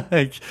 And,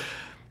 like.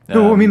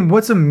 No, I mean,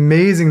 what's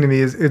amazing to me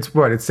is it's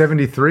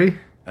 73?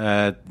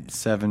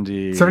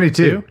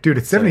 72. Dude,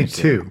 it's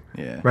 72.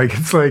 Yeah. Like,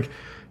 it's like,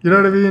 you know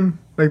what I mean?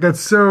 Like, it's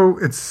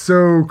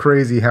so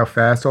crazy how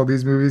fast all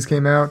these movies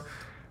came out.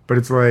 But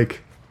it's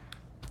like,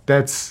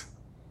 it's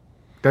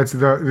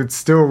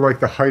still like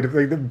the height of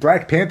like the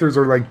Black Panthers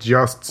are like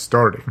just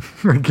starting.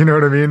 Like, you know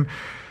what I mean?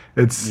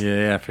 It's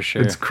yeah, for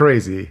sure. It's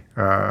crazy.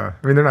 I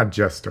mean, they're not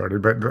just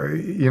started, but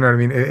you know what I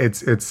mean?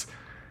 It's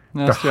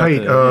the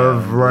height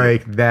of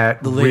like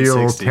that real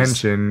 60s.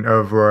 tension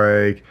of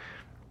like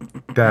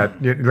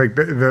that, like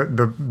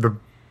the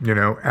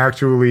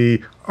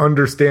actually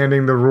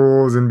understanding the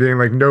rules and being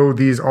like, no,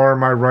 these are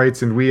my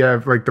rights, and we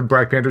have like the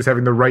Black Panthers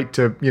having the right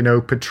to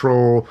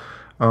patrol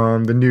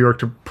the New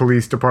York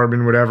Police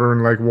Department, whatever,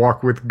 and like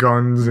walk with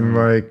guns and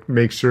like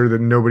make sure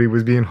that nobody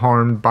was being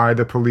harmed by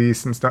the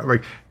police and stuff.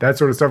 Like that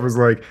sort of stuff was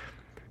like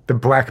the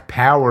Black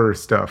Power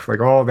stuff. Like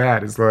all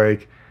that is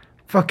like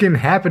fucking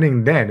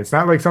happening then. It's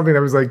not like something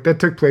that was like that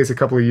took place a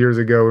couple of years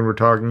ago and we're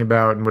talking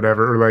about and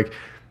whatever. Or like,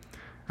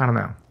 I don't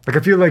know. Like I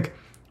feel like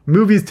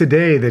movies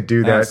today that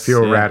do that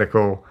feel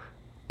radical,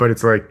 but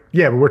it's like,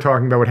 yeah, but we're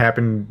talking about what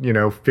happened,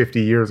 50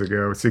 years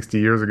ago, 60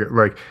 years ago.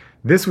 Like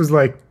this was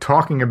like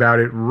talking about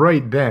it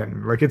right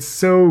then. Like it's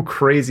so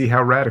crazy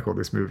how radical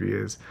this movie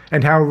is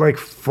and how like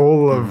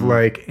full of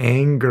like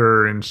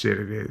anger and shit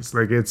it is.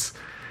 Like it's,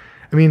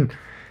 I mean,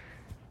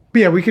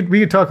 yeah, we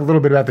could talk a little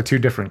bit about the two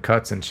different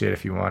cuts and shit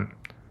if you want.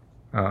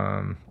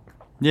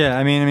 Yeah,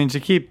 I mean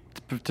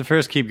to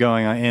first keep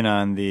going in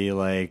on the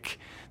like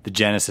the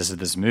genesis of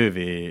this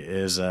movie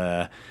is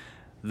the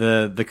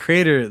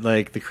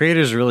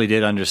creators really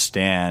did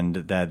understand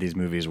that these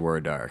movies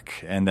were dark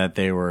and that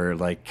they were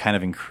like kind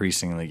of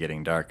increasingly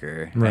getting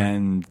darker,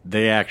 and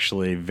they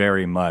actually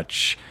very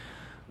much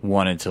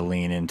wanted to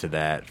lean into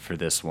that for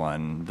this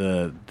one.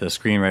 The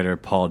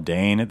screenwriter Paul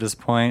Dane at this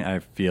point, I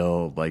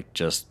feel like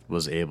just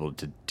was able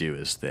to do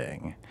his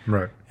thing,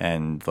 right?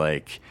 And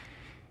like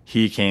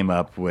he came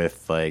up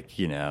with like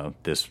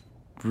this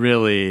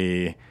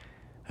really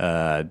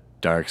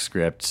dark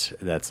script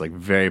that's like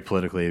very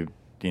politically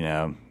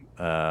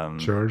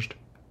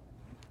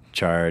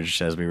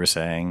charged, as we were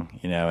saying,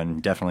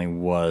 and definitely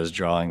was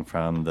drawing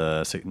from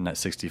the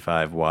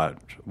 65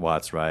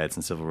 Watts riots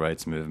and civil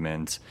rights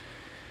movement,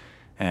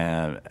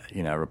 and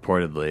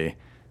reportedly,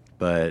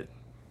 but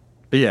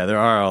yeah, there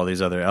are all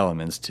these other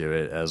elements to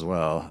it as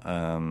well.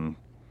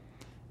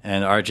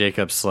 And Art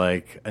Jacobs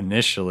like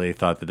initially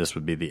thought that this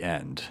would be the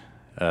end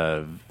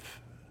of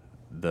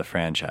the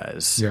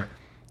franchise. Yeah.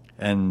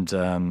 And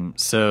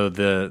so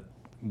the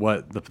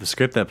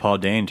script that Paul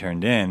Dane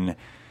turned in,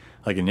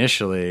 like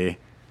initially,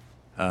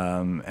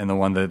 and the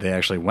one that they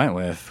actually went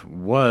with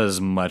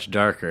was much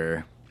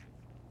darker.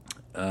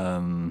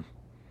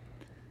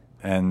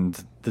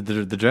 And the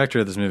director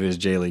of this movie is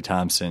J. Lee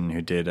Thompson,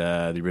 who did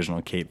the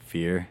original Cape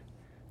Fear.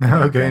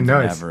 Okay,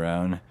 nice.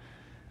 Navarone.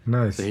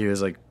 Nice. So he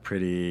was like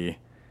pretty.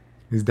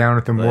 He's down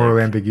with the moral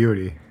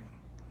ambiguity.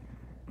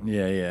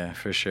 Yeah,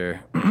 for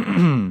sure.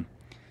 And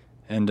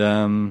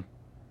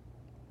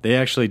they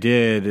actually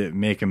did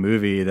make a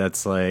movie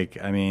that's like,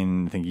 I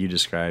mean, I think you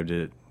described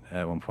it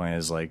at one point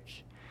as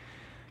like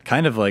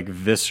kind of like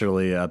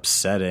viscerally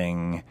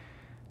upsetting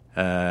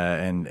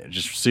and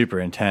just super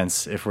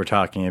intense if we're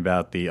talking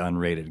about the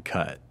unrated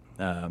cut.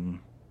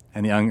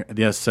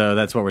 So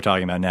that's what we're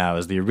talking about now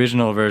is the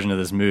original version of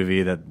this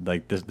movie that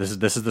like this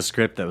is the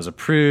script that was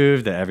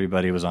approved, that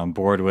everybody was on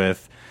board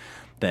with,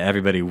 that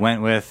everybody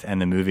went with,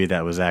 and the movie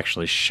that was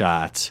actually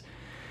shot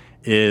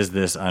is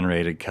this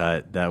unrated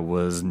cut that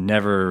was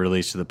never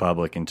released to the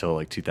public until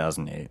like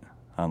 2008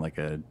 on like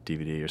a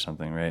DVD or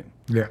something, right?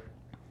 Yeah.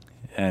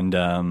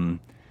 And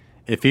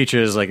it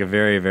features like a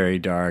very, very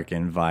dark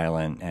and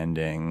violent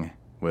ending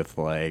with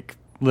like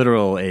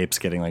literal apes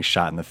getting like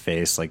shot in the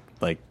face, like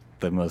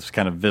the most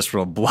kind of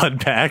visceral blood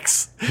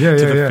packs to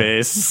the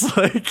face.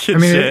 Like, I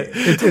mean,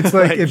 it's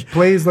like it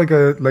plays like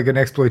an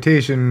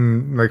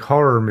exploitation like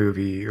horror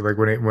movie, like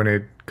when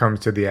it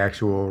comes to the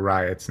actual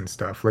riots and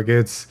stuff. Like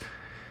it's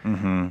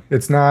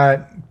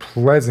not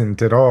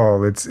pleasant at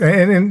all. It's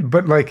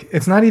but like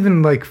it's not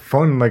even like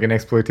fun like an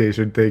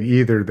exploitation thing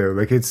either though.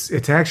 Like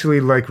it's actually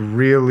like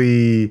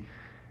really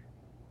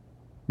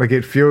like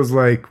it feels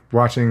like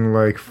watching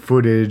like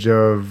footage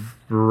of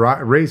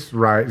race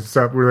riots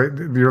stuff where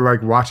you're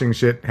like watching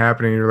shit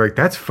happening. You're like,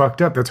 that's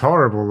fucked up. That's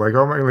horrible. Like,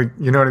 oh my, like,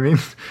 you know what I mean?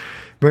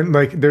 But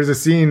like, there's a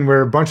scene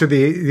where a bunch of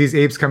these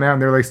apes come out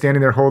and they're like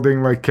standing there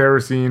holding like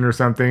kerosene or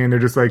something, and they're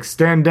just like,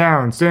 stand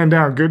down,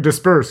 go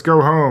disperse,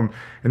 go home.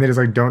 And they just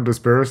like don't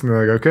disperse, and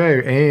they're like,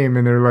 okay, aim,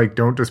 and they're like,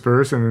 don't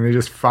disperse, and then they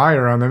just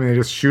fire on them, and they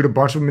just shoot a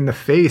bunch of them in the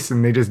face,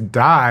 and they just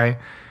die.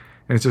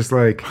 And it's just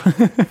like,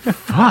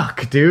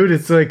 fuck, dude.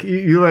 It's like,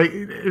 you like,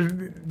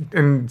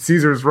 and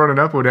Caesar's running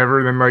up, whatever.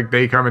 And then, like,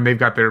 they come and they've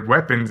got their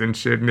weapons and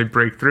shit, and they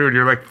break through. And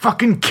you're like,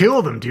 fucking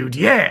kill them, dude.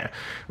 Yeah.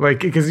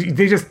 Like, because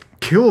they just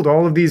killed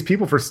all of these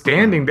people for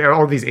standing there,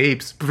 all these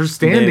apes for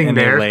standing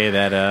there. They lay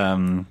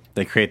that,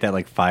 they create that,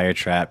 like, fire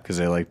trap because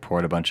they, like,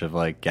 poured a bunch of,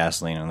 like,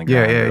 gasoline on the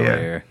ground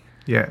earlier.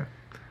 Yeah.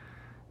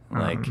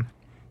 Like,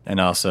 and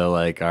also,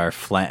 like,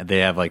 they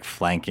have, like,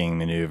 flanking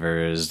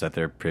maneuvers that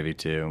they're privy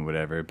to and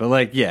whatever. But,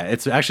 like, yeah,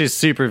 it's actually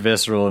super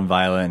visceral and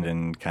violent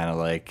and kind of,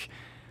 like,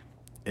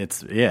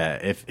 it's,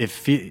 yeah,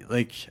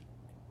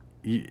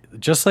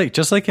 just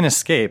like in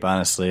Escape,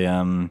 honestly.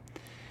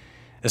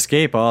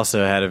 Escape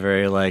also had a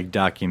very, like,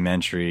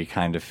 documentary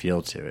kind of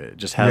feel to it. It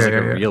just has,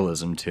 a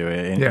realism to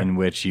it in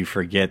which you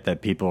forget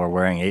that people are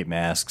wearing ape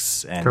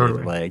masks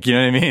and, like, you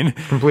know what I mean?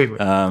 Completely.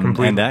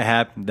 And that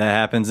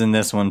happens in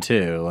this one,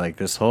 too. Like,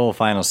 this whole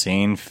final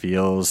scene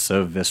feels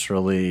so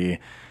viscerally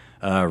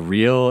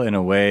real in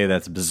a way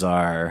that's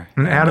bizarre.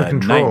 And out of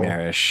control.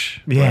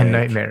 Nightmarish. Yeah, like,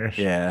 nightmarish.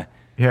 Yeah.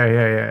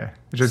 Yeah.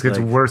 It just gets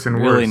worse and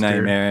really worse. Really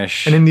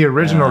nightmarish. Dude. And in the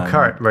original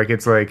cut, like,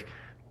 it's like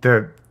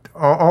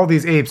all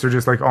these apes are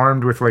just like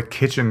armed with like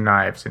kitchen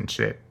knives and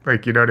shit.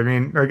 Like, you know what I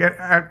mean?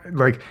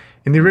 Like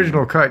in the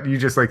original cut, you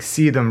just like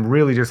see them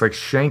really just like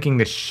shanking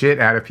the shit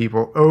out of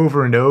people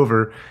over and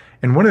over.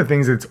 And one of the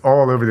things that's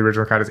all over the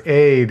original cut is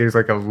there's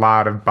like a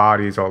lot of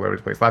bodies all over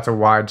the place. Lots of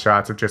wide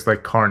shots of just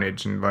like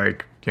carnage and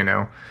like, you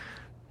know,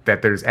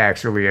 that there's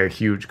actually a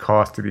huge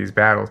cost to these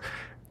battles.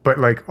 But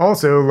like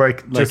also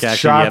like just actually,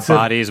 shots of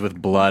bodies with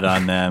blood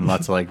on them,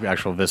 lots of like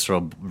actual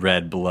visceral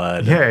red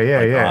blood,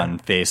 on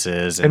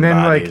faces and then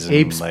bodies, like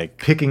apes and, like,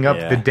 picking up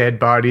the dead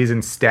bodies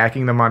and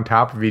stacking them on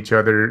top of each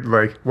other,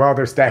 like while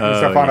they're stacking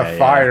stuff on a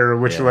fire,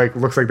 which like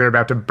looks like they're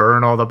about to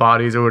burn all the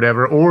bodies or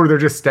whatever, or they're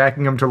just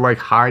stacking them to like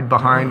hide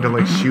behind to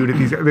like shoot at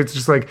these. It's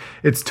just like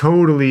it's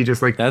totally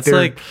just like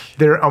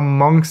they're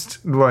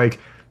amongst like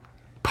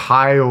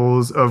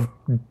piles of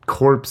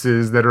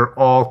corpses that are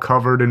all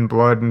covered in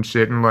blood and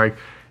shit, and like.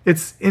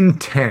 It's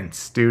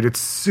intense, dude. It's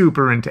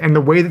super intense. And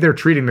the way that they're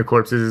treating the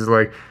corpses is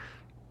like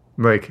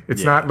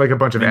it's not like a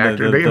bunch of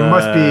actors. It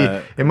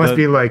must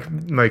be like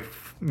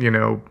you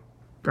know,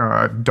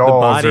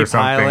 dolls or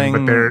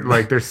something.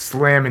 But they're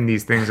slamming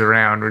these things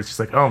around. Where it's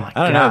just like, oh my god.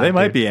 I don't know. They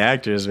might be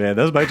actors, man.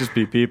 Those might just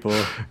be people.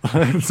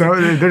 So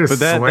they're just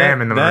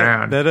slamming them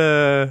around.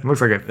 That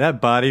looks like it. That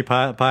body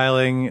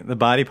piling. The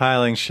body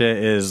piling shit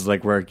is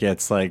like where it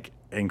gets like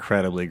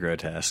incredibly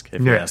grotesque,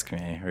 if you ask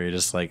me, where you're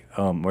just like,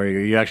 where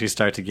you actually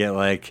start to get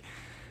like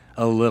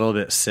a little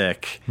bit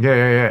sick.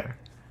 Yeah.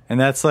 And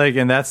that's like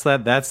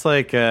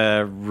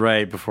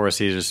right before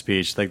Caesar's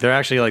speech. Like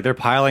they're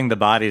piling the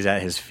bodies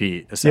at his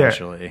feet,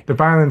 essentially. Yeah. They're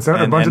piling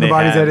a bunch of the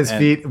bodies at his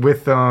feet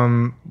with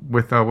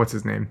what's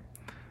his name?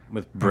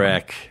 With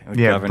Breck.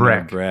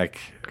 Governor Breck.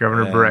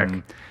 Governor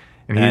Breck.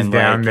 And he's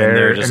down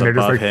there, and they're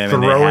just like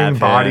throwing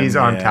bodies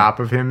on top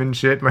of him and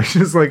shit. Like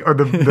just like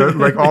the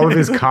like all of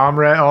his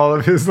all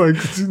of his like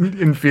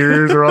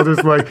inferiors are all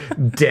just like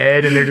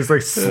dead, and they're just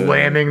like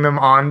slamming them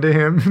onto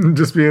him,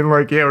 just being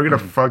like, "Yeah, we're gonna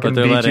fucking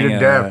beat you to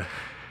death."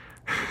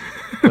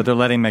 But they're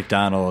letting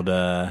McDonald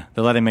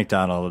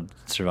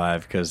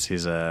survive because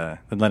he's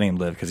letting him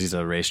live because he's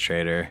a race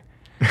trader.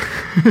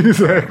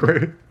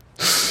 Exactly.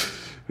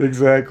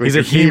 Exactly. He's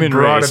a human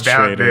race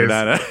trader.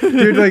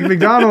 Dude, like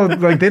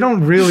McDonald, like they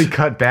don't really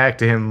cut back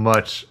to him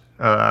much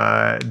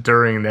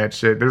during that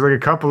shit. There's like a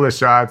couple of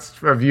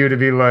shots of you to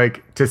be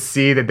like to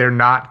see that they're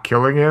not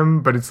killing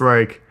him, but it's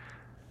like,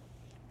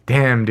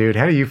 damn, dude,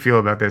 how do you feel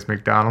about this,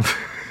 McDonald?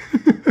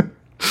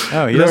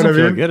 Oh, he doesn't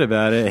feel good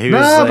about it. You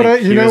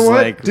know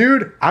what,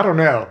 dude? I don't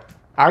know.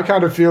 I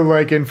kind of feel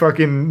like in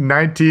fucking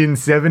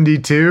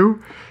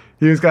 1972,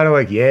 he was kind of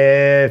like,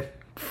 yeah,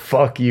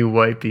 fuck you,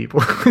 white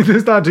people.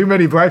 There's not too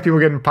many black people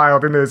getting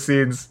piled in those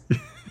scenes.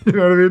 You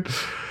know what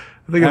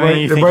I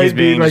mean? You think he's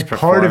being like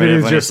part of it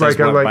is just like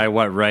by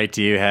what right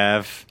do you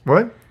have?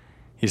 What?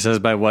 He says,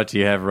 by what do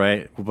you have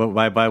right?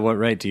 By what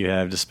right do you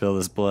have to spill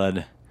this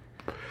blood?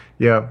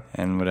 Yeah.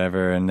 And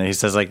whatever. And he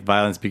says, like,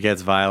 violence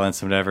begets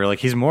violence and whatever. Like,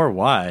 he's more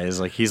wise.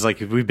 Like, he's like,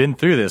 we've been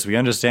through this. We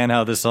understand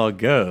how this all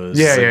goes.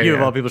 Yeah, like, you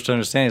of all people should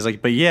understand. He's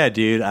like, but yeah,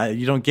 dude,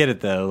 you don't get it,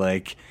 though.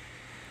 Like,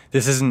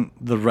 this isn't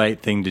the right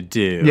thing to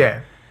do.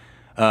 Yeah.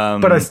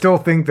 But I still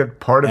think that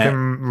part of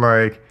him,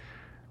 like,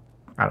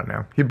 I don't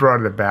know. He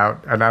brought it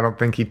about, and I don't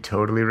think he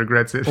totally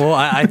regrets it. Well,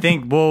 I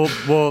think, well,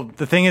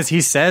 the thing is,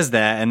 he says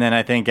that, and then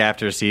I think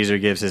after Caesar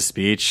gives his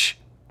speech,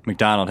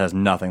 McDonald has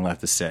nothing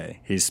left to say.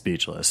 He's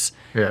speechless.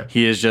 Yeah.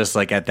 He is just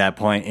like at that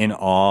point in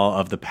awe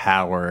of the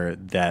power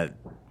that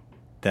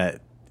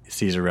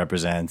Caesar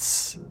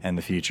represents and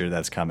the future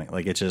that's coming.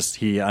 Like it's just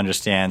he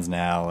understands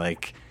now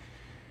like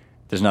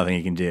there's nothing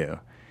he can do.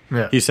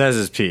 Yeah. He says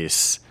his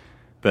piece,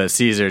 but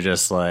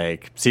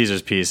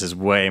Caesar's piece is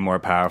way more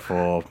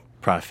powerful,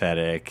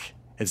 prophetic.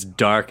 It's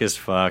dark as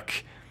fuck.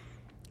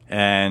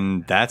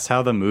 And that's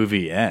how the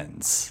movie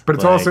ends. But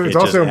it's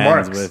also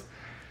Marx.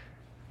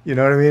 You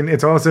know what I mean?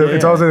 It's also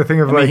the thing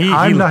of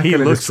I'm not going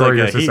to destroy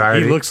your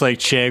society. He looks like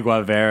Che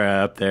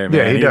Guevara up there, man.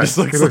 Yeah, he does.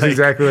 He looks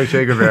exactly like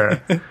Che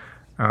Guevara.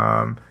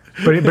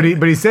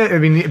 But he said, I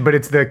mean, but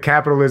it's the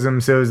capitalism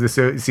sows the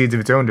seeds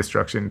of its own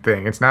destruction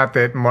thing. It's not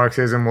that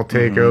Marxism will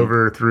take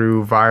over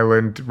through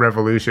violent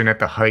revolution at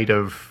the height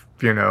of,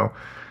 you know,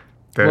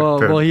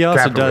 well, he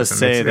also does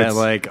say that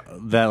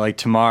like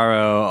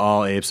tomorrow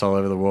all apes all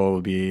over the world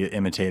will be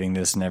imitating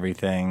this and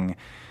everything.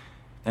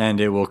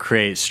 And it will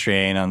create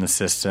strain on the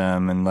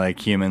system, and like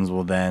humans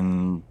will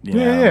then,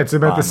 it's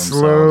about the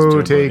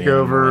slow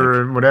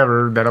takeover and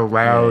whatever that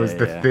allows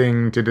the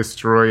thing to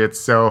destroy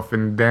itself,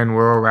 and then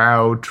will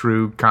allow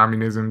true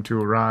communism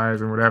to arise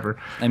and whatever.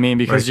 I mean,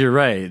 because you're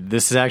right,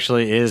 this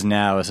actually is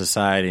now a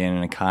society and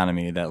an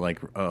economy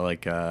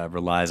that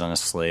relies on a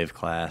slave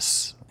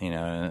class,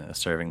 a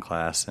serving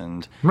class,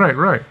 and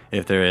right.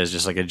 If there is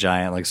just like a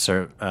giant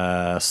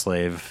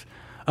slave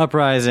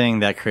uprising,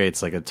 that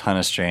creates like a ton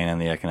of strain on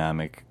the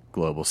economic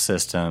global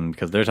system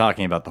because they're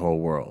talking about the whole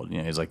world.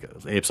 He's like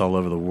apes all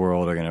over the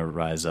world are going to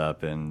rise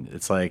up, and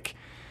it's like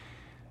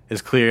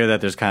it's clear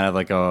that there's kind of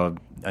like a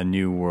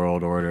new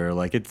world order.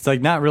 Like it's like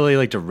not really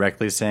like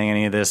directly saying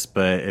any of this,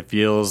 but it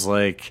feels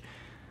like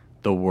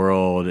the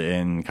world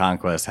in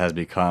Conquest has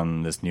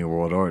become this new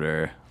world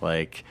order.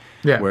 Like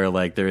where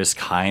like there is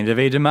kind of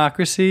a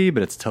democracy,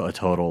 but it's a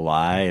total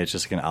lie. It's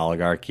just like an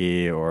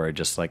oligarchy or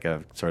just like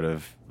a sort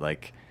of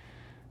like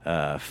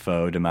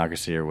faux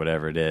democracy or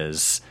whatever it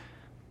is.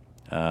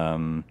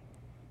 I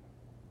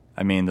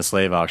mean, the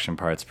slave auction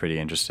part's pretty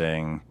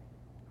interesting,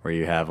 where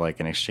you have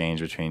like an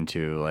exchange between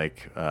two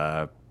like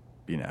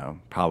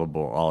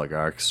probable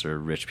oligarchs or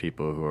rich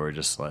people who are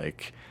just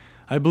like,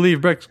 I believe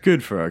Brecht's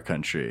good for our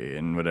country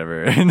and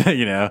whatever,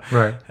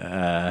 right.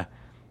 That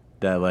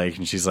like,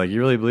 and she's like, you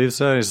really believe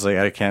so? And he's like,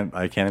 I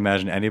can't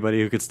imagine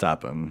anybody who could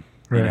stop him.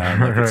 Right.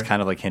 And, like, it's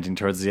kind of like hinting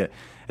towards the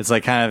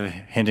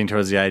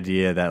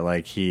idea that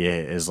like he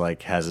is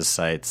like has his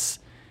sights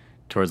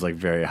towards like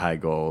very high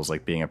goals,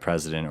 like being a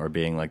president or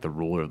being like the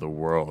ruler of the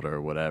world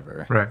or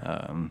whatever. Right.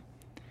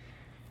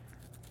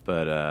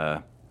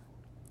 But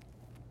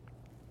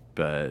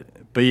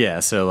yeah,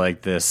 so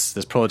like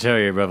this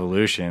proletariat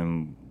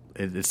revolution,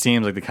 it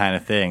seems like the kind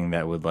of thing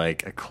that would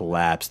like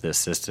collapse this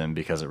system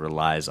because it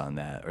relies on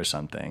that or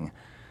something.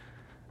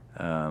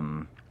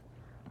 Totally.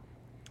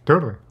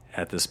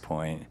 At this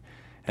point.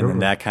 And then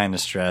that kind of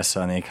stress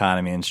on the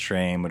economy and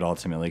strain would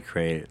ultimately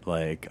create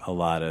like a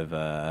lot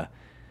of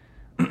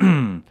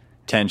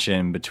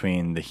tension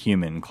between the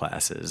human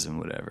classes and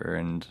whatever,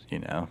 and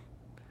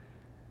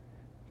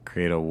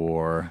create a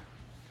war.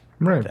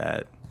 Right.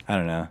 That I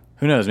don't know.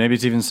 Who knows? Maybe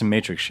it's even some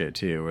Matrix shit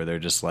too, where they're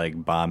just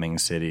like bombing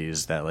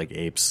cities that like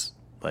apes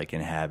like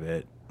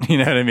inhabit. You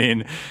know what I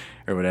mean?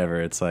 Or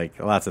whatever. It's like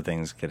lots of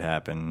things could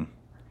happen.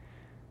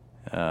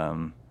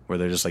 Where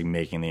they're just like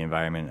making the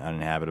environment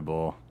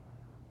uninhabitable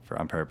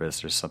on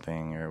purpose or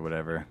something or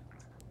whatever.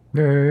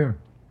 Yeah.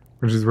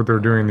 Which is what they were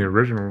doing in the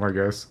original, I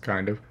guess,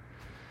 kind of.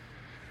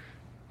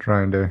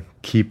 Trying to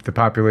keep the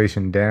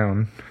population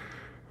down.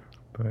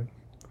 But.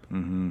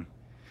 Mm-hmm.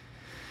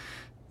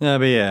 No,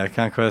 but yeah,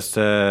 Conquest.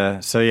 So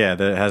yeah,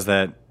 it has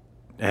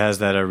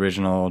that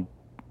original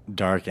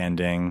dark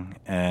ending,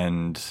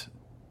 and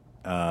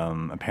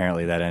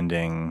apparently that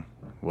ending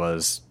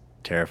was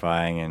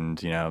terrifying, and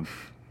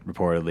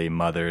reportedly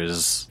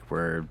mothers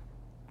were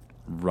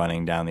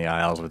running down the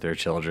aisles with their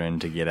children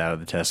to get out of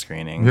the test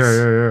screenings.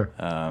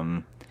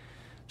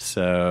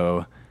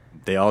 So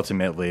they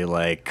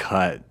ultimately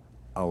cut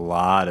a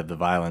lot of the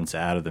violence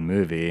out of the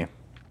movie,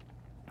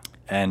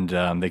 and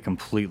they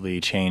completely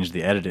changed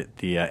the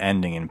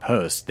ending in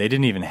post. They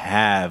didn't even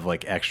have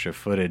extra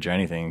footage or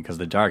anything, because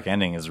the dark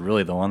ending is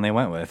really the one they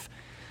went with,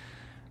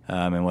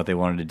 and what they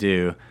wanted to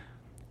do.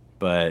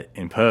 But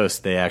in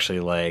post, they actually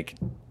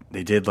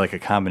they did a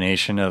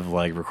combination of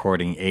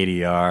recording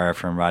ADR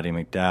from Roddy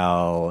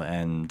McDowell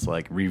and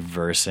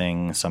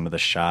reversing some of the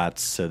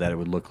shots so that it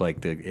would look like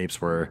the apes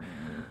were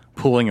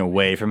pulling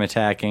away from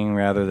attacking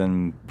rather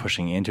than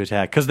pushing into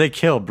attack. Because they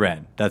kill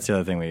Brent. That's the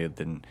other thing we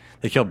didn't.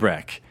 They kill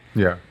Breck.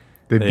 Yeah.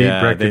 They beat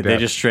Breck to death. They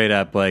just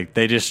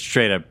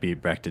straight up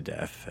beat Breck to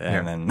death,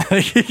 and then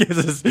they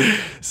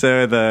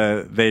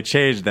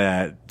changed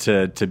that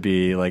to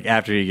be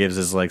after he gives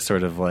his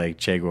sort of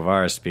Che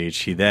Guevara speech,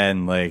 he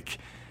then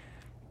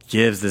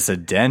gives this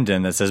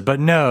addendum that says, "But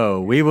no,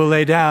 we will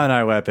lay down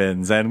our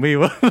weapons, and we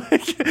will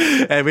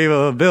and we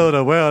will build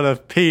a world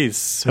of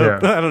peace." I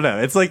don't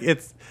know.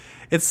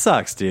 It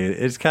sucks, dude.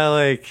 It's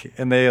kind of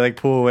and they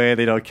pull away.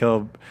 They don't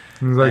kill.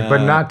 It's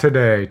but not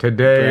today.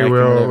 Today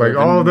will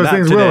all those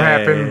things will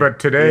happen, but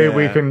today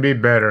we can be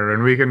better,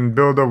 and we can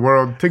build a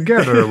world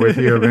together with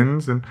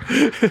humans. And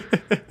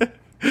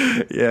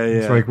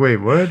it's wait,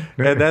 what?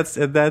 And that's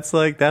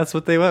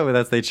what they went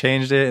with. They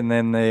changed it, and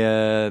then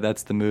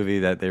that's the movie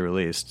that they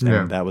released.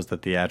 And that was the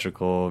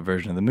theatrical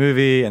version of the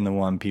movie, and the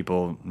one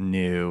people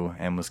knew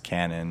and was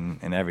canon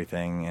and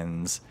everything,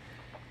 and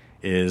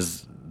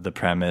is the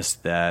premise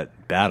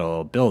that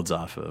Battle builds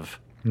off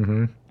of.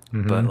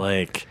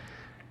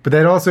 But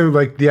that also,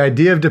 the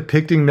idea of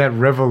depicting that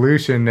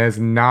revolution as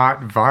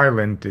not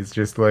violent is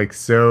just,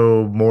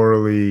 so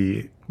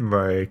morally,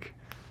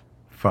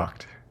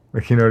 fucked.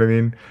 You know what I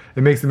mean?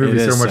 It makes the movie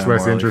so much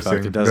less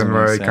interesting than,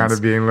 kind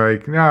of being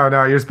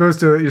no, you're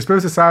supposed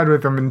to side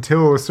with them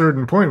until a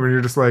certain point where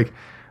you're just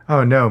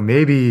oh, no,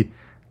 maybe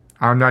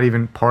I'm not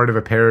even part of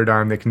a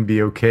paradigm that can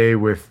be okay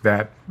with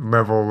that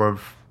level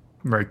of,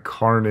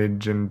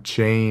 carnage and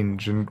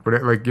change and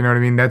whatever, you know what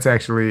I mean? That's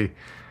actually...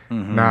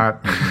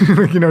 not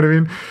you know what I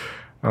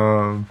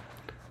mean.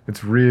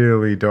 It's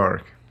really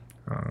dark,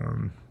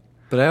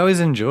 but I always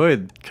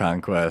enjoyed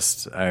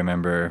Conquest. I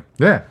remember,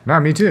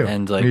 me too,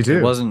 and me too.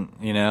 It wasn't,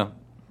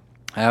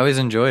 I always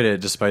enjoyed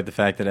it despite the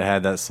fact that it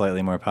had that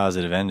slightly more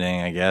positive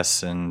ending, I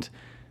guess, and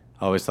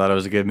always thought it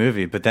was a good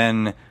movie. But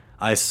then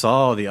I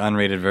saw the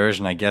unrated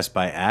version, I guess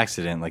by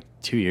accident,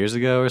 2 years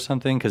ago or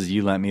something, because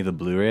you lent me the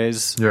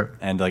Blu-rays. Yeah.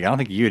 And I don't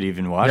think you had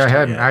even watched it. I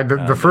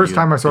hadn't. The first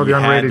time I saw the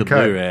unrated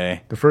cut.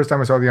 Blu-ray. The first time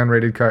I saw the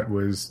unrated cut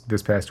was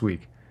this past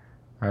week.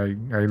 I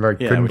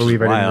couldn't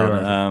believe I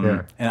didn't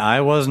realize it. And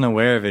I wasn't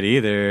aware of it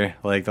either.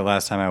 The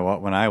last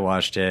time when I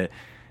watched it,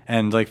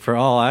 and for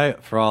all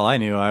I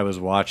knew, I was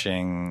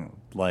watching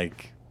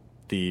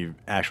the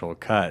actual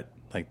cut.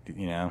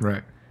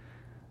 Right.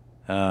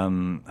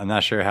 I'm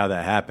not sure how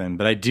that happened,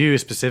 but I do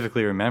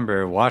specifically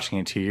remember watching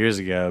it 2 years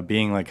ago,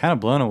 being kind of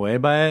blown away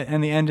by it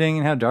and the ending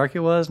and how dark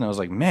it was. And I was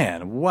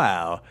man,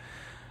 wow,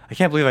 I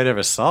can't believe I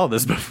never saw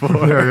this before.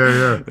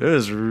 It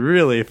was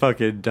really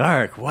fucking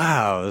dark.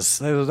 Wow,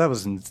 that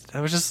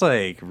was just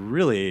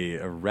really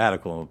a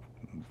radical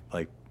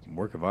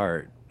work of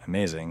art.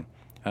 Amazing.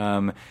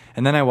 And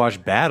then I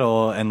watched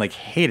Battle and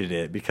hated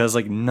it because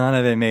none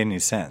of it made any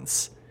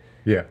sense.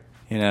 Yeah.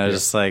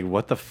 Just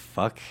what the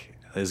fuck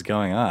is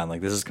going on?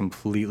 This is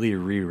completely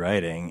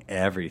rewriting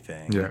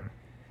everything. Yeah.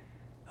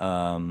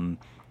 And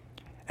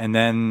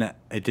then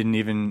it didn't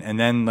even. And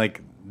then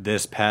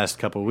this past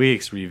couple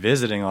weeks,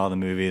 revisiting all the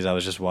movies, I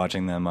was just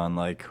watching them on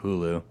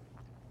Hulu.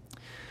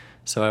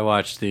 So I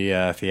watched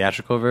the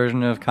theatrical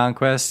version of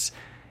Conquest,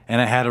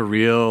 and I had a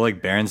real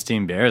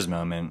Berenstain Bears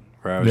moment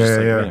where I was just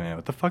wait a minute,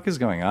 what the fuck is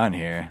going on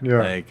here?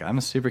 Yeah. I'm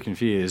super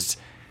confused.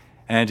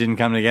 And it didn't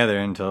come together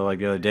until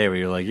the other day where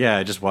you're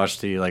I just watched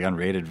the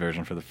unrated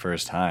version for the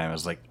first time. I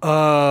was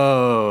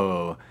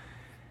oh,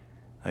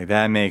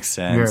 that makes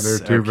sense. Yeah, there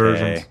are two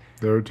versions.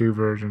 There are two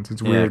versions.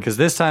 It's weird. Yeah, because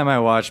this time I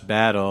watched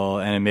Battle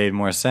and it made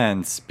more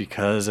sense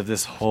because of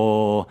this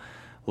whole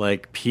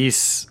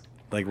peace,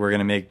 we're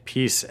gonna make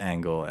peace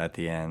angle at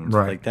the end.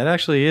 Right. That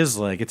actually is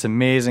it's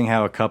amazing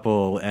how a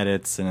couple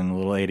edits and a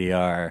little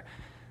ADR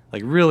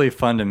really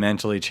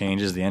fundamentally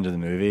changes the end of the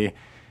movie,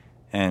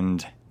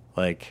 and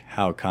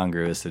how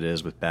congruous it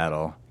is with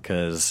Battle,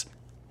 because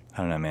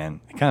I don't know,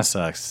 man, it kind of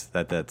sucks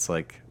that that's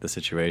the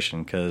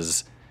situation,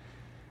 because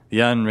the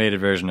unrated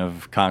version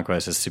of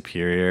Conquest is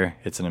superior.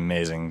 It's an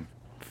amazing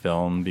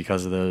film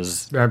because of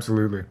those,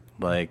 absolutely,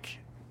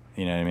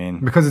 you know what I mean,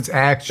 because it's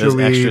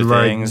actually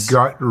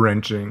gut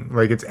wrenching.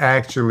 It's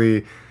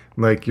actually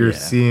you're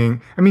seeing,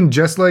 I mean,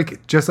 just like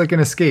an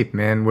Escape,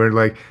 man,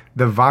 where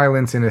the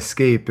violence in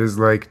Escape is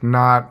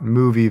not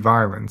movie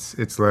violence.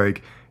 It's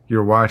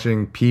you're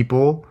watching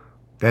people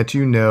that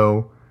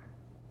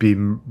be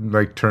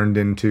turned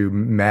into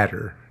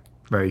matter,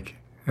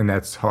 and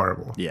that's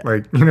horrible. Yeah.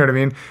 Like, you know what I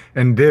mean?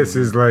 And this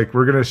is like,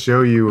 we're going to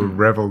show you a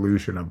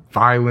revolution, a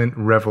violent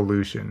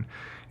revolution.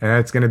 And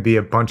that's going to be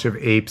a bunch of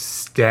apes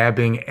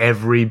stabbing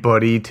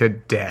everybody to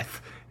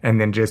death and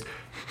then just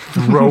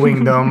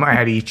throwing them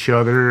at each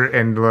other.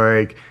 And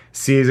like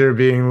Caesar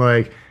being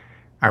like,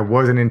 I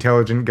was an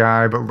intelligent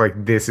guy, but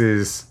like, this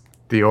is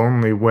the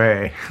only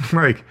way.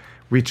 Like,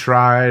 we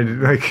tried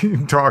like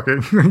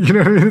talking, you know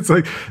what I mean? It's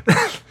like,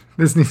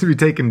 this needs to be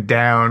taken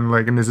down.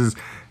 Like, and this is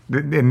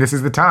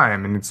the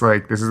time. And it's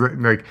like, this is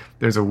like,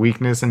 there's a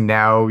weakness, and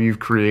now you've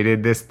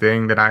created this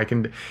thing that I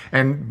can,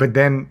 but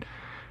then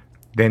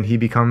he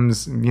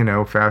becomes, you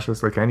know,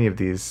 fascist like any of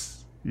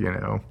these, you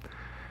know,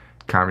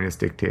 communist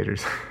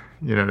dictators.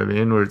 You know what I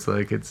mean? Where it's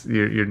like,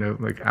 you're no,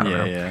 like, I don't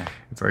know. Yeah.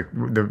 It's like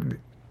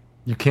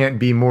you can't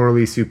be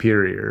morally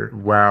superior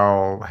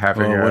while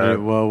having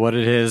what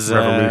did his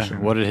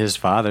revolution. What did his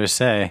father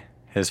say?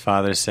 His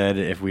father said,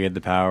 if we had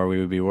the power, we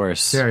would be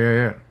worse.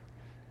 Yeah.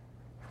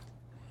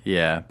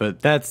 Yeah, but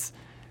that's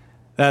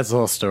a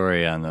whole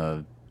story on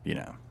the, you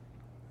know,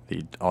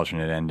 the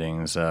alternate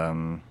endings.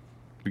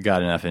 We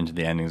got enough into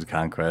the endings of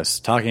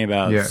Conquest. Talking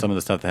about some of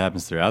the stuff that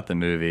happens throughout the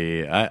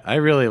movie, I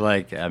really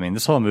like, I mean,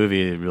 this whole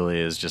movie really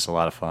is just a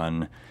lot of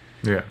fun.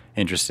 Yeah.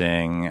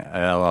 Interesting.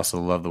 I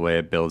also love the way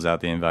it builds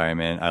out the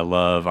environment. I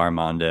love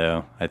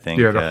Armando. I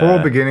think. Yeah, the whole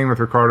beginning with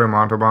Ricardo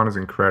Montalban is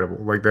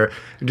incredible. Like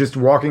just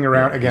walking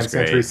around again,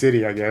 Century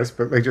City, I guess,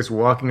 but like just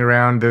walking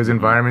around those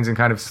environments and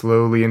kind of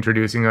slowly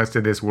introducing us to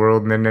this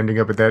world, and then ending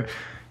up at that,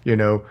 you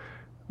know,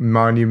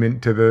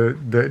 monument to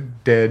the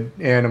dead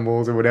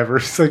animals or whatever.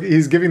 It's like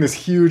he's giving this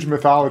huge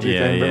mythology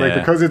thing, but like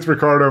because it's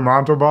Ricardo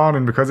Montalban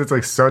and because it's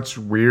like such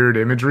weird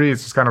imagery,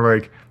 it's just kind of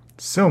like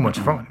so much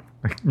fun.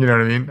 Like, you know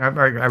what I mean?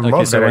 I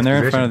love so that when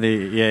they're in front of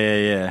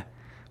exposition.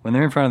 when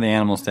they're in front of the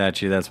animal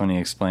statue, that's when he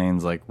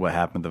explains like what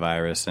happened with the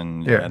virus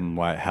and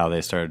how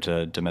they started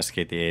to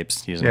domesticate the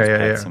apes using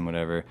pets and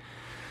whatever.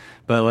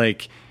 But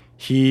like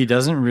he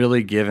doesn't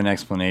really give an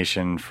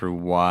explanation for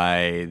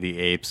why the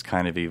apes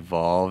kind of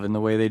evolve in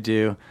the way they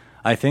do.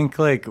 I think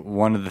like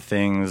one of the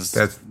things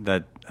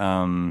that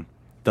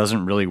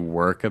doesn't really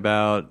work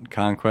about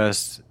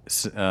Conquest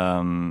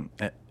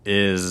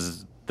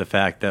is the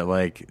fact that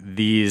like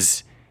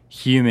these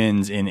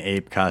humans in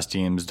ape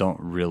costumes don't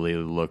really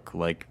look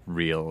like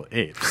real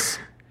apes.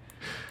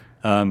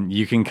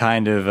 You can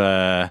kind of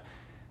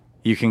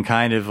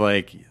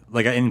like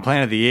in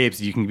Planet of the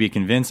Apes, you can be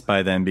convinced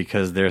by them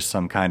because there's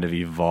some kind of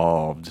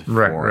evolved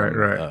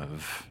form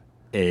of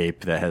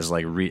ape that has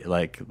like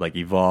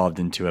evolved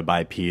into a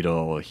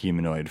bipedal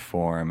humanoid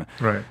form.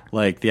 Right.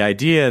 Like the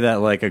idea that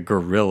like a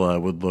gorilla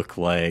would look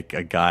like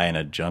a guy in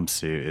a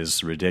jumpsuit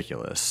is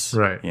ridiculous.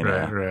 Right. You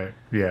know? Right.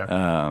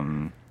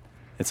 Yeah.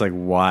 It's like,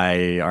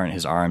 why aren't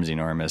his arms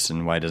enormous,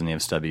 and why doesn't he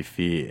have stubby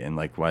feet, and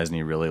like why isn't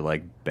he really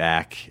like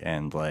back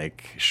and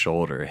like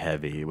shoulder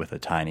heavy with a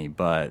tiny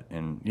butt,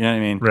 and you know what I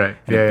mean? Right.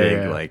 And a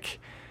big like,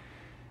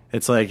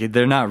 it's like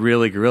they're not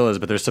really gorillas,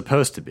 but they're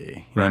supposed to be. You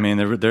know what I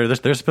mean?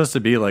 They're supposed to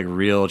be like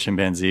real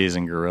chimpanzees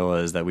and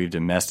gorillas that we've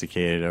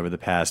domesticated over the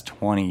past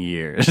 20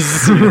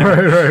 years. You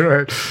know?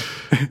 Right.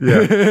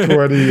 Yeah,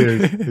 20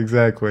 years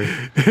exactly.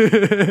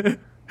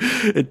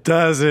 It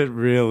doesn't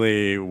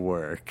really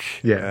work.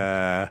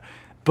 Yeah.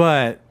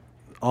 But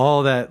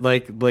all that,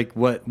 like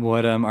what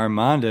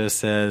Armando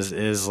says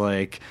is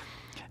like,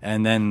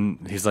 and then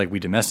he's like, we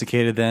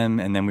domesticated them,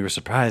 and then we were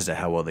surprised at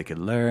how well they could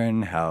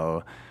learn,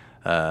 how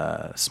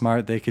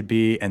smart they could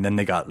be, and then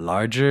they got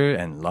larger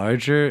and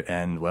larger,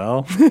 and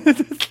well,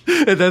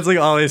 and that's like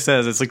all he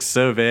says. It's like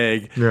so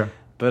vague. Yeah.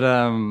 But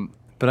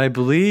I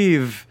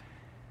believe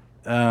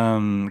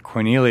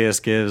Cornelius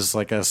gives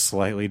like a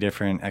slightly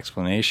different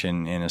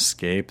explanation in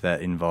Escape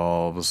that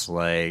involves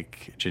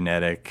like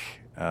genetic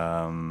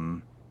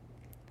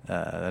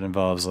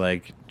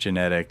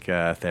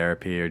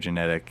therapy or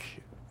genetic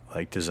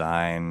like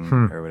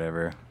design or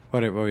whatever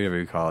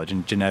you call it,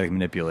 genetic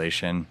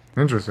manipulation.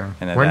 Interesting.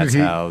 And that's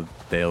how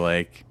they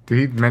like. Did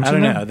he mention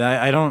I don't know.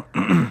 I don't.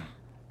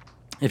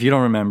 If you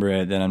don't remember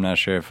it, then I'm not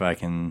sure if I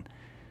can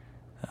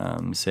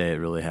say it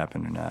really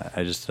happened or not.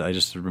 I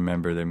just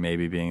remember there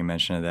maybe being a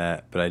mention of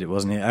that, but I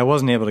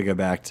wasn't able to go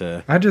back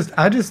to.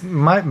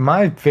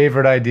 My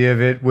favorite idea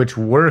of it, which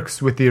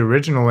works with the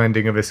original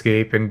ending of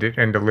Escape and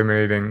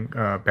eliminating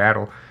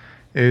Battle,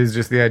 is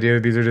just the idea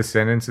that these are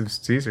descendants of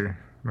Caesar,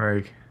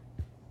 like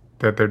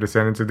that they're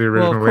descendants of the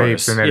original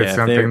apes, and that it's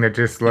something that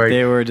just like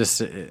they were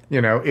just you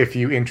know, if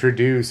you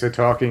introduce a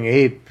talking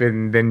ape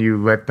and then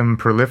you let them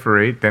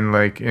proliferate, then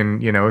like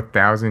in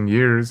 1,000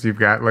 years you've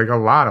got like a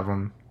lot of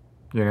them.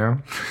 You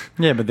know?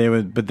 Yeah, but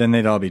then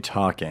they'd all be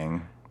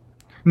talking.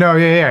 No,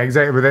 yeah,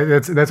 exactly.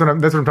 But that's what I'm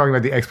talking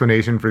about, the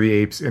explanation for the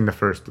apes in the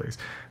first place.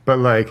 But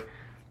like,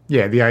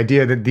 yeah, the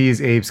idea that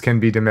these apes can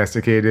be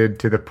domesticated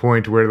to the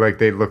point where like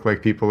they look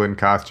like people in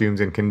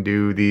costumes and can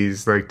do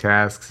these like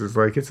tasks is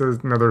like, it's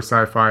another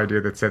sci-fi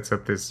idea that sets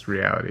up this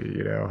reality.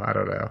 You know, I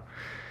don't know.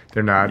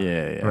 They're not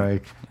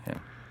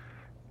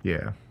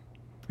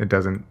It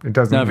doesn't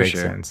No, for make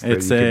sure. sense.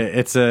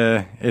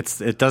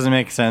 It doesn't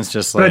make sense.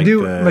 Just but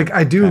like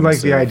I do like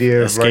the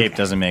idea of escape like,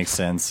 doesn't make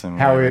sense. And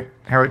how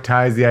it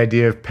ties the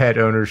idea of pet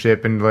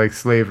ownership and like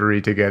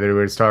slavery together,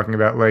 where it's talking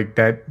about like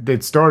that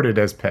it started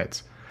as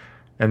pets,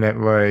 and that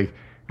like,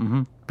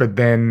 but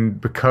then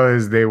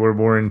because they were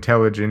more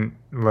intelligent,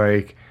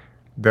 like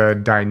the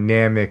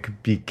dynamic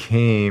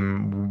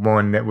became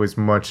one that was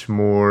much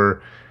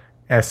more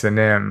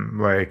S&M,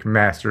 like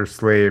master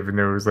slave, and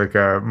there was like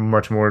a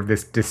much more of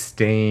this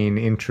disdain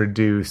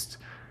introduced,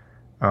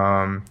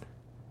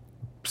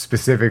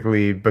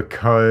 specifically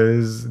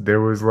because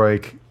there was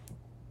like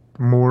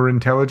more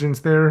intelligence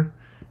there,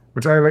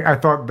 which I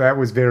thought that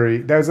was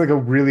like a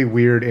really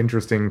weird,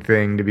 interesting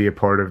thing to be a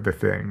part of the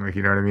thing. Like,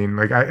 you know what I mean?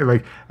 Like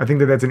I think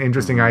that's an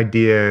interesting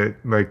idea.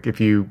 Like if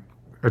you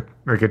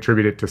like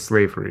attribute it to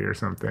slavery or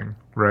something,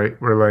 right?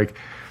 Where like,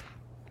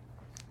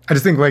 I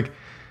just think like,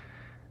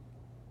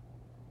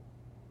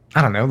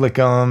 I don't know, like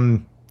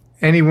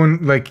anyone,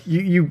 like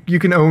you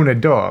can own a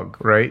dog,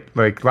 right?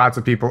 Like lots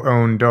of people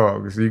own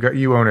dogs.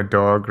 You own a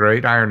dog,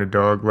 right? I own a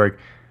dog. Like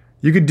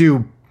you could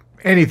do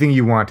anything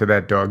you want to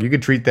that dog. You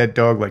could treat that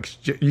dog like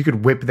you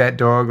could whip that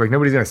dog. Like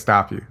nobody's gonna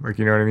stop you. Like,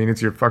 you know what I mean?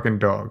 It's your fucking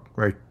dog.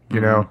 Like,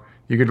 you know,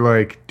 you could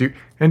like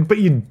but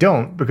you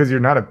don't, because you're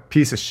not a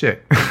piece of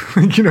shit.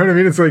 You know what I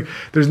mean? It's like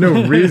there's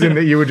no reason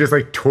that you would just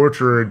like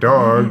torture a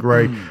dog,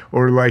 like,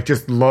 or like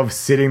just love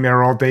sitting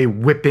there all day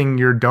whipping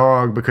your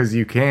dog because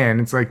you can.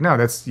 It's like, no,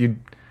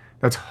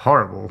 that's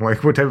horrible.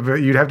 Like what type of,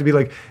 you'd have to be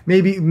like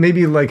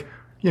maybe like,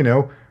 you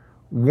know,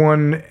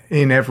 1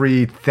 in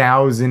every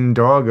 1,000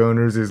 dog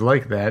owners is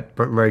like that,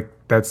 but like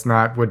that's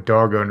not what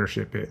dog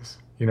ownership is.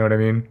 You know what I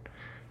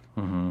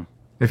mean?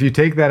 If you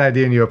take that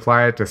idea and you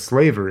apply it to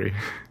slavery,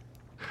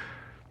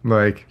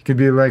 like, you could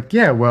be like,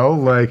 yeah, well,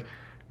 like,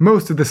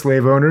 most of the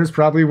slave owners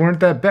probably weren't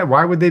that bad.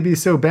 Why would they be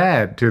so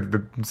bad to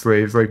the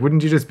slaves? Like,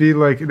 wouldn't you just be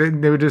like,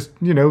 they would just,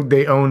 you know,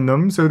 they own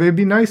them, so they'd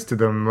be nice to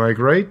them, like,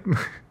 right?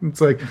 It's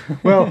like,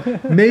 well,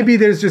 maybe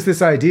there's just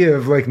this idea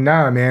of like,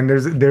 nah, man,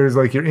 there's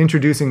like, you're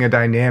introducing a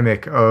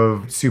dynamic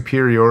of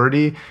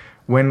superiority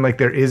when like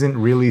there isn't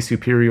really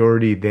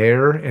superiority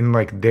there, and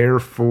like,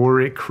 therefore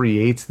it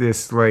creates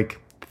this like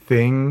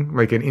thing,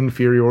 like an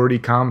inferiority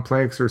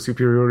complex or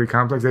superiority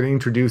complex that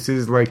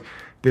introduces like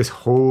this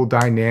whole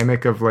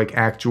dynamic of like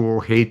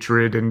actual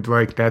hatred and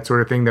like that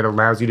sort of thing that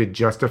allows you to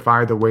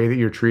justify the way that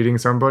you're treating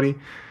somebody.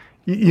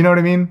 You know what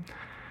I mean?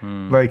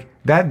 Like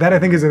that I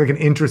think is like an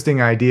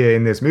interesting idea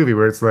in this movie,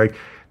 where it's like,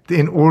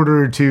 in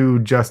order to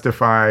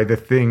justify the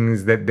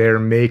things that they're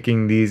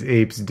making these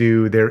apes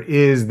do, there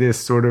is this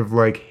sort of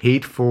like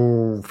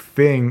hateful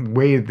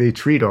way they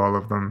treat all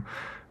of them.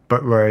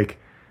 But like,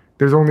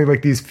 there's only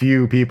like these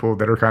few people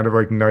that are kind of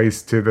like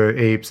nice to the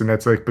apes, and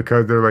that's like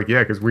because they're like,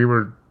 yeah, because we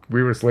were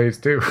slaves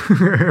too.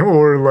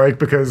 Or like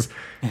because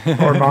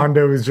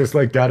Armando is just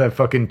like got a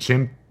fucking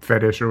chimp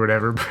fetish or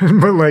whatever.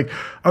 But like,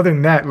 other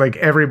than that, like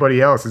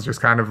everybody else is just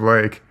kind of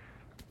like,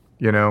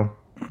 you know,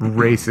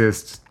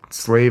 racist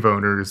slave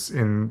owners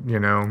in, you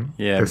know,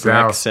 the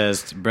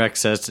South. Breck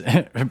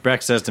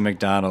says to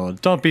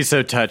McDonald, don't be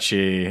so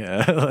touchy.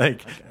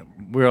 Like,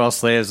 we're all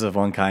slaves of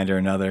one kind or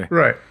another.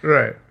 Right.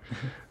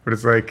 But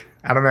it's like,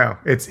 I don't know.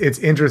 It's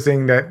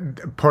interesting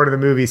that part of the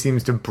movie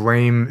seems to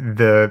blame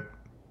the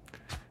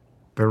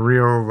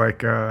real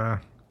like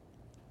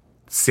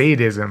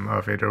sadism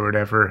of it or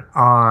whatever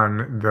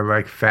on the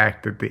like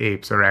fact that the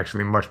apes are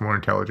actually much more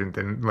intelligent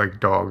than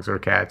like dogs or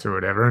cats or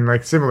whatever. And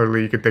like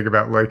similarly, you could think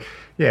about like,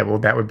 yeah, well,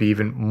 that would be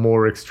even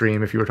more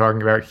extreme if you were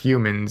talking about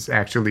humans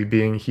actually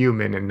being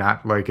human and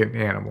not like an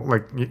animal.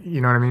 Like, you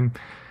know what I mean?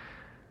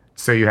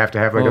 So you have to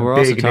have like a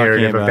big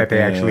narrative of that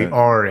they actually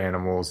are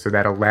animals, so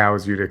that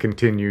allows you to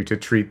continue to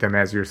treat them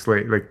as your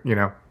slave. Like, you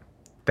know,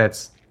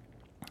 that's.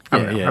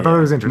 I thought it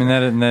was interesting.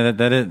 I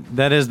mean,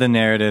 that is the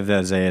narrative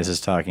that Zayas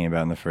is talking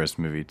about in the first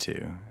movie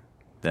too.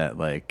 That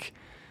like,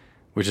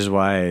 which is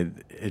why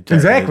it does,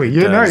 exactly. It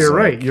You're does,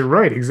 right. You're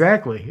right.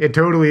 Exactly. It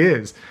totally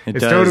is. It's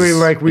totally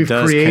like we've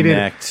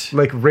created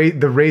like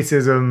the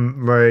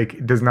racism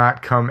like does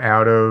not come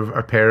out of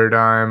a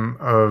paradigm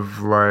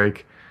of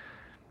like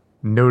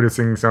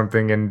noticing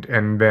something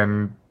and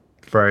then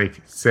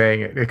like saying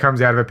it. It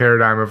comes out of a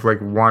paradigm of like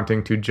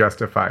wanting to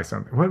justify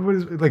something. What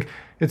is like?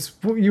 It's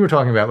what you were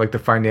talking about, like the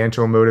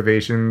financial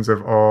motivations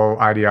of all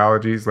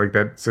ideologies, like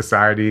that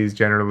societies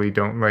generally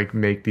don't like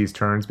make these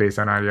turns based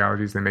on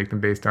ideologies. They make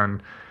them based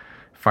on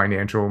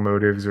financial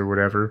motives or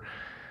whatever,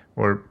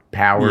 or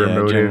power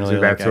motives or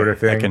that like sort of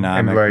thing.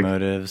 Economic and, like,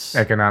 motives.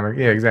 Economic,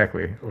 yeah,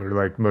 exactly. Or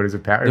like motives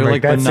of power. They're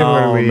like that's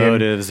banal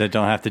motives that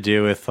don't have to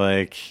do with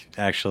like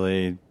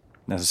actually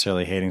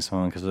necessarily hating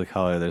someone because of the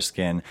color of their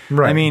skin.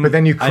 Right. I mean, but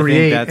then you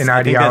create an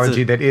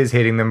ideology that is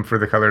hating them for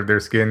the color of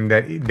their skin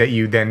that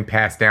you then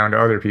pass down to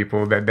other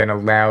people, that then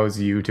allows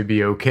you to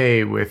be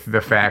okay with the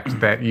fact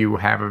that you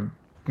have a,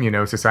 you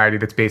know, society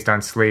that's based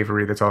on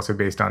slavery that's also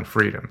based on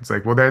freedom. It's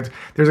like, well, there's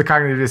a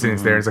cognitive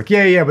dissonance there. It's like,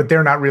 yeah, but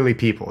they're not really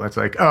people. It's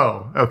like,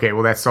 oh, okay,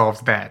 well, that solves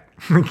that.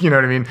 You know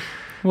what I mean?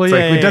 Well, It's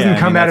like, it doesn't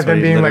come out of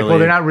them being like, well,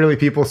 they're not. not really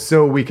people,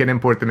 so we can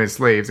import them as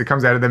slaves. It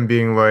comes out of them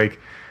being like,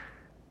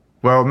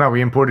 well, no,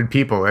 we imported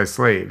people as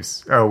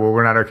slaves. Oh, well,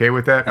 we're not okay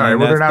with that? All right,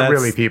 well, they're not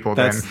really people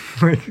then.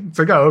 Like, it's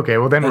like, oh, okay,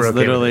 well, then we're okay That's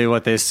with literally it.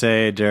 what they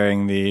say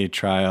during the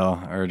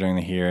trial or during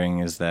the hearing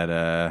is that,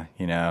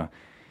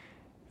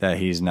 that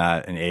he's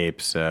not an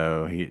ape,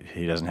 so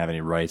he doesn't have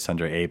any rights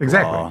under ape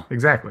law.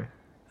 Exactly.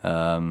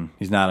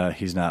 He's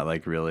not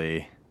like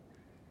really,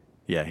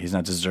 he's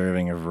not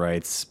deserving of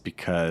rights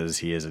because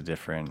he is a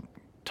different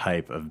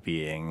type of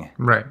being.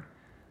 Right.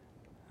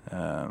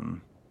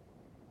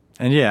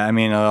 And yeah, I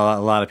mean, a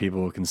lot of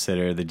people will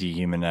consider the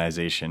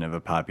dehumanization of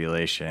a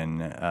population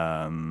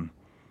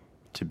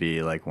to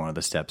be like one of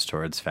the steps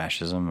towards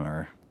fascism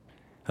or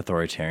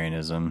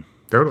authoritarianism.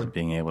 Totally.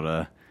 Being able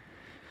to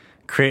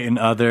create an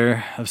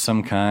other of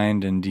some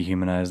kind and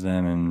dehumanize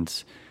them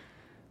and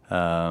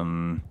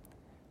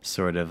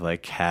sort of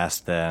like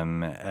cast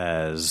them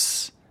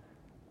as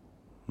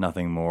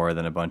nothing more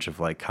than a bunch of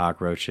like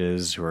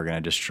cockroaches who are going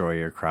to destroy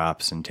your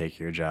crops and take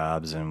your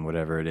jobs and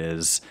whatever it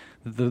is.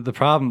 The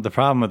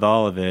problem with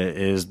all of it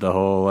is the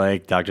whole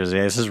like Dr.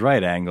 Zaius is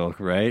right angle,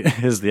 right?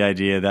 Is the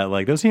idea that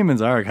like those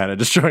humans are kind of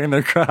destroying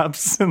their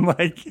crops and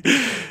like, you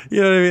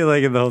know what I mean?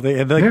 Like in the whole thing,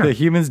 and like the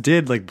humans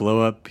did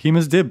blow up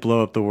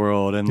the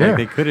world and like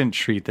they couldn't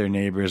treat their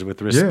neighbors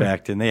with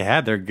respect and they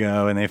had their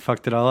go and they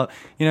fucked it all up.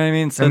 You know what I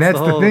mean? So and that's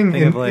the thing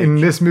in like,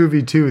 this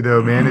movie too,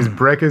 though, man, is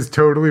Breck is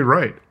totally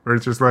right. Where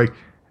it's just like,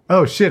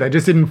 oh shit, I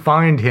just didn't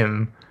find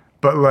him,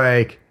 but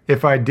like,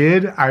 if I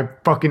did, I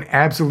fucking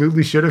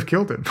absolutely should have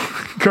killed him.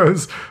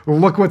 Because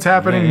look what's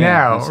happening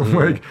now.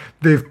 Absolutely. Like,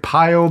 they've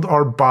piled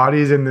our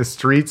bodies in the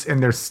streets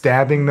and they're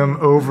stabbing them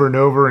over and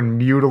over and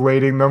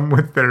mutilating them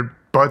with their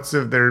butts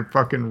of their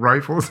fucking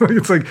rifles.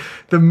 It's like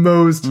the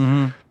most,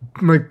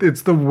 like,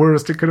 it's the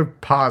worst it could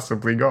have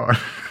possibly gone.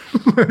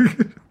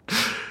 Like,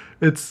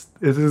 it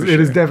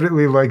is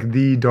definitely like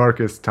the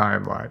darkest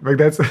timeline. Like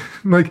that's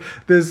like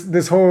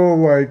this whole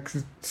like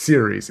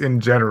series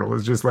in general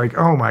is just like,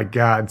 oh my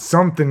god,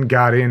 something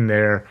got in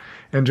there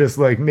and just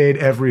like made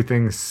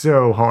everything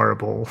so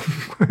horrible.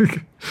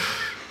 Like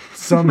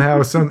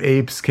somehow some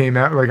apes came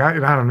out. Like I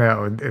don't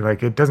know.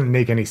 Like it doesn't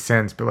make any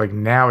sense. But like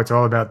now it's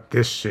all about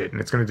this shit and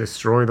it's gonna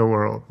destroy the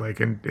world. Like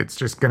and it's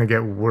just gonna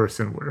get worse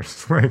and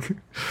worse. Like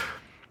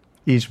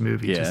each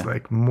movie just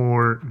like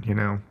more, you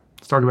know.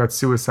 Let's talk about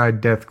suicide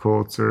death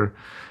cults, or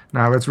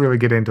let's really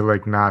get into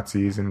like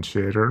Nazis and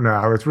shit, or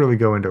let's really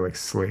go into like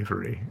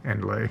slavery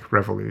and like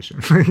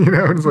revolution. You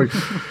know, it's like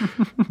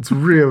it's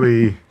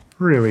really,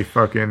 really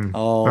fucking.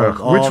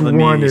 Which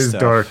one is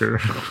stuff.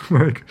 Darker?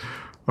 Like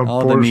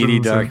all the meaty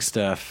dark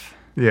stuff.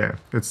 Yeah,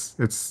 it's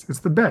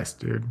the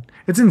best, dude.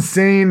 It's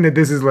insane that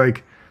this is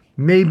like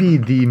maybe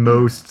the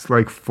most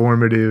like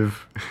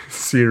formative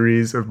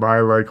series of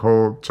my like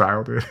whole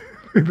childhood.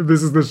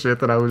 This is the shit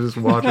that I was just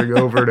watching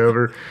over and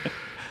over.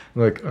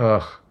 Like,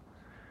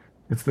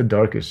 it's the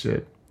darkest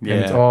shit. Yeah.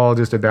 And it's all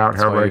just about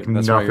how like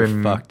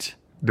nothing,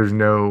 there's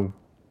no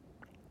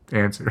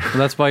answer. Well,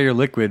 that's why you're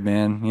liquid,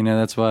 man. You know,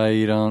 that's why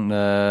you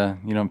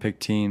don't pick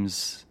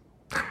teams.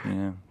 You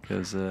know,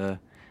 because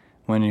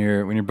when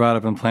you're brought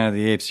up in Planet of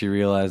the Apes, you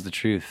realize the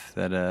truth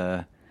that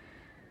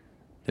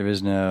there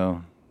is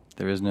no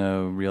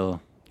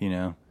real, you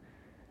know,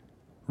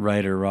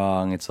 right or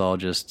wrong. It's all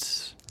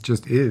just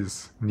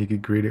is, and you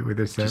could greet it with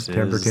a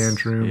temper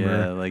tantrum.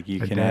 Yeah, like you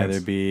can either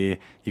be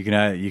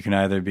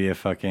a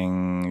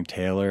fucking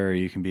Taylor, or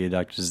you can be a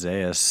Dr.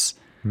 Zaius,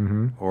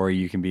 or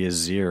you can be a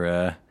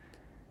Zira.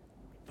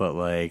 But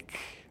like,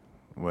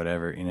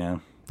 whatever, you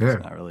know,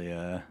 it's not really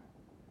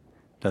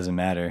doesn't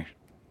matter.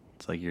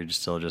 It's like you're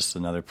still just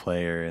another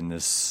player in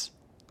this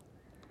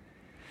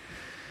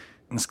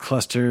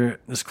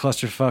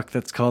clusterfuck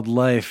that's called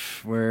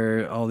life,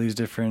 where all these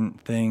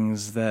different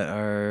things that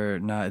are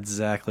not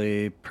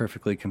exactly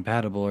perfectly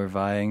compatible are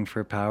vying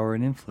for power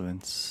and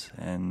influence.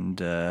 And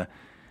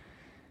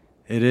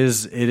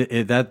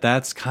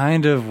that's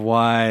kind of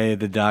why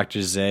the Dr.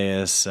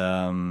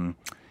 Zaius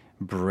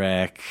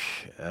Breck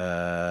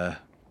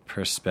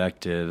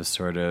perspective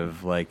sort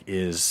of like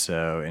is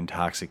so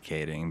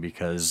intoxicating,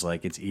 because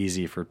like it's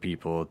easy for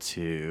people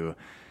to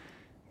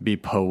be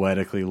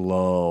poetically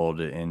lulled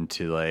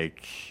into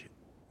like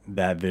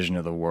that vision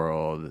of the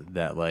world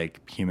that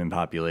like human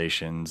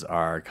populations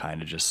are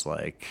kind of just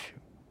like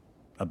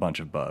a bunch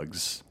of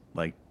bugs,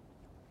 like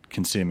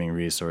consuming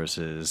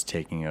resources,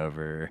 taking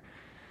over,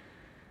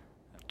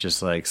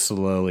 just like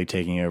slowly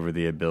taking over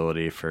the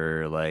ability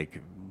for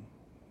like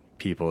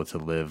people to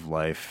live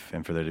life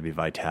and for there to be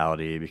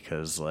vitality,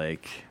 because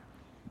like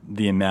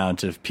the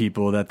amount of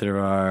people that there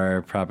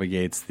are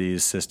propagates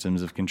these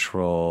systems of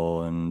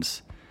control,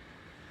 and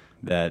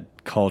that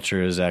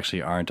cultures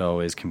actually aren't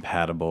always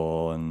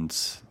compatible, and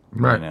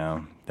you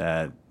know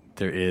that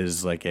there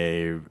is like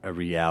a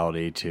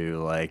reality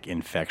to like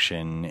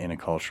infection in a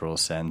cultural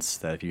sense,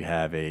 that if you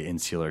have a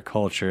insular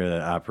culture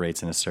that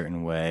operates in a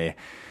certain way,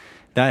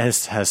 that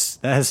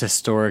has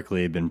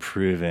historically been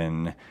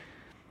proven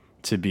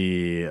to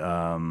be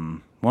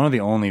one of the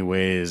only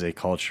ways a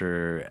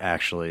culture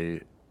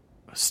actually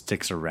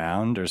sticks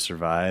around or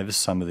survives.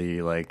 Some of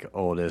the like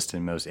oldest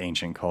and most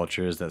ancient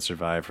cultures that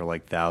survived for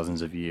like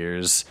thousands of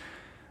years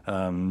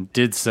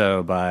did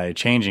so by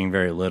changing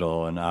very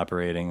little and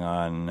operating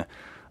on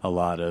a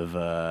lot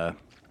of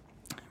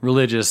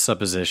religious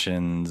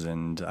suppositions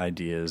and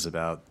ideas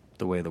about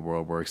the way the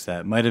world works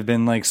that might have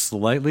been like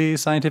slightly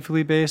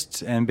scientifically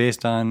based and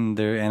based on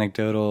their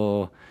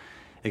anecdotal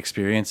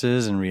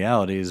experiences and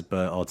realities,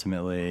 but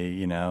ultimately,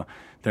 you know,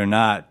 they're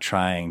not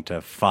trying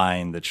to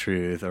find the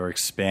truth or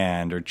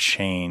expand or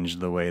change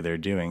the way they're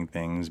doing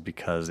things,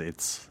 because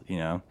it's, you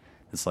know,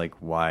 it's like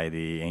why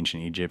the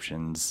ancient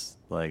Egyptians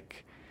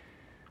like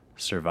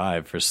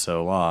survived for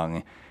so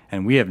long,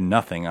 and we have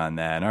nothing on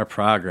that, and our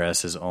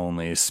progress is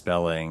only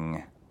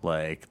spelling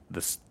like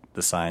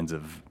the signs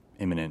of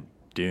imminent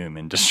doom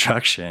and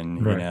destruction,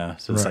 you know.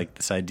 So it's like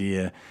this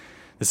idea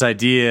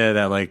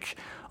that like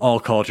all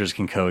cultures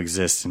can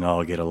coexist and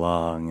all get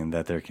along, and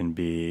that there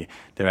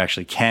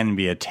actually can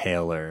be a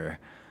Taylor,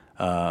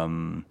 you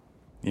know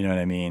what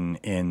I mean,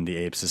 in the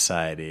ape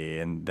society,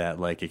 and that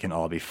like it can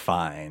all be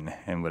fine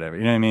and whatever,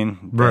 you know what I mean?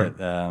 Right.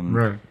 But,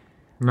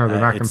 No,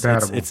 they're not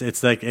compatible.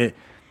 It's like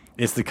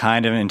it's the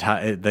kind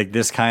of like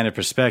this kind of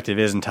perspective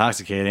is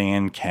intoxicating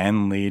and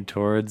can lead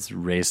towards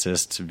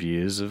racist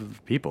views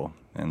of people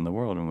and the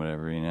world and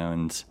whatever, you know,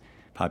 and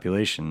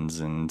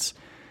populations, and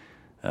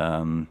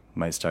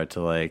might start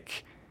to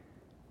like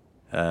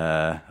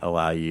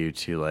allow you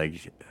to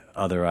like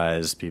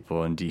otherize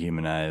people and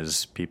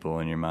dehumanize people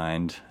in your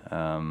mind,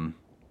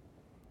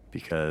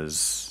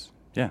 because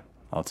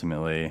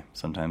ultimately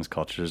sometimes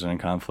cultures are in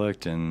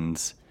conflict,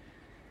 and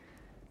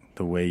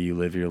the way you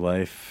live your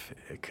life,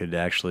 it could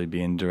actually be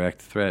in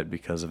direct threat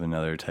because of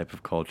another type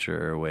of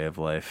culture or way of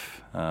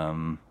life.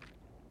 Totally.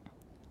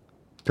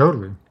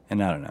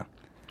 And I don't know.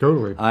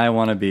 Totally. I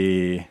want to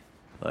be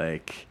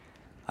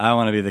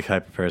the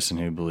type of person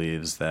who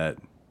believes that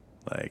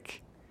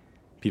like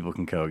people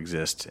can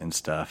coexist and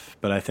stuff.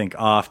 But I think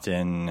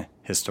often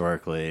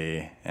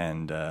historically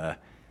and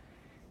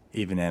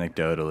even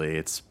anecdotally,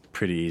 it's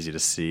pretty easy to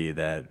see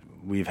that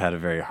we've had a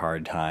very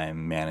hard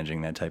time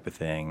managing that type of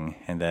thing,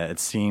 and that it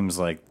seems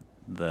like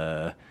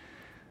the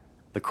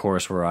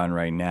course we're on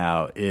right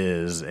now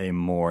is a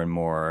more and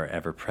more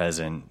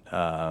ever-present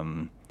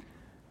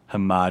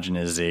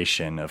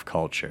homogenization of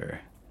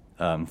culture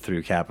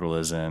through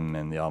capitalism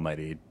and the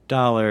almighty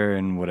dollar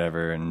and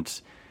whatever,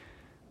 and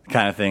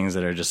kind of things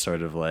that are just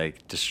sort of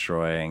like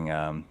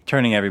destroying,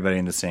 turning everybody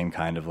into the same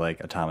kind of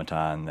like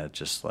automaton that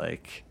just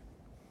like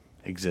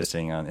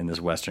existing in this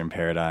Western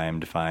paradigm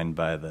defined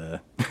by the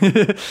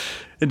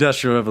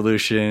Industrial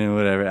Revolution and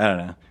whatever.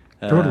 I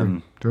don't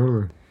know.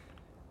 Totally.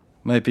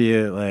 Might be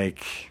I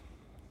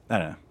don't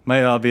know.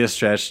 Might all be a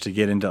stretch to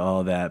get into all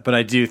of that, but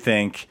I do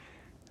think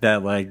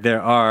that like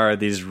there are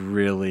these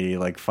really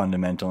like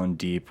fundamental and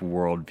deep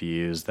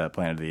worldviews that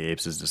Planet of the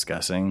Apes is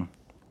discussing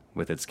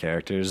with its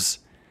characters,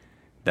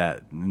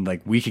 that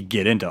like we could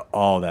get into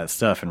all that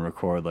stuff and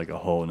record like a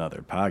whole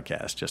nother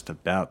podcast just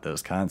about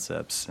those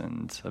concepts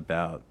and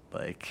about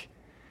like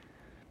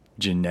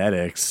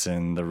genetics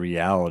and the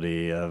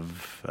reality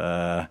of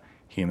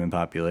human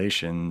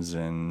populations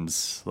and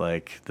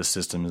like the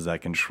systems that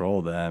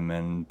control them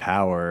and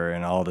power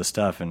and all this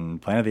stuff.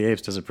 And Planet of the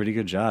Apes does a pretty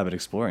good job at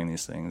exploring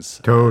these things.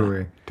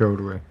 Totally.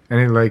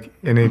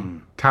 And it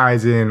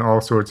ties in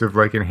all sorts of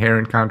like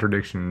inherent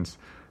contradictions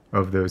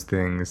of those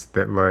things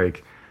that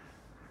like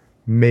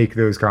make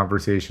those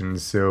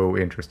conversations so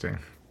interesting.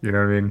 You know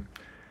what I mean?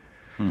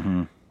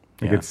 Mm-hmm.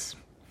 Like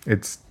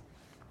it's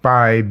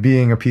by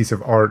being a piece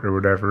of art or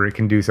whatever, it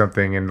can do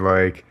something and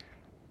like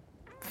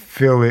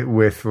fill it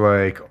with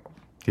like,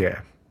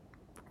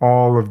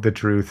 all of the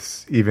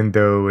truths, even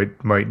though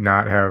it might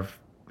not have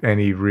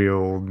any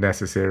real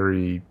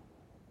necessary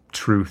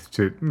truth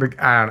to, like,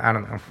 I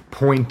don't know,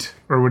 point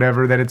or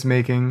whatever that it's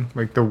making,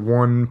 like the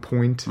one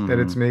point that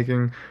it's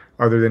making,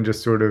 other than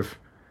just sort of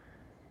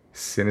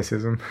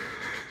cynicism.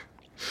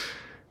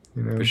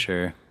 You know? For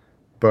sure.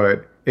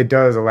 But it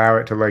does allow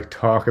it to like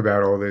talk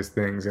about all those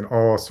things in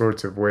all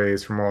sorts of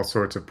ways from all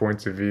sorts of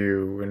points of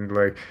view, and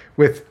like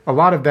with a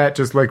lot of that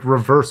just like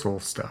reversal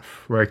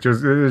stuff. Like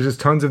there's just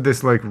tons of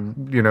this like,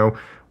 you know,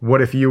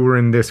 what if you were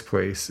in this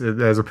place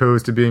as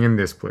opposed to being in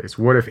this place?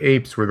 What if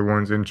apes were the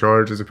ones in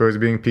charge as opposed to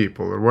being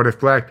people? Or what if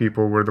black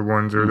people were the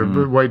ones, or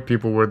the white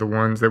people were the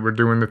ones that were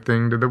doing the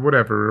thing to the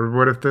whatever? Or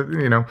what if the,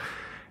 you know,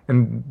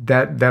 and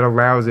that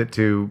allows it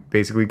to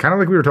basically kind of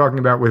like we were talking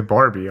about with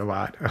Barbie a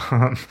lot,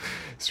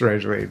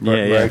 strangely.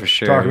 But like, for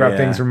sure. Talk about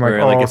things from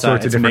like all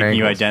sorts of different making angles.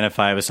 you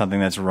identify with something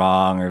that's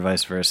wrong or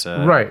vice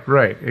versa.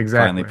 Right,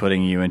 exactly. Finally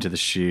putting you into the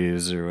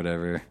shoes or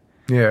whatever.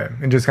 Yeah,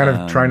 and just kind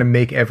of trying to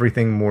make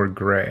everything more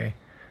gray.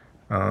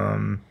 I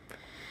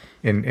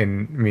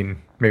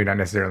mean, maybe not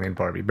necessarily in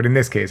Barbie, but in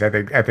this case, I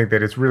think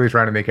that it's really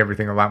trying to make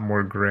everything a lot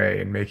more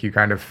gray and make you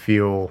kind of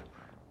feel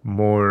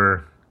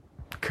more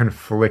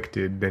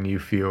conflicted than you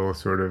feel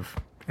sort of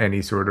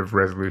any sort of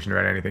resolution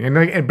about anything. And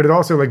like, but it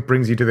also like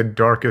brings you to the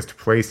darkest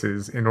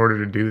places in order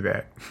to do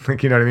that.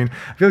 Like, you know what I mean?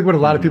 I feel like what a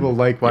lot of people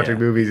like watching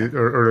movies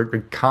or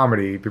like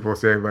comedy, people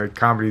say like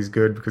comedy is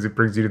good because it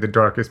brings you to the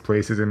darkest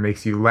places and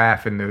makes you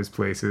laugh in those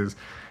places,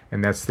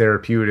 and that's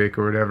therapeutic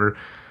or whatever.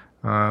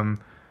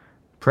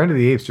 Planet of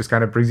the Apes just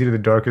kind of brings you to the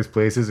darkest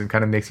places and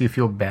kind of makes you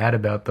feel bad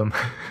about them.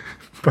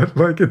 But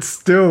like, it's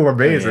still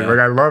amazing. Like,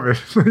 I love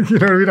it. You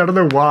know what I mean? I don't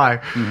know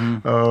why.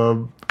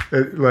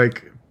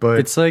 But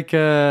it's like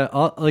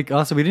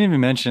also we didn't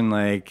even mention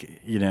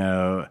like, you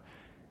know,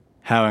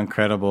 how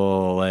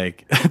incredible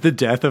like the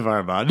death of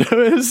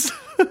Armando is.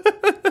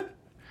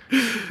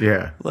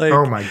 Yeah. Like,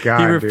 oh my god.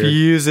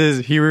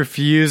 He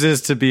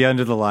refuses to be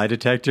under the lie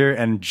detector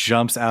and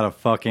jumps out a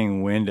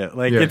fucking window.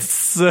 Like, it's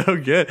so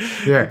good.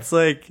 Yeah. It's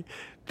like,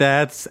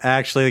 that's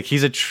actually like,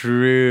 he's a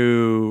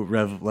true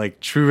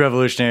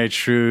revolutionary,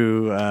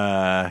 true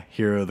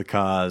hero of the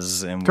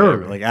cause, and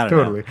totally, like, I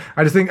don't know.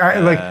 I just think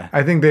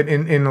I think that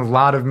in a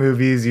lot of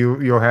movies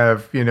you'll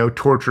have, you know,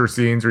 torture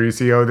scenes where you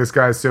see, oh, this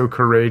guy's so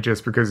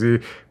courageous because he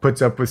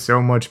puts up with so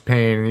much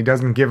pain and he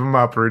doesn't give him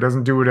up or he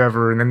doesn't do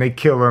whatever, and then they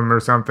kill him or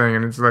something,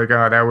 and it's like,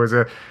 oh, that was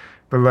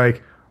but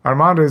like,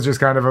 Armando is just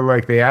kind of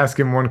like, they ask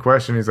him one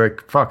question, he's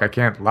like, fuck, I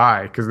can't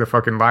lie because the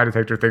fucking lie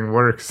detector thing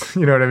works.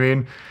 You know what I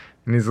mean?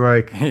 And he's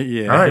like, all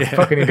right,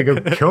 fuck, I need to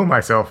go kill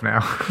myself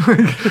now.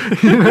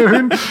 You know what I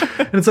mean?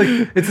 And it's like,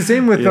 it's the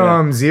same with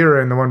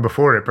Zira and the one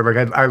before it. But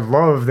like, I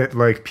love that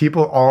like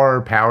people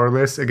are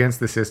powerless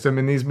against the system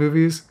in these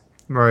movies.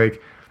 Like,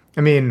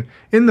 I mean,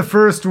 in the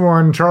first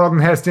one, Charlton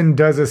Heston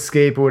does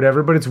escape or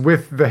whatever, but it's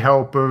with the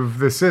help of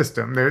the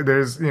system.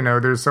 There's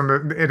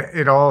some,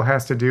 it all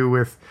has to do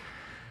with,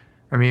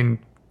 I mean,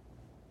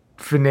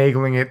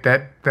 finagling it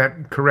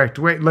that correct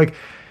way. Like,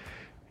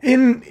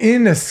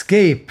 In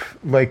Escape,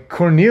 like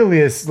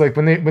Cornelius, like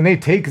when they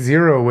take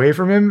Zero away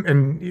from him,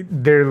 and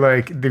they're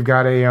like, they've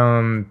got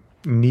a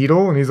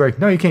needle, and he's like,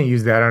 no, you can't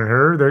use that on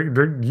her.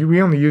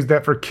 We only use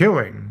that for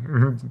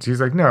killing.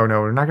 She's like, no,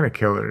 we're not gonna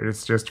kill her.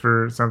 It's just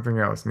for something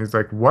else. And he's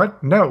like,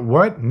 what?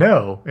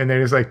 No. And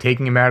they're just like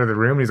taking him out of the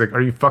room. And he's like,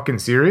 are you fucking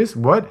serious?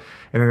 What?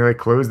 And then they like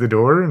close the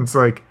door, and it's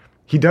like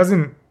he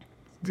doesn't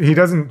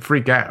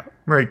freak out.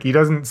 Like, he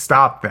doesn't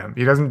stop them.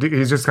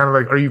 He's just kind of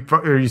like, are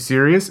you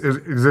serious?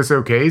 Is this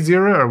okay,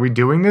 Zira? Are we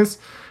doing this?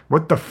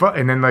 What the fuck?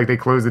 And then like they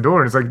close the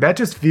door, and it's like, that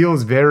just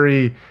feels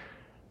very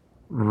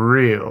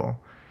real.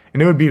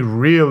 And it would be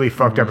really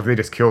fucked up if they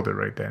just killed her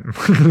right then.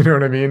 You know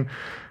what I mean?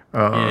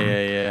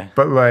 Yeah.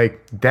 But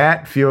like,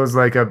 that feels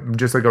like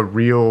just like a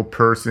real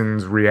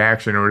person's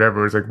reaction or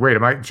whatever. It's like, wait,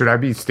 should I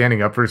be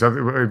standing up for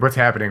something? What's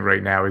happening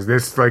right now? Is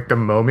this like the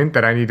moment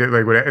that I need to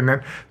like, what? And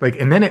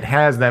then it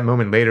has that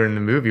moment later in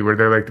the movie where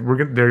they're like,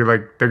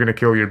 they're gonna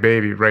kill your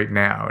baby right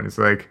now, and it's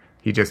like,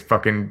 he just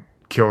fucking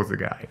kills the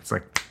guy. It's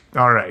like,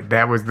 all right,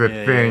 that was the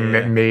thing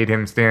that made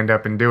him stand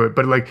up and do it.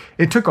 But like,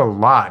 it took a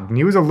lot, and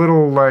he was a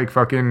little like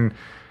fucking,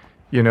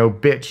 you know,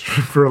 bitch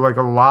for like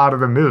a lot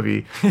of the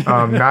movie,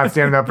 not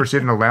standing up for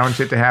shit and allowing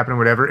shit to happen and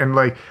whatever. And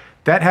like,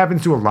 that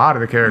happens to a lot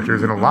of the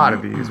characters in a lot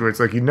of these, where it's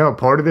like, you know,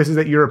 part of this is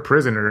that you're a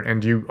prisoner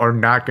and you are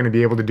not going to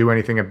be able to do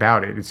anything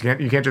about it.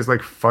 You can't just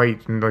like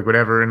fight and like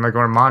whatever. And like,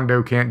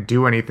 Armando can't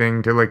do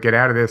anything to like get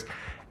out of this.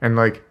 And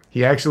like,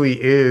 he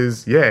actually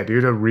is,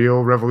 a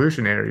real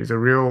revolutionary. He's a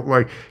real,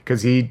 like,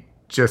 because he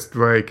just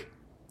like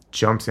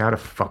jumps out a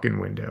fucking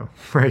window.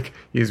 Like,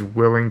 he's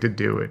willing to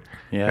do it.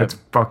 Yeah, that's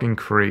fucking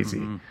crazy.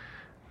 Mm-hmm.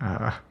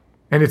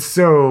 And it's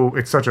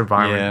such a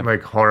violent,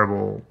 like,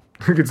 horrible,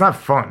 like, it's not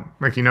fun.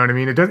 Like, you know what I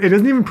mean? It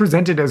doesn't even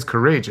present it as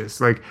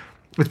courageous. Like,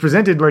 it's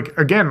presented like,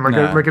 again, like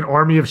like an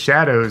Army of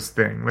Shadows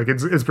thing. Like,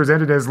 it's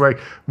presented as like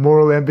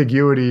moral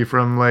ambiguity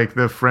from like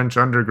the French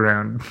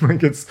underground.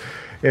 Like, it's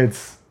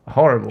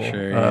horrible.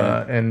 Sure,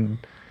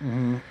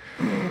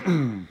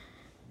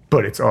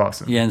 but it's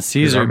awesome. Yeah, and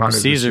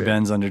Caesar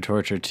bends under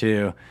torture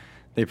too.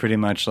 They pretty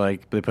much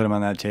like, they put him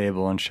on that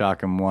table and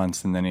shock him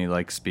once, and then he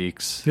like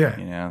speaks. Yeah,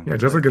 you know. Yeah,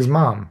 just like his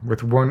mom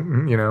with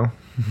one, you know,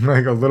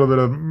 like a little bit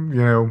of,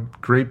 you know,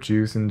 grape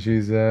juice, and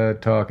she's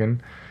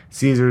talking.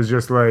 Caesar's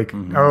just like,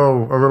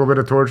 oh, a little bit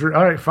of torture.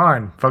 All right,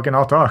 fine, fucking,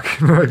 I'll talk.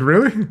 Like,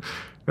 really?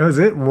 That was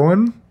it?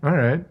 One? All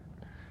right,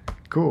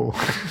 cool.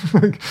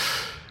 Like,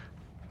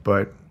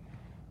 but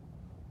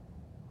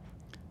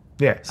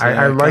yeah, so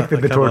I like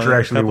that the torture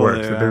actually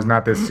works. That there's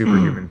not this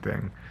superhuman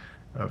thing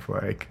of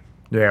like,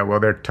 yeah, well,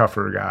 they're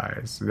tougher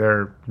guys.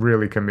 They're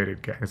really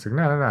committed guys. It's like,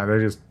 no.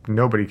 They're just,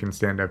 nobody can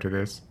stand up to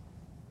this.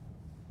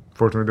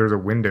 Fortunately, there's a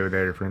window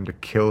there for him to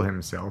kill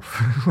himself.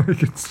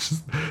 Like, it's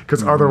just,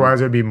 because otherwise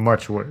it'd be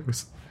much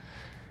worse.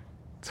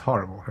 It's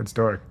horrible. It's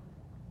dark.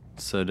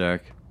 So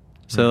dark.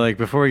 So, like,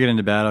 before we get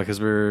into battle,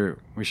 because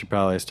we should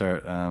probably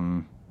start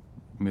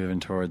moving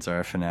towards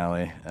our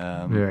finale.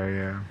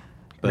 Yeah.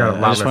 But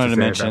I just wanted to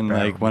mention,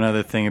 like, one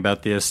other thing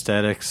about the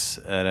aesthetics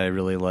that I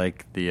really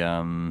like.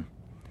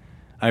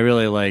 I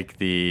really like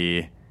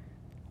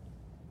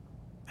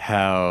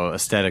how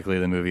aesthetically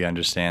the movie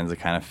understands the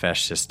kind of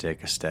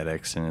fascistic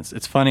aesthetics, and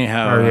it's funny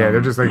how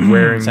they're just like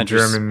wearing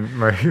centuries- German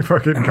like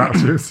fucking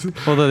costumes.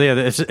 Well, yeah,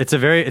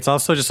 it's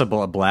also just a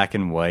black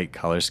and white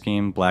color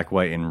scheme. Black,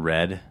 white, and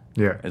red.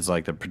 Yeah, is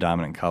like the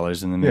predominant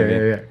colors in the movie.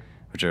 Yeah.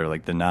 Which are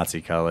like the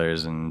Nazi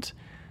colors, and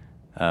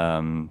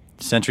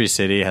Century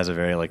City has a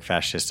very like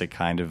fascistic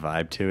kind of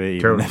vibe to it,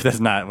 even if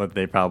that's not what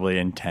they probably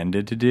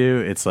intended to do.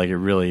 It's like it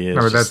really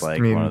is just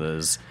like one of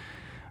those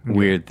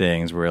weird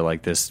things where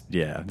like this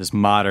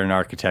modern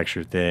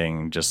architecture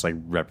thing just like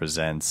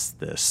represents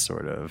this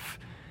sort of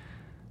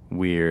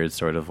weird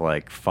sort of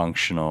like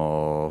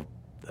functional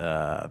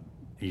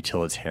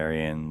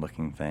utilitarian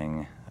looking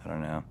thing. I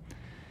don't know.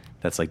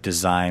 That's like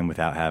design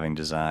without having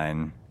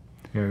design.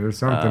 Yeah, there's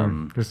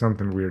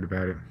something weird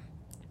about it.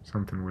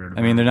 Something weird about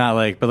I mean, they're not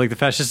like, but like the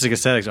fascistic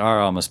aesthetics are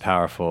almost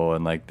powerful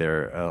and like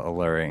they're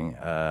alluring,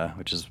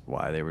 which is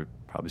why they were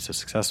probably so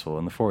successful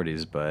in the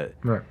 40s. But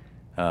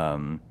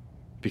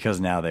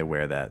because now they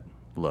wear that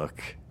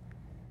look.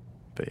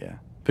 But yeah,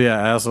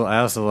 I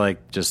also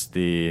like just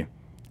I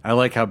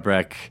like how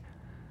Breck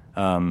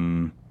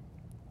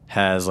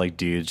has like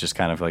dudes just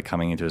kind of like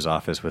coming into his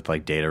office with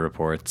like data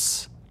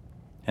reports,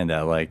 and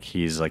that like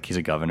he's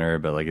a governor,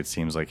 but like it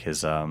seems like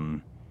his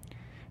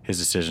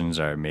decisions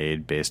are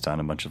made based on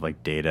a bunch of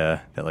like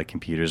data that like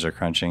computers are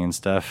crunching and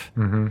stuff.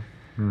 And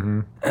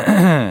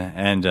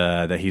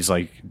that he's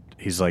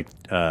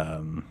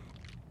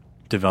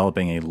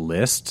developing a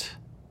list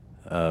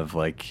of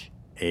like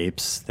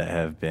apes that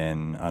have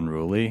been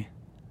unruly.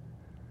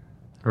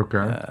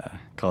 Okay.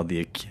 Called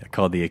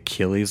the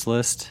Achilles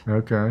list.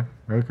 Okay.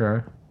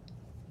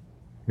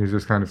 He's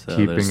just kind of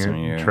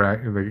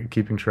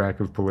keeping track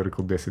of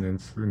political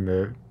dissidents from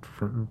the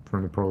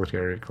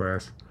proletariat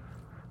class.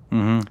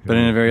 But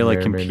in a very like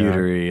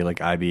computery, like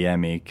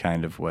IBM-y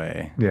kind of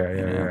way.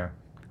 Yeah.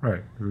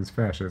 Right. It was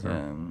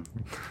fascism.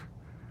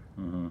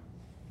 No,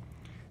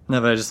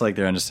 but I just like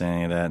their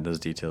understanding of that. Those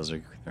details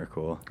are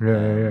cool.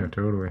 Yeah,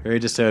 totally. Very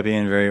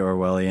dystopian, very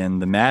Orwellian.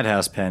 The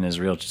Madhouse pen is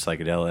real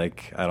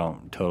psychedelic. I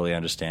don't totally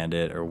understand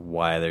it or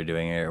why they're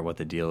doing it or what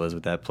the deal is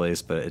with that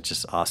place, but it's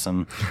just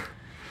awesome.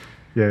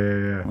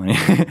 Yeah.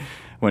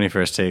 When he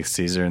first takes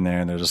Caesar in there,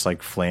 and they're just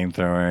like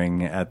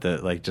flamethrowing at the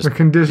like just they're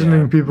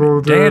conditioning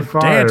people to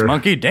fire. Dance,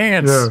 monkey,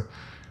 dance.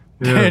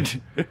 Yeah.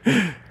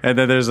 And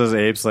then there's those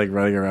apes like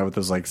running around with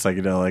those like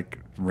psychedelic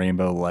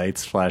rainbow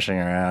lights flashing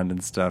around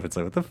and stuff. It's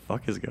like, what the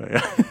fuck is going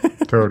on?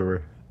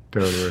 Totally.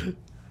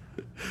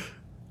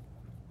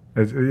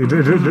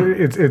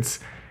 It's.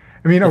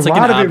 I mean, it's a like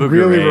lot of it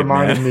really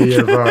reminded man. me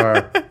of.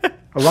 A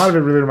lot of it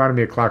really reminded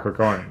me of Clockwork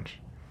Orange.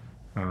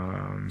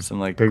 Some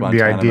like the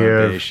Guantanamo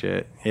idea Bay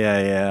shit.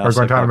 Yeah. Or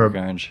Guantanamo.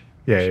 Orange.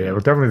 Yeah. Well,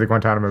 definitely the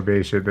Guantanamo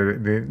Bay shit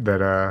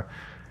that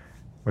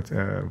what's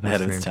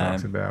his name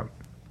talks about.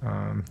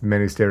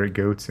 Many stare at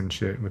goats and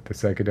shit with the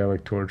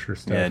psychedelic torture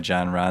stuff. Yeah,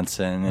 John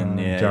Ronson and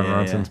John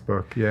Ronson's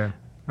book. Yeah.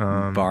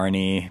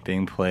 Barney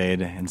being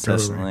played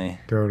incessantly.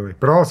 Totally.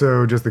 But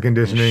also just the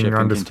conditioning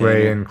on display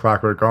container. in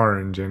Clockwork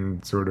Orange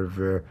and sort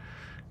of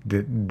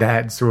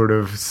that sort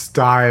of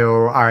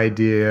style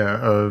idea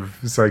of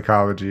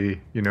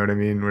psychology, you know what I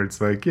mean? Where it's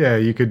like, yeah,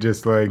 you could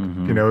just like,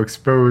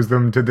 expose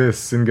them to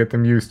this and get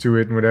them used to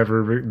it and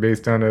whatever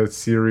based on a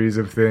series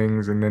of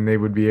things, and then they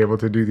would be able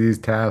to do these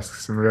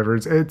tasks and whatever.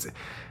 It's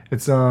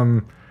what's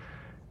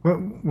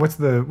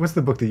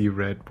the book that you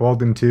read?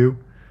 Walden 2?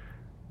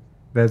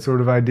 That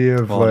sort of idea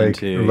of Walden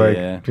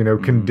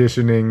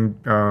conditioning,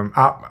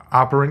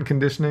 operant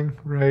conditioning,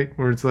 right?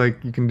 Where it's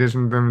like you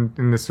condition them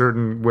in a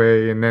certain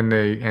way, and then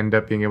they end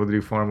up being able to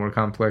do far more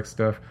complex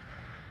stuff.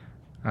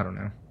 I don't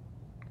know,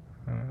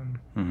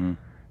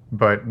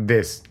 but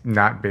this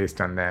not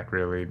based on that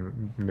really,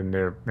 and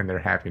their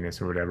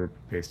happiness or whatever,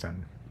 based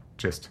on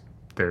just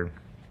their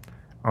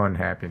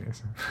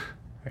unhappiness.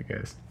 I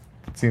guess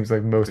it seems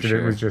like most of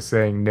it was just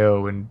saying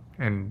no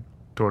and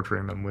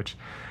torturing them, which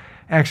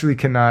actually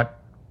cannot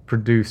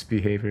produce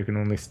behavior. It can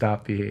only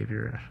stop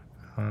behavior.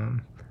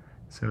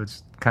 So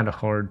it's kind of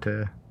hard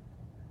to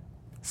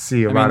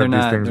see a lot of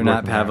these things.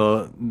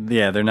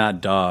 They're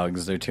not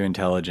dogs. They're too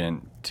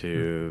intelligent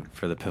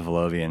for the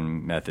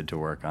Pavlovian method to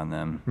work on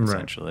them.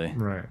 Essentially,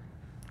 right.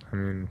 I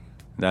mean,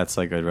 that's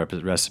like a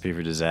recipe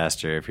for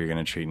disaster if you're going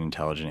to treat an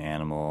intelligent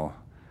animal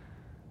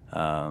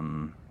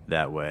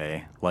that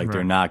way. Like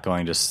they're not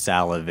going to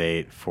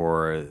salivate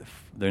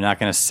they're not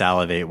going to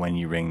salivate when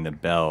you ring the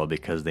bell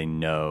because they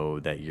know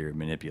that you're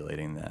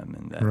manipulating them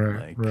and that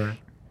right.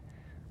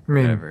 I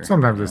mean, whatever,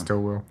 sometimes they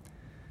still will,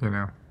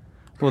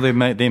 Well,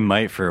 they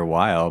might for a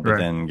while, but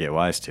then get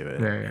wise to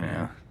it.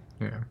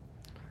 Yeah.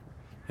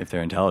 If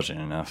they're intelligent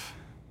enough.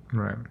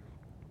 Right.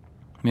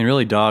 I mean,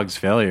 really, dogs'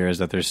 failure is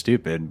that they're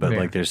stupid, but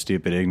like their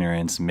stupid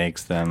ignorance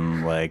makes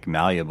them like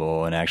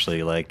malleable and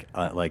actually like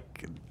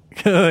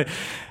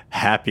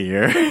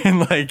happier and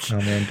like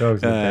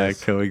dogs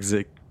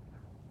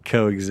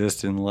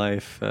coexist in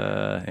life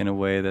in a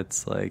way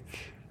that's like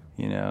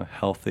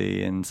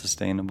healthy and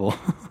sustainable.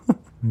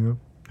 Yep.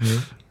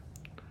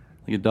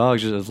 Like Like a dog,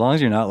 just as long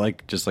as you're not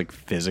like just like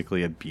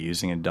physically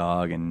abusing a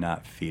dog and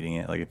not feeding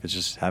it, like if it's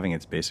just having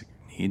its basic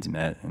needs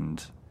met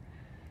and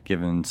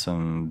given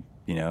some,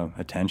 you know,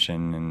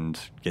 attention and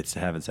gets to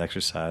have its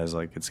exercise,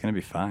 like it's gonna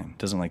be fine. It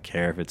doesn't like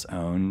care if it's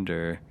owned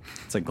or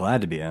it's like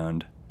glad to be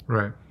owned.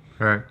 Right.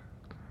 Right.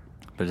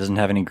 But it doesn't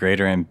have any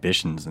greater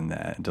ambitions than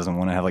that. It doesn't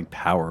want to have like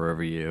power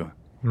over you.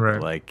 Right.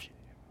 It, like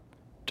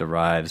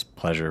derives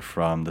pleasure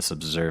from the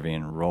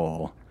subservient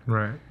role.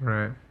 Right.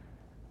 Right.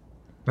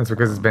 That's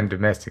because it's been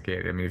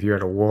domesticated. I mean, if you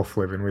had a wolf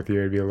living with you,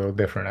 it'd be a little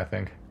different, I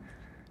think.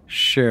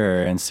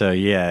 Sure. And so,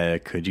 yeah,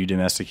 could you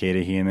domesticate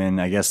a human?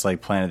 I guess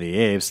like Planet of the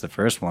Apes, the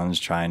first one's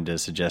trying to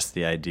suggest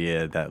the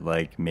idea that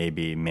like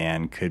maybe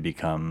man could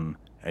become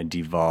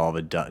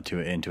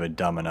into a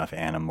dumb enough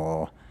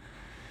animal.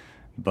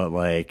 But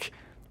like,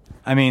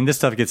 I mean, this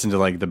stuff gets into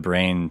like the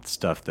brain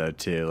stuff though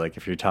too. Like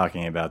if you're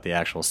talking about the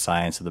actual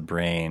science of the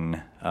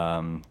brain,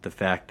 the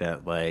fact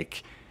that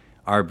like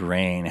our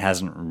brain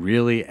hasn't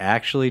really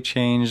actually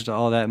changed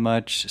all that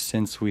much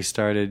since we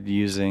started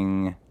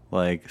using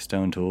like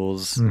stone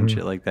tools and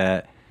shit like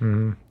that.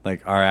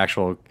 Like our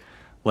actual,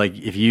 like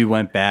if you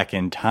went back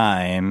in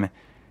time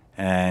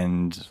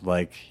and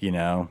like, you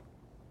know,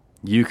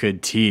 you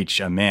could teach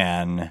a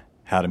man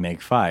how to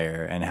make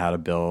fire and how to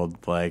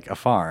build like a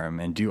farm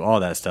and do all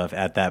that stuff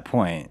at that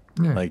point.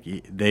 Yeah. Like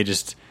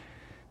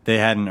they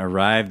hadn't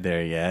arrived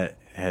there yet,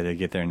 had to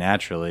get there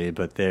naturally,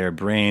 but their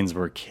brains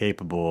were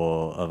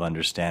capable of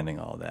understanding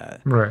all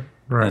that. Right,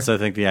 right. And so I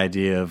think the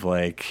idea of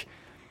like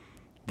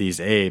these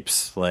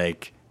apes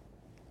like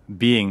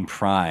being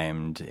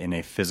primed in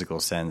a physical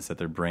sense that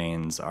their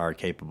brains are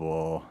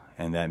capable,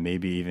 and that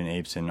maybe even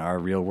apes in our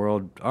real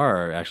world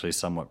are actually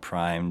somewhat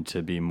primed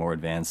to be more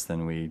advanced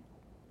than we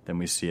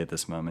see at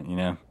this moment, you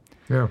know?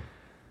 Yeah.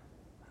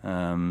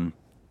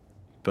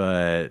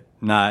 But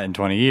not in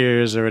 20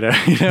 years or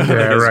whatever, you know?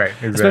 Yeah, right.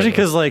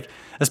 Exactly.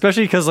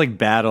 Especially because like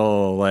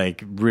battle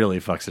like really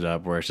fucks it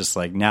up, where it's just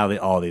like now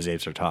all these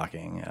apes are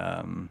talking.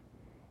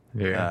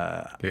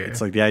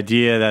 It's like the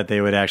idea that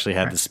they would actually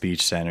have the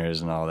speech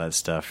centers and all that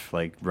stuff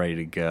like ready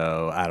to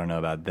go. I don't know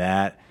about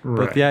that,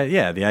 right. But the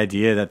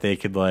idea that they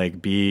could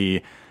like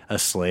be a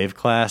slave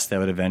class that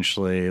would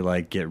eventually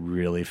like get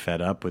really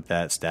fed up with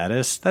that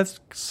status, that's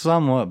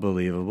somewhat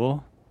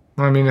believable.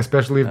 I mean,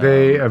 especially if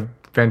they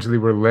eventually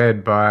were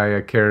led by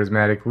a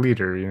charismatic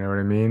leader, you know what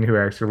I mean? Who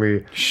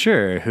actually...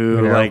 Sure,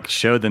 who like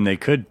showed them they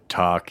could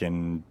talk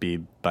and be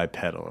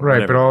bipedal.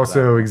 Right, but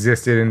also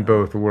existed in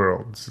both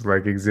worlds,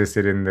 like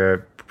existed in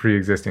the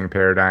pre-existing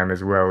paradigm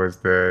as well as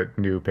the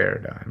new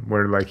paradigm,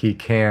 where like he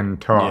can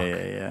talk.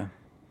 Yeah.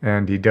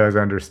 And he does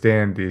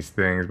understand these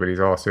things, but he's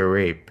also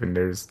ape, and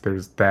there's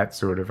that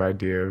sort of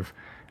idea of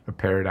a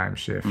paradigm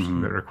shift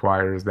that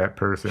requires that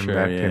person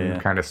can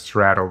kind of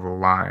straddle the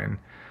line.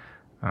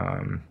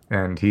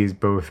 And he's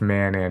both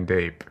man and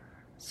ape,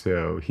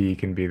 so he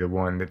can be the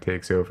one that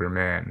takes over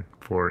man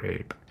for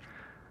ape.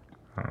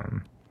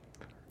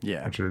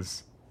 Which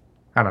is,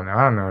 I don't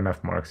know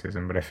enough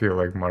Marxism, but I feel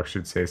like Marx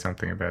should say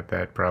something about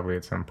that probably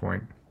at some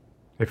point.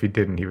 If he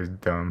didn't, he was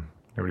dumb.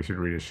 Nobody should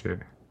read his shit.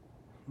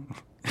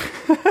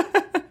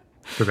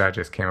 So that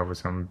just came up with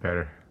something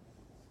better.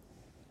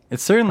 It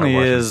certainly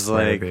is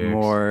like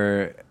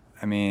more.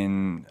 I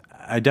mean,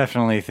 I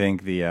definitely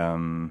think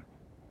the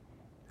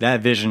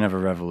that vision of a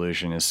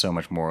revolution is so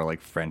much more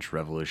like French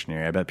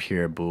revolutionary. I bet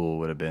Pierre Boulle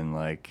would have been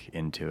like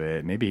into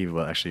it. Maybe he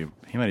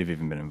might have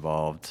even been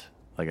involved.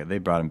 Like they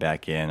brought him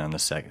back in on the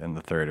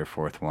third or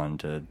fourth one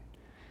to,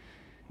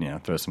 you know,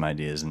 throw some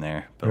ideas in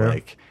there.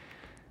 But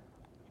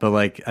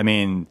I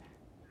mean,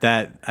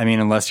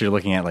 unless you're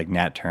looking at like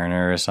Nat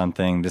Turner or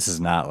something, this is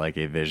not like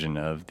a vision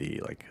of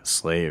the like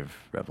slave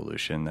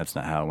revolution. That's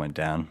not how it went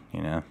down,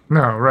 you know?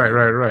 No,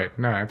 right.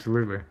 No,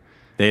 absolutely.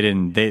 They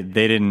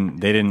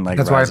didn't like.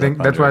 That's why I think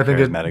what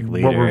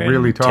we're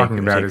really talking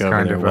about is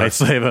kind of white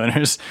slave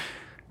owners.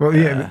 Well,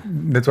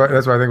 that's why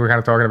I think we're kind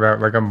of talking about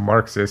like a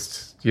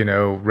Marxist, you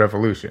know,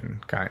 revolution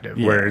kind of,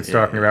 where it's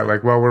talking about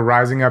like, well, we're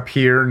rising up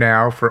here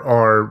now for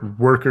our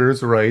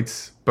workers'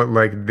 rights, but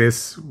like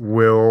this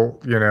will,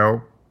 you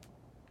know,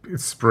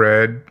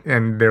 spread,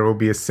 and there will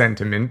be a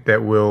sentiment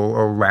that will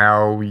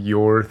allow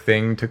your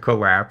thing to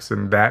collapse,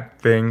 and that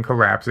thing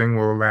collapsing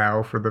will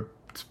allow for the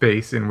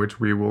space in which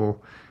we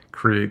will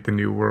create the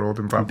new world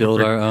and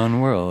build our own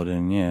world,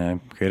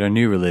 and create our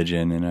new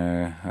religion and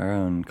our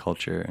own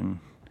culture, and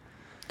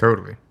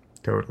totally,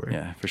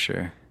 for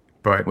sure.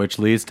 But which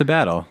leads to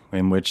battle,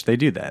 in which they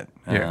do that.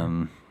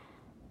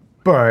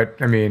 But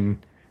I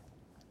mean,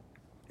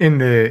 in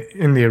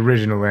the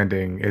original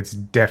ending, it's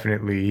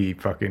definitely he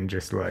fucking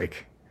just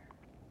like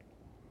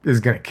is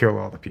gonna kill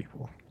all the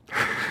people.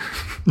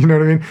 You know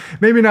what I mean?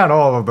 Maybe not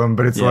all of them,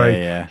 but it's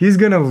he's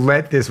going to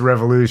let this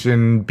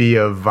revolution be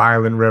a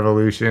violent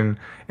revolution,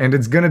 and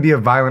it's going to be a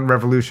violent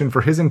revolution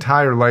for his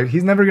entire life.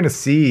 He's never going to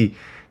see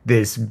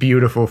this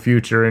beautiful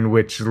future in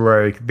which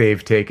like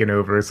they've taken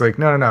over. It's like,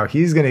 no.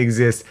 He's going to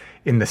exist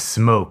in the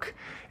smoke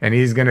and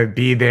he's gonna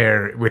be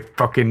there with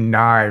fucking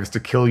knives to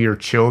kill your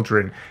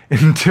children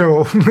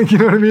until, you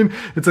know what I mean?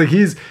 It's like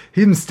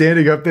him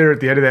standing up there at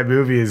the end of that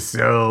movie is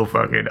so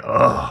fucking,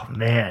 oh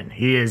man,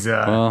 he is.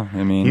 Well,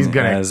 I mean, he's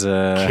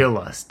gonna kill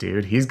us,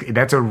 dude.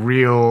 That's a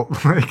real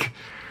like.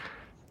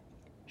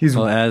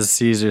 Well, as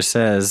Caesar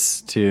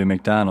says to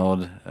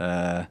McDonald,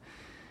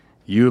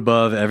 you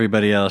above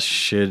everybody else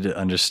should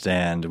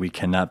understand we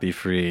cannot be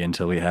free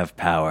until we have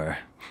power.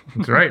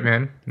 That's right,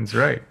 man. That's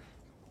right.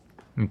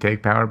 And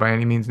take power by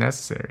any means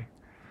necessary.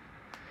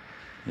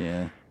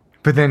 Yeah.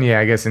 But then,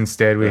 I guess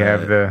instead we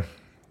have the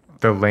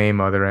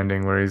lame other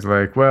ending where he's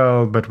like,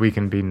 well, but we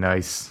can be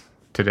nice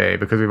today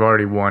because we've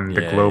already won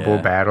the global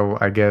battle,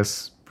 I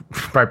guess,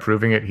 by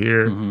proving it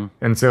here. Mm-hmm.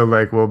 And so,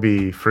 like, we'll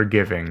be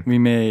forgiving. We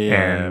may,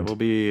 and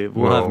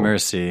we'll have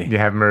mercy. You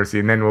have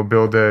mercy. And then we'll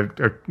build a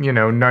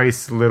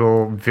nice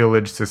little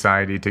village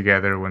society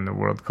together when the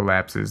world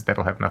collapses.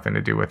 That'll have nothing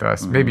to do with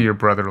us. Mm-hmm. Maybe your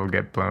brother will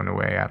get blown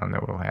away. I don't know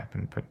what'll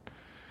happen, but...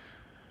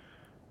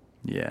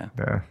 Yeah.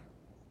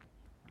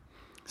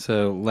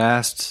 So,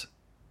 last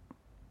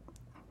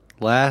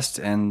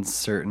and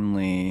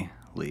certainly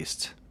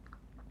least.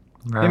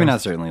 Maybe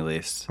not certainly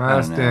least.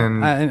 Last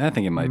and I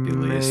think it might be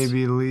least.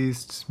 Maybe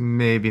least.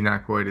 Maybe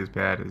not quite as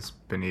bad as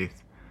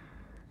Beneath.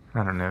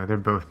 I don't know. They're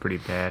both pretty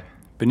bad.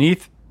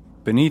 Beneath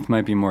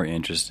might be more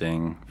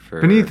interesting.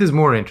 Beneath is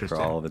more interesting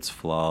for all of its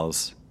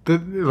flaws.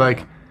 But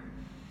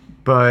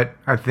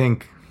I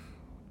think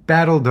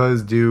Battle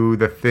does do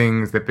the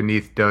things that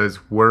Beneath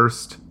does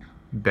worst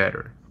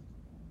better.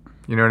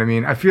 You know what I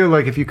mean? I feel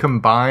like if you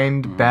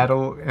combined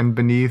Battle and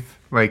Beneath,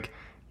 like,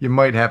 you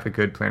might have a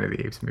good Planet of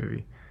the Apes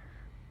movie.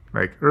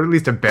 Like, or at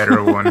least a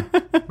better one.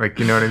 Like,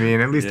 you know what I mean?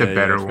 At least a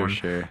better one.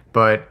 Sure.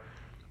 But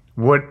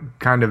what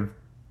kind of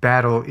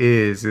Battle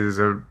is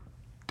a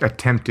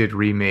attempted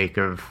remake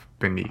of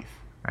Beneath,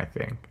 I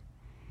think.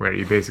 Where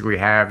you basically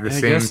have the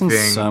same thing.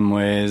 In some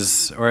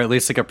ways, or at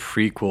least like a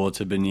prequel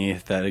to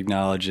Beneath that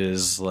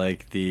acknowledges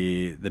like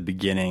the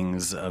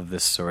beginnings of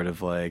this sort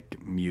of like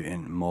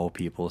mutant mole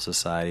people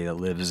society that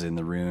lives in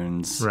the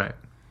ruins. Right.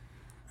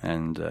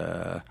 And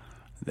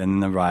then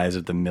the rise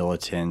of the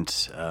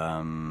militant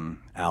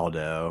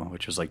Aldo,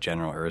 which was like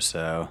General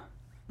Urso.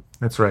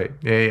 That's right.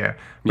 Yeah.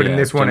 But in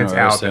this one, it's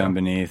Aldo. And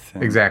Beneath.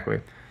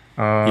 Exactly.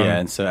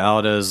 And so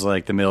Aldo's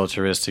like the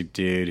militaristic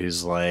dude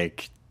who's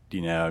like,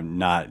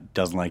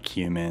 doesn't like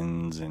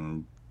humans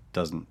and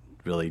doesn't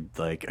really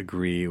like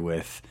agree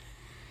with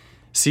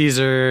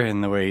Caesar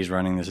and the way he's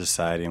running the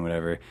society and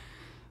whatever.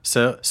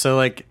 So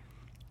like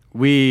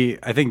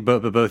I think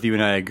both you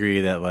and I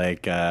agree that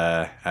like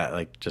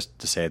just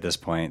to say at this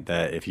point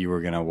that if you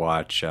were gonna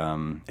watch,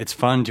 it's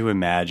fun to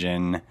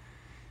imagine,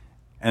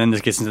 and then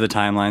this gets into the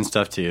timeline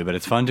stuff too, but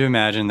it's fun to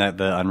imagine that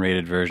the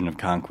unrated version of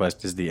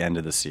Conquest is the end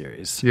of the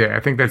series. Yeah, I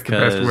think that's the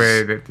best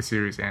way that the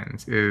series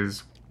ends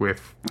is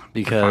with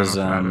the final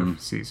fight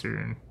of Caesar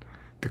and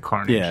the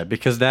carnage. Yeah,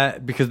 because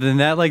then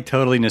that like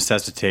totally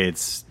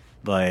necessitates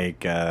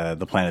like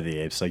the Planet of the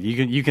Apes. Like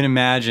you can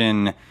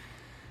imagine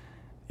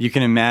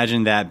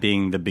that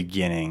being the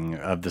beginning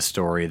of the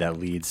story that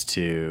leads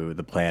to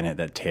the planet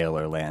that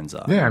Taylor lands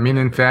on. Yeah, I mean,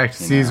 in fact,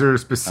 Caesar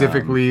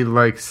specifically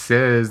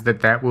says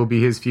that will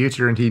be his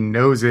future, and he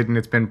knows it, and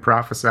it's been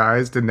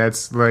prophesized, and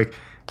that's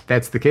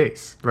the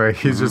case. Like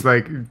he's just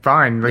like,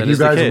 fine, like you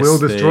guys will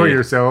destroy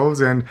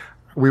yourselves, and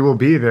we will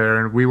be there,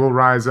 and we will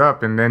rise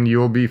up, and then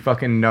you'll be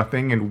fucking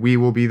nothing, and we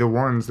will be the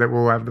ones that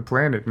will have the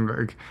planet, and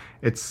like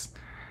it's.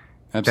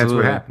 Absolutely. That's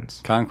what happens.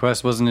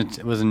 Conquest was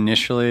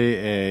initially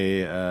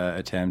a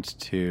attempt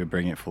to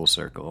bring it full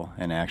circle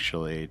and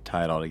actually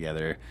tie it all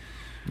together,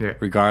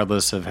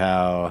 regardless of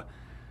how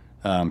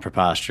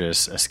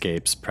preposterous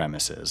Escape's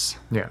premise is.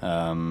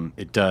 Yeah.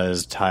 It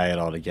does tie it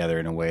all together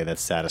in a way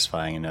that's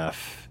satisfying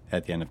enough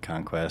at the end of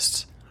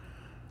Conquest.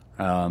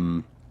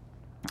 However,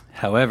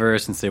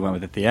 since they went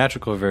with the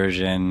theatrical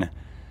version,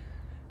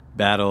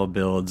 Battle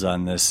builds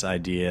on this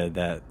idea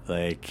that,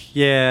 like,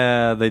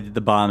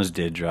 the bombs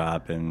did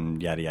drop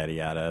and yada, yada,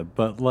 yada.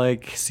 But,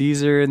 like,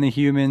 Caesar and the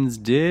humans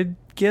did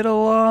get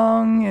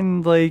along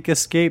and, like,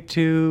 escape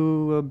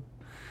to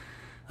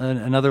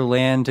another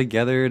land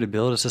together to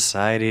build a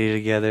society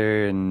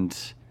together. And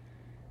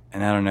I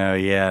don't know,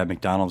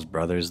 McDonald's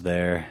brother's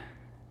there.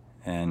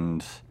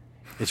 And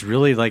it's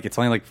really, like, it's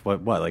only, like,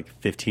 what, like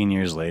 15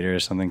 years later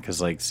or something?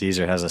 Because, like,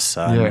 Caesar has a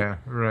son. Yeah,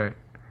 right.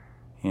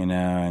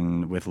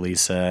 And with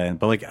Lisa, and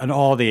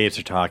all the apes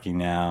are talking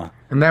now.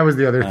 And that was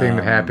the other thing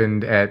that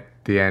happened at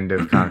the end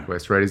of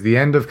Conquest, right? Is the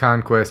end of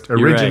Conquest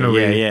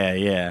originally?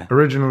 Yeah.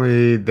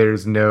 Originally,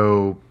 there's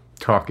no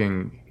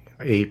talking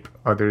ape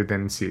other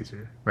than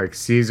Caesar. Like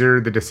Caesar,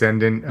 the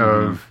descendant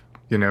of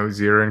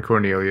Zera and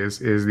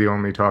Cornelius, is the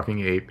only talking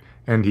ape,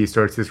 and he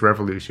starts this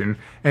revolution.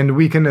 And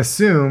we can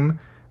assume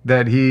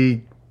that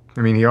he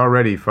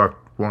already fucked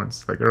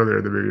once, like earlier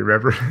in the movie,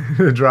 remember?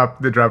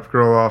 the dropped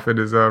girl off in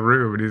his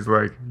room, and he's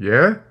like,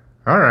 yeah,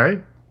 all right,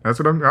 that's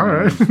what I'm, all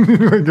right.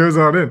 He goes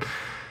on in.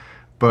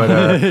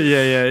 But,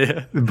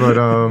 yeah. But,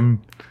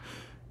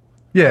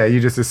 Yeah, you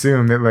just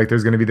assume that like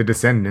there's going to be the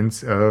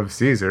descendants of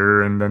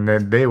Caesar, and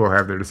then they will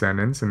have their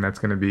descendants, and that's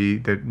going to be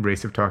the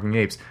race of talking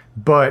apes.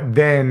 But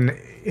then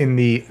in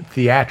the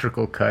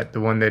theatrical cut, the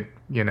one that,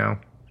 you know,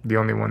 the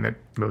only one that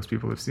most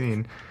people have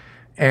seen,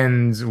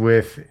 ends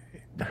with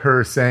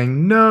her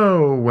saying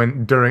no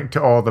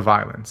to all the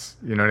violence.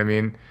 You know what I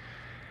mean?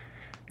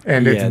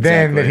 And Yeah, it's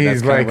then exactly. that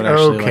he's That's kind like, of what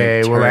actually,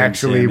 okay, like, well, turns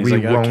actually, him. He's we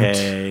like, won't.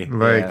 okay,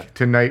 Like, yeah.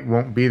 tonight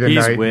won't be the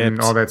He's night whipped. and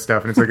all that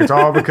stuff. And it's like, it's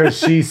all because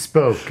she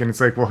spoke. And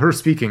it's like, well, her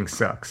speaking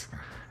sucks.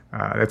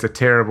 That's a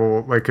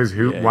terrible, like, because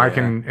why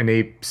can an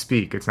ape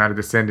speak? It's not a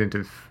descendant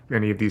of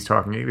any of these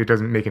talking apes. It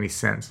doesn't make any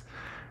sense.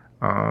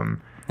 I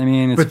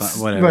mean, it's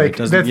fine, whatever. Like, It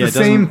doesn't, that's the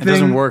same thing. It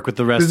doesn't work with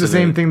the rest of it. There's the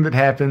same thing that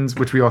happens,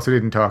 which we also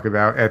didn't talk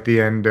about at the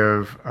end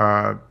of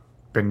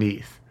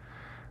Beneath.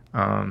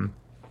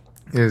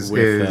 Is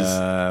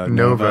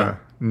Nova.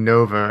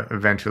 Nova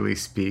eventually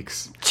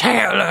speaks.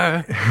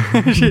 Taylor!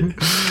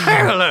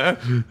 Taylor!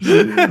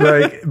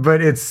 Like,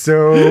 but it's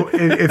so,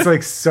 it's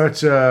like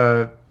such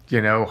a, you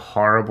know,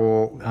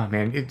 horrible, oh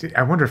man,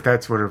 I wonder if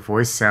that's what her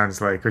voice sounds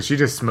like. Was she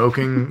just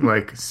smoking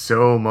like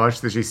so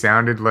much that she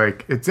sounded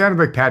like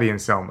Patty and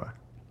Selma.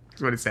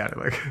 That's what it sounded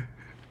like.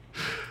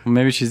 Well,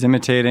 maybe she's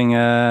imitating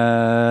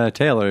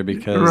Taylor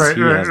because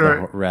he has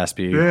the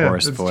raspy,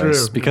 hoarse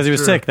voice. True. Because he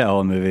was sick that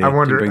whole movie. I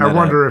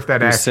wonder if that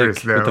He was actress,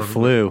 sick though, with the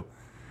flu.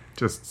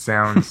 just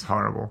sounds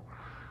horrible.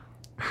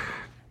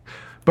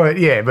 But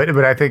yeah,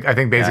 but I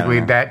think basically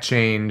that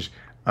change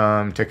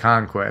to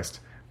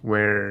Conquest,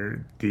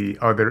 where the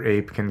other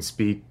ape can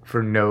speak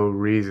for no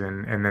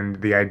reason, and then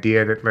the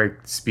idea that like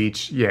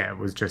speech,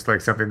 was just like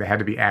something that had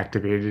to be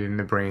activated in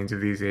the brains of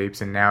these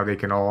apes, and now they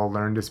can all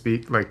learn to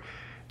speak. Like,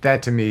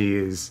 that to me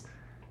is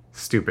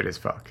stupid as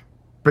fuck.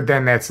 But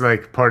then that's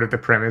like part of the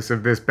premise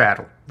of this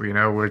battle, you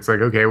know, where it's like,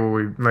 okay, well,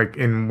 we like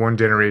in one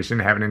generation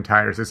have an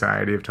entire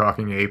society of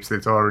talking apes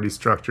that's already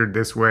structured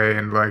this way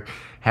and like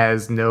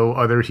has no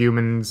other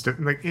humans to,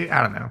 like,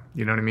 I don't know,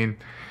 you know what I mean?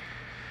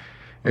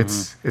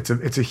 It's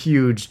a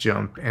huge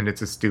jump, and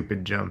it's a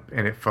stupid jump,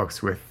 and it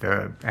fucks with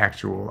the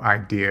actual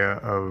idea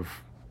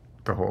of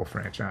the whole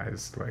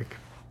franchise, like,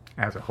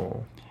 as a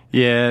whole.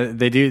 Yeah,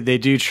 they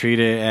do treat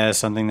it as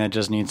something that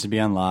just needs to be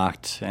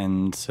unlocked,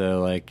 and so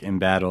like in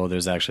battle,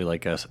 there's actually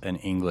like an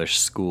English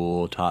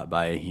school taught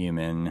by a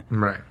human,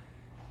 right?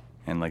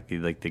 And like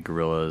the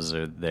gorillas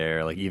are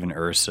there, like even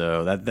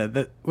Urso,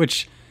 that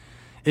which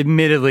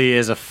admittedly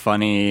is a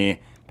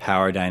funny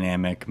power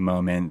dynamic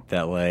moment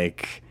that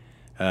like,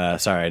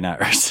 Aldo.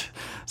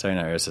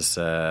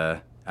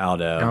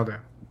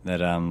 That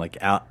like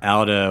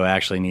Aldo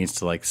actually needs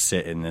to like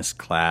sit in this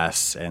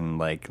class and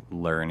like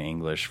learn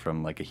English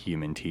from like a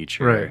human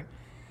teacher.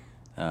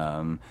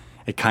 Right.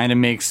 It kind of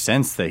makes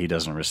sense that he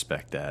doesn't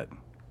respect that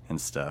and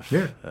stuff.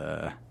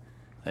 Yeah.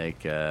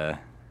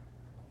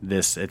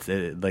 This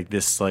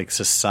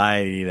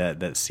society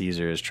that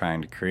Caesar is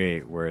trying to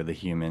create, where the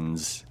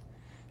humans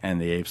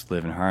and the apes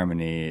live in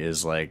harmony,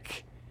 is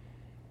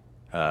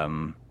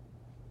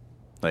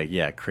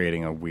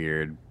creating a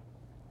weird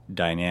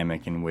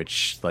dynamic in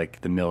which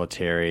like the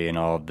military and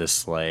all of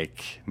this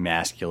like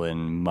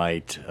masculine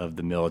might of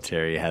the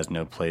military has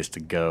no place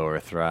to go or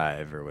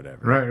thrive or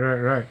whatever.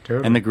 Right.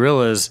 Totally. And the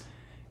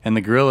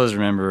gorillas,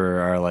 remember,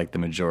 are like the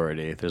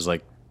majority. There's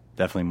like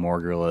definitely more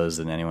gorillas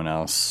than anyone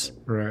else.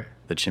 Right.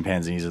 The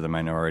chimpanzees are the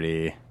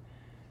minority,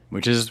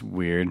 which is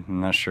weird. I'm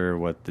not sure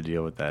what the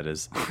deal with that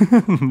is.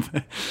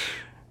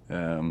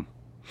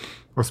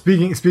 Well,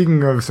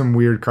 speaking of some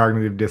weird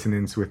cognitive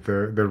dissonance with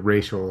the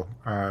racial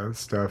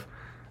stuff,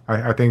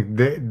 I think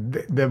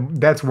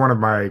that's one of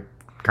my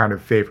kind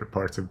of favorite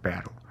parts of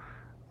battle,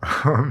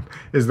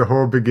 is the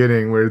whole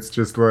beginning where it's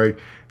just like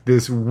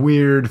this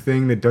weird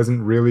thing that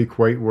doesn't really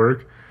quite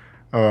work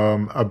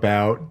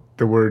about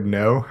the word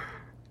no,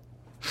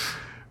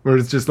 where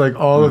it's just like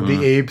all of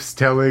the apes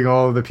telling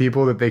all of the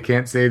people that they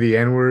can't say the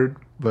N-word,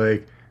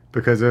 like,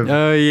 because of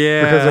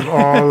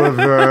all of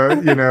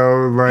the, you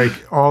know, like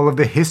all of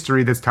the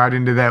history that's tied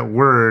into that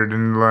word,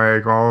 and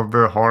like all of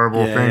the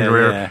horrible things or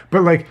whatever. Yeah.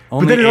 But like,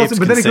 Only but then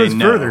it goes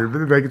no. further.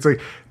 Like, it's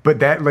like, but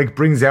that like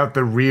brings out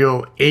the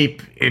real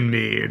ape in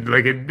me.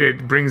 Like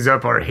it brings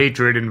up our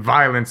hatred and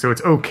violence. So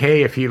it's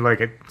okay if he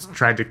like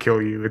tried to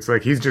kill you. It's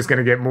like he's just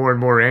gonna get more and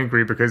more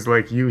angry because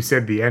like you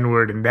said the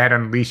N-word, and that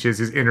unleashes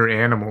his inner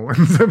animal.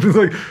 And so I'm just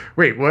like,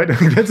 wait, what?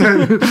 That's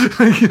not,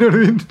 like, you know what I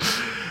mean?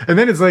 And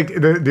then it's like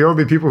the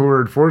only people who are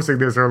enforcing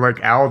this are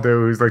like Aldo,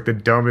 who's like the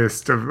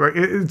dumbest of like,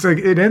 it's like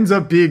it ends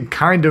up being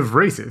kind of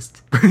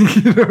racist.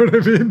 You know what I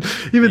mean?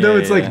 Even though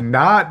it's like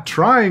not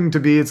trying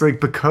to be, it's like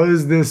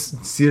because this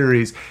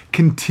series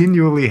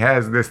continually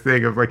has this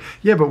thing of like,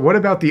 yeah, but what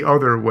about the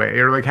other way?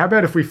 Or like, how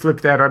about if we flip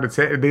that on its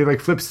head? They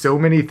like flip so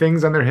many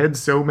things on their head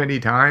so many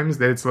times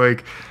that it's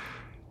like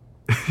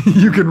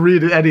you can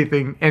read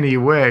anything any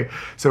way.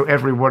 So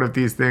every one of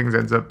these things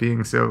ends up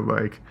being so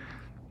like,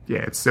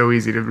 yeah, it's so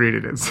easy to read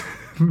it as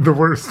the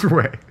worst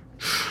way,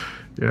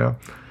 you know.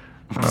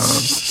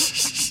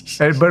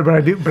 But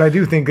I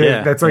do think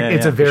that's like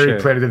it's a very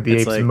Planet of the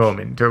Apes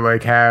moment to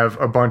like have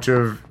a bunch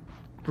of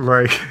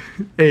like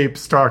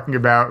apes talking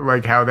about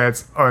like how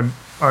that's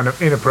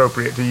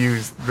inappropriate to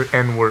use the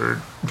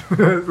N-word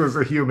as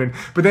a human.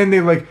 But then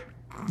they like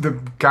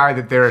the guy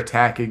that they're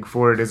attacking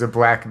for it is a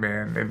black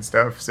man and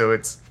stuff. So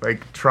it's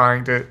like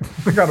trying to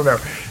like, I don't know.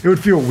 It would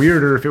feel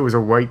weirder if it was a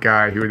white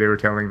guy who they were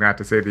telling not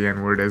to say the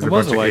N-word as a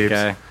bunch of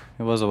apes.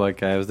 It was a white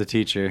guy. It was the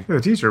teacher. Yeah,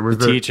 the teacher was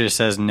the teacher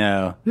says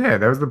no. Yeah,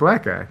 that was the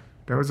black guy.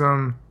 That was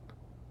No,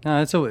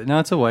 it's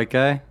a white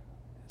guy.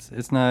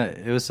 It's not.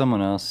 It was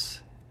someone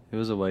else. It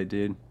was a white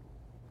dude.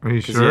 Are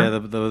you sure? Yeah,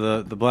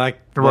 the black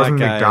wasn't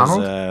guy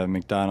McDonald? is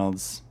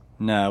McDonald's.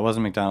 No, it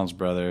wasn't McDonald's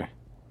brother.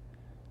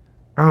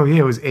 Oh yeah,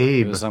 it was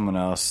Abe. It was someone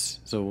else.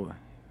 So it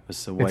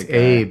was a white it's guy.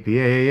 Abe.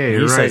 Yeah.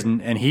 You're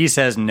right. He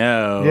says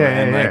no. Yeah,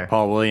 and yeah. like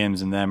Paul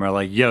Williams and them are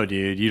like, "Yo,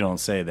 dude, you don't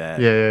say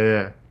that."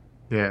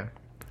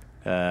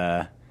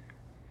 Yeah.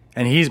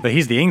 And he's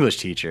the English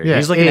teacher. Yeah,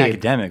 he's like Abe. an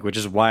academic, which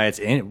is why it's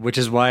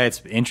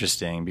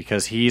interesting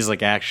because he's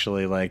like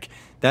actually like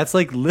that's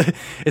like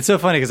it's so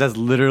funny because that's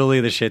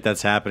literally the shit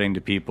that's happening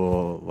to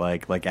people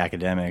like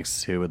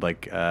academics who would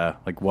like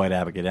white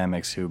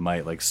academics who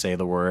might like say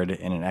the word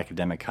in an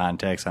academic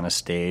context on a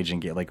stage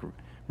and get like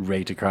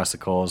raked across the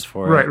coals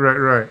for it.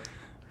 Right.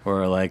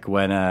 Or like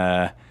when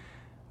like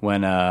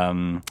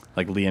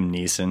Liam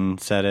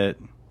Neeson said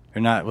it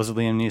or not? Was it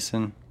Liam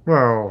Neeson?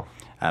 Well,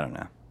 I don't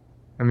know.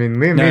 I mean,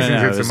 Liam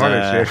Neeson did some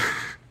other shit.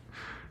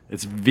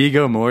 It's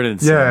Viggo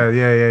Mortensen. Yeah.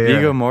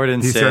 Viggo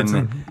Mortensen.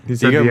 He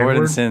said Viggo the N-word?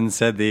 Mortensen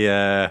said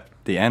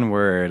the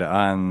N-word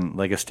on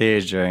like a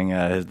stage during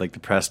his like the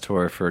press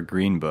tour for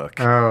Green Book.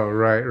 Oh,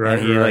 right.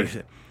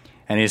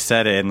 And he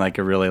said it in like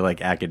a really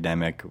like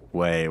academic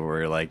way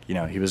where like, you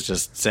know, he was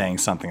just saying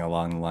something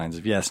along the lines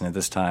of yes, and at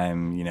this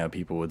time, you know,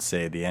 people would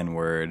say the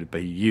N-word,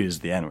 but he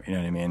used the N-word, you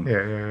know what I mean?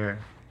 Yeah.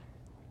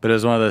 But it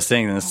was one of those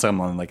things, and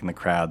someone like in the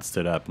crowd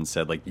stood up and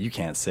said, like, "You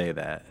can't say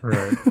that."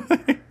 Right.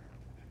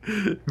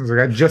 I was like,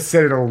 I just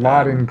said it a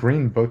lot in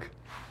Green Book.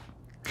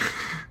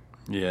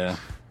 Yeah.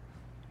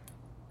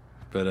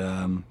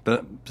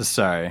 But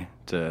sorry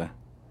to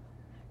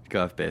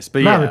go off base.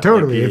 But yeah,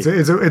 totally. Like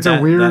it's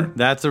a weird.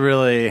 That's a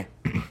really.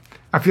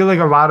 I feel like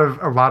a lot of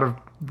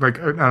like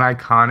an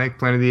iconic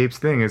Planet of the Apes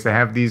thing is to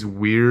have these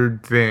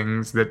weird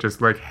things that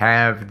just like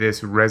have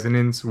this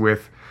resonance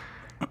with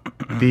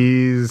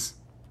these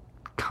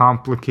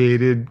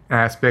complicated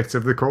aspects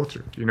of the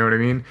culture, you know what I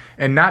mean?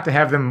 And not to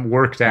have them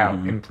worked out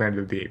in Planet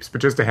of the Apes, but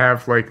just to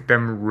have like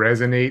them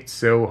resonate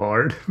so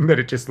hard that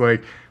it just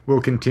like will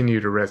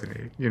continue to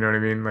resonate, you know what I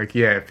mean? Like,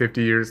 yeah,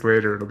 50 years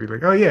later it'll be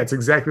like, oh yeah, it's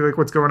exactly like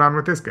what's going on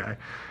with this guy.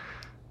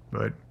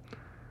 But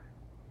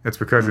that's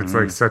because it's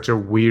like such a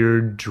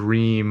weird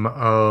dream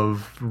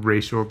of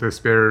racial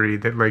disparity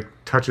that like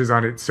touches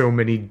on it so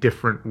many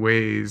different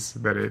ways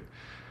that it,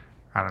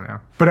 I don't know.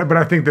 But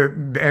I think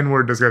that the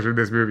N-word discussion of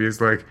this movie is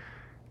like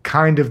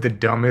kind of the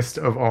dumbest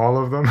of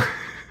all of them.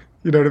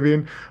 You know what I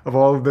mean? Of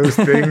all of those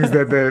things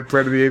that the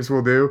Planet of the Apes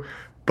will do.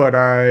 But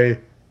I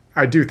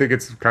do think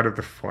it's kind of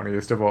the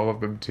funniest of all of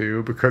them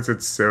too, because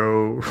it's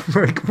so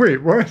like,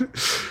 wait, what?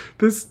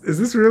 Is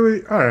this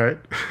really all right?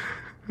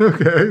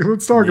 Okay,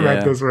 let's talk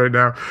about this right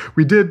now.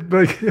 We did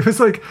like it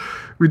was like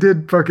we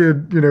did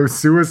fucking, you know,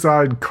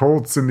 suicide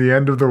cults and the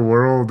end of the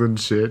world and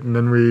shit, and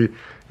then we,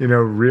 you know,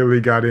 really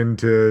got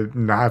into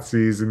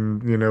Nazis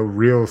and, you know,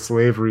 real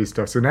slavery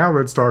stuff. So now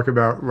let's talk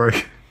about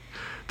like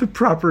the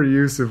proper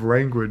use of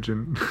language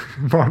in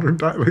modern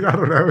time. Like, I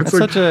don't know.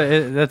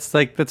 It's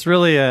that's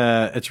really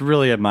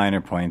a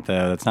minor point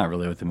though. That's not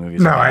really what the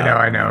movie's about.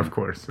 I know. Of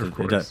course.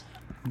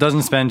 It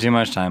doesn't spend too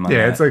much time on that.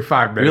 Yeah, it's like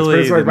 5 minutes. Really,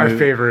 but it's like my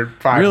favorite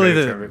 5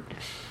 minutes of it.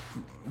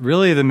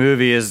 Really, the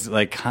movie is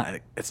like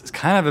it's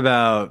kind of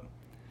about.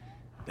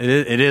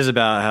 It is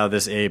about how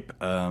this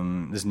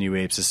this new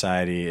ape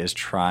society is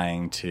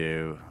trying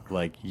to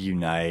like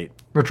unite.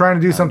 They're trying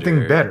to do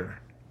something better.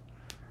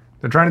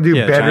 They're trying to do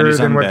better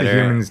than what the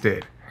humans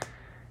did,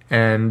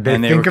 and they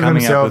think of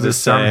themselves as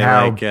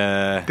somehow.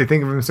 They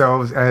think of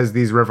themselves as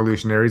these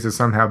revolutionaries as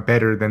somehow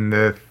better than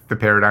the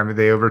paradigm that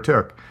they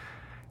overtook,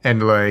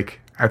 and like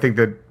I think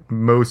that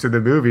most of the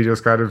movie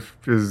just kind of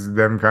is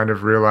them kind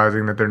of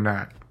realizing that they're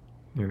not,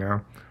 you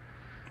know.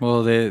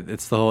 Well,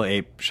 it's the whole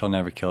ape shall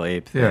never kill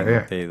ape thing.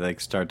 Yeah. They like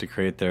start to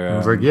create their own. I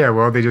was like, yeah,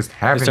 well, they just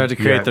haven't. They start to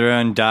create yet. their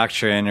own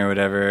doctrine or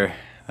whatever.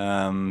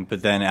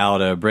 But then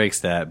Aldo breaks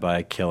that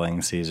by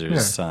killing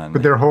Caesar's son.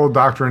 But their whole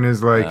doctrine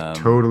is like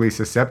totally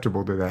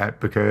susceptible to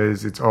that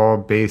because it's all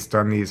based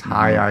on these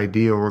high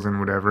ideals and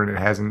whatever, and it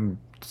hasn't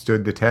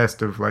stood the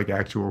test of like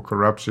actual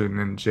corruption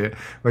and shit.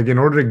 Like in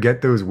order to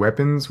get those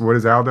weapons, what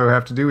does Aldo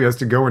have to do? He has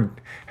to go and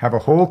have a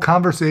whole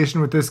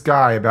conversation with this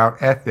guy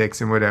about ethics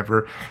and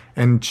whatever,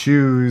 and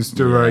choose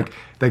to like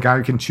the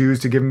guy can choose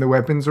to give him the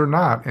weapons or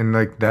not, and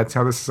like that's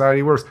how the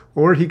society works.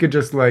 Or he could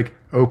just like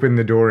open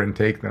the door and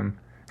take them.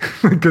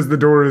 Because the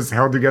door is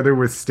held together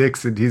with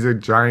sticks and he's a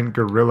giant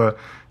gorilla.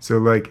 So,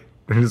 like,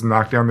 they just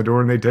knock down the door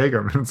and they take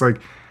him. And it's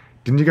like,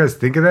 didn't you guys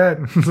think of that?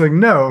 It's like,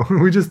 no,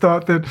 we just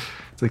thought that.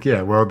 It's like,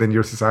 yeah, well, then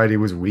your society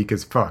was weak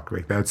as fuck.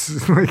 Like,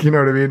 that's, like, you know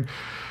what I mean?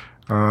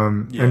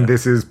 And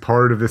this is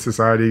part of the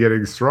society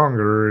getting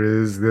stronger,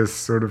 is this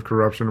sort of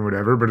corruption or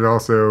whatever, but it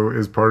also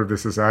is part of the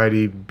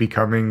society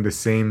becoming the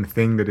same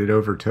thing that it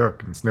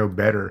overtook. It's no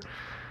better.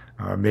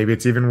 Maybe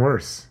it's even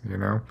worse, you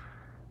know?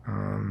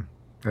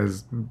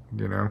 As,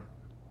 you know?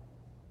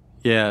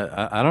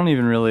 Yeah, I don't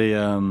even really,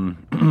 I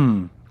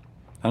don't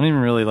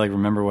even really, like,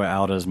 remember what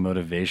Aldo's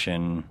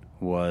motivation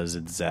was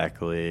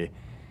exactly.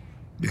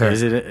 Yeah.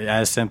 Is it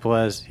as simple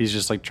as he's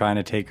just, like, trying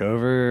to take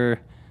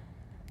over?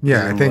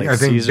 Yeah, I think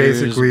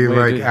basically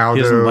like Aldo,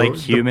 he doesn't like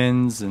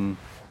humans, and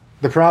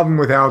the problem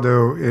with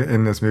Aldo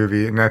in this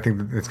movie, and I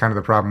think it's kind of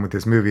the problem with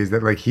this movie, is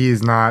that like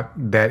he's not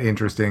that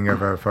interesting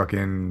of a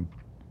fucking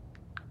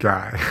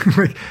guy.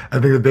 Like, I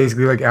think that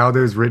basically like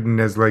Aldo is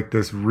written as like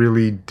this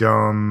really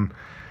dumb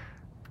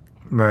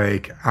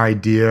like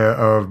idea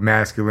of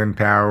masculine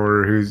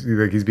power, who's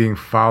like he's being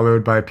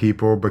followed by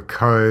people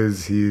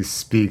because he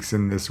speaks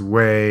in this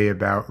way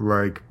about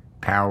like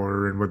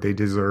power and what they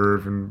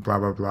deserve and blah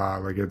blah blah.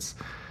 Like it's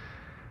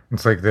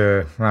like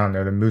the, I don't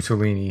know, the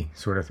Mussolini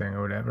sort of thing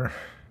or whatever.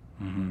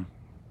 Mm-hmm.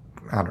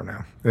 I don't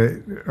know.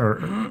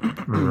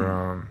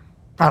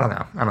 I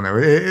don't know.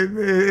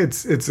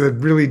 It's a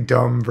really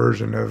dumb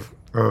version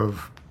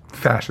of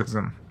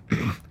fascism,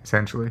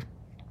 essentially.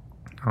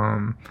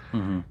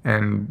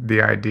 And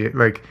the idea,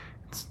 like,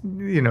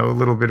 you know, a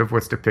little bit of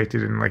what's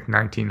depicted in like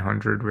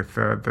 1900 with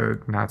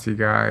the Nazi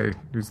guy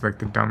who's like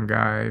the dumb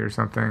guy or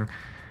something.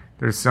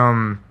 There's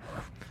some,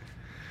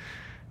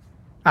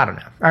 I don't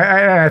know.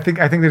 I think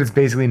that it's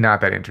basically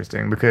not that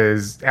interesting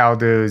because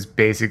Aldo's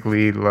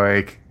basically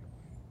like,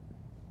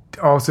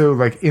 also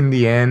like in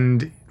the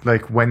end,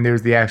 like when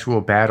there's the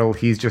actual battle,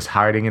 he's just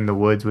hiding in the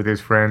woods with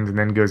his friends and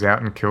then goes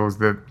out and kills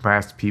the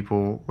last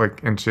people,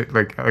 like, and shit,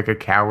 like a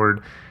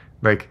coward.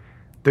 Like,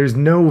 there's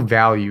no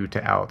value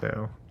to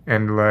Aldo,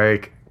 and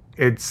like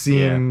it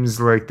seems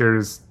like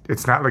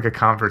it's not like a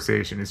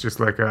conversation. It's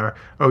just like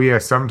oh yeah,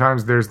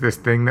 sometimes there's this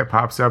thing that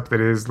pops up that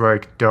is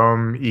like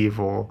dumb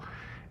evil,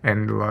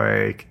 and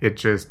like it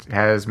just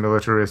has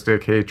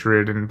militaristic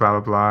hatred and blah blah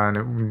blah, and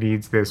it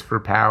needs this for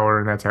power,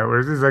 and that's how it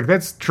works. It's like,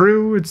 that's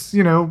true. It's,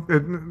 you know,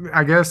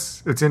 I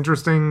guess it's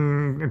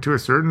interesting to a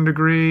certain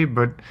degree,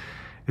 but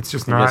it's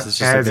just not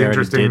as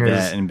interesting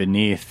as that in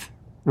Beneath.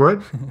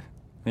 What?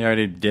 They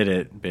already did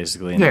it,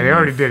 basically. Yeah, they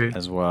already did it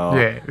as well.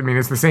 Yeah, I mean,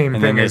 it's the same thing.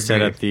 And then they as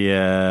set up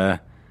the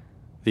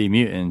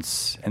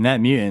mutants, and that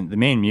mutant, the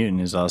main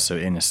mutant, is also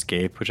in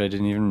Escape, which I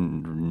didn't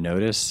even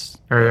notice.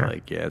 Oh yeah,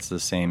 like, yeah, it's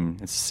the same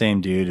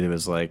dude. It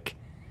was like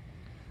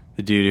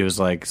the dude who was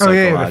like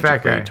the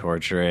fat guy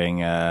torturing.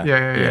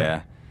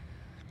 Yeah.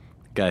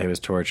 The guy who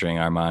was torturing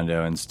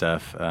Armando and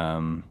stuff.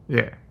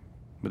 Yeah,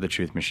 with the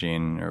truth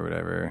machine or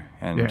whatever,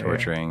 and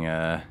torturing.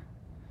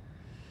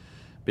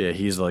 But yeah,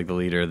 he's like the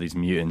leader of these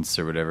mutants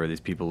or whatever.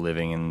 These people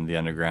living in the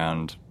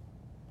underground,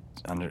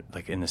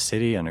 like in the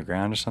city,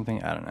 underground or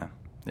something. I don't know.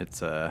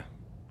 It's under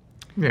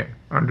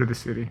the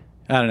city.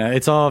 I don't know.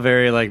 It's all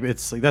very like,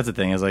 it's like, that's the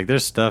thing, is like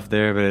there's stuff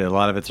there, but a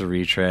lot of it's a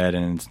retread,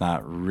 and it's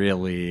not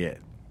really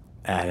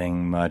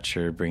adding much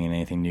or bringing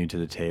anything new to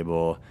the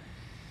table.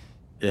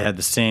 It had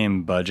the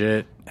same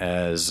budget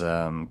as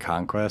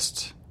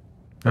Conquest.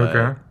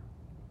 Okay.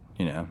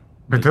 You know,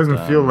 but it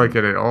doesn't feel like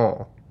it at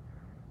all.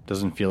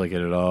 Doesn't feel like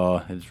it at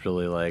all. It's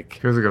really like,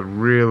 feels like a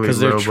really low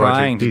they're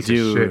trying budget to piece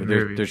of shit do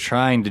movie. They're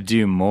trying to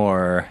do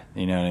more.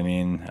 You know what I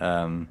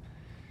mean?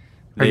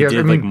 They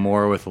did like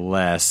more with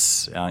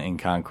less in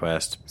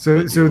Conquest.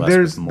 So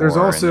there's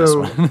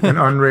also an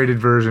unrated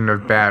version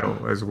of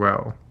Battle as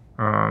well.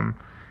 And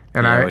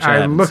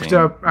I looked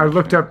up.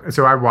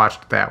 So I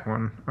watched that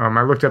one.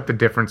 I looked up the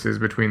differences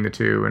between the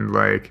two, and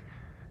like,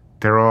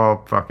 they're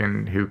all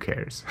fucking, who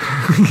cares?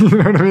 You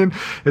know what I mean?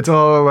 It's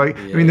all like,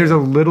 I mean, there's a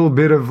little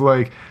bit of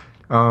like,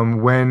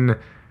 when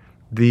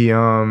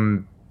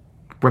the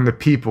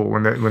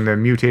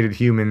mutated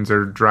humans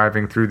are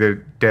driving through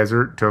the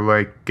desert to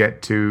like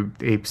get to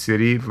Ape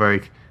City,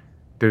 like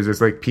there's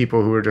this like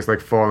people who are just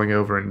like falling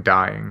over and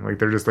dying. Like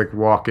they're just like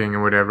walking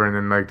or whatever, and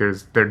then like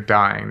they're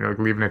dying. They're like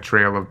leaving a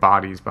trail of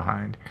bodies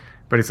behind.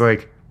 But it's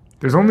like,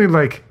 there's only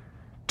like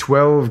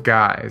 12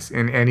 guys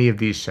in any of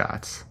these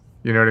shots.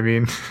 You know what I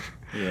mean?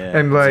 Yeah,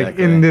 and like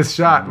exactly. In this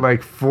shot,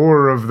 like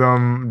 4 of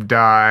them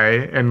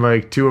die, and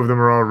like 2 of them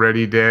are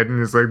already dead,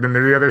 and it's like, then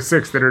there's the other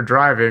 6 that are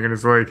driving, and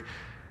it's like,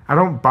 I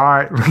don't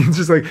buy. Like, it's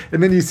just like,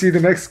 and then you see the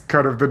next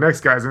cut of the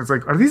next guys, and it's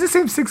like, are these the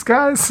same 6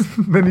 guys?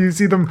 Then you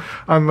see them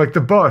on like the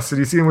bus, and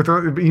you see them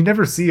but you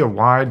never see a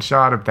wide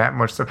shot of that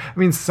much stuff. I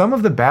mean, some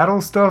of the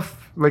battle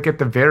stuff, like at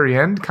the very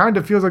end, kind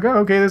of feels like, oh,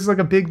 okay, this is like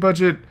a big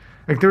budget.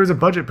 Like there was a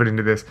budget put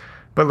into this,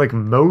 but like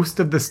most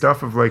of the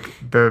stuff of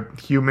like the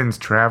humans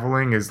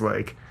traveling is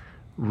like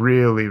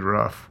really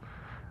rough,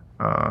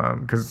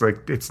 because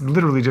like it's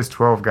literally just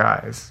 12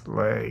 guys,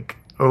 like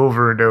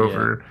over and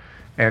over.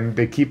 And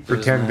they keep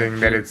pretending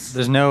that it's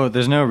there's no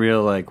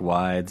real like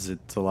wides.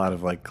 It's a lot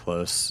of like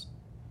close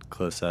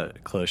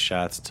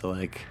shots to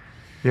like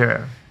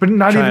Yeah, but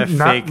not Try even to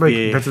not fake like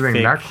the- that's the thing.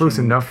 fake Not close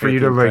enough for fake you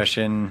to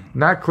impression.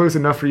 not close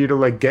enough for you to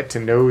like get to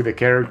know the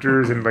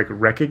characters and like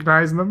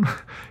recognize them.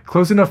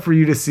 Close enough for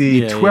you to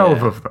see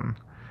 12 of them.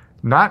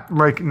 Not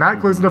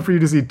close enough for you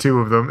to see 2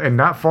 of them, and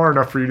not far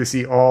enough for you to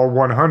see all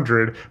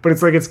 100. But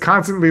it's like it's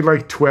constantly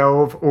like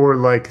 12 or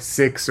like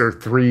 6 or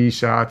 3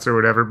 shots or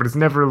whatever. But it's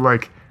never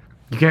like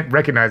you can't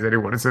recognize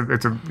anyone. It's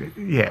a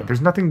yeah.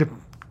 There's nothing to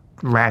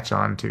latch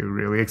on to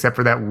really, except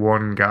for that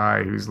one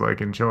guy who's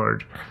like in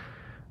charge.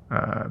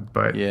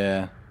 But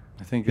yeah,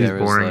 I think he's there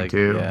was boring like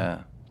too. yeah,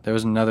 there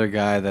was another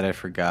guy that I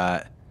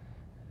forgot.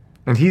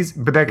 And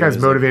that guy's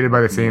was, motivated like,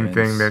 by the same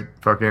mutants. thing that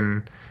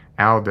fucking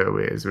Aldo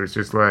is, where it's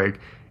just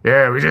like,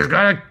 yeah, we just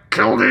gotta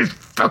kill these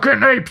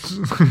fucking apes.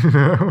 You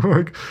know?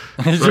 like,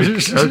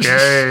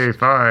 okay,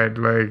 fine.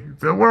 Like,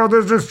 the world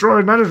is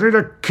destroyed, and I just need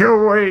to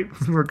kill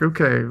apes. Like,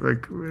 okay,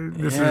 like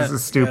this is a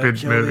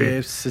stupid movie.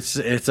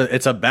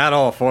 It's a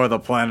battle for the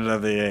planet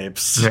of the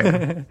apes.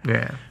 Yeah,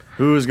 yeah,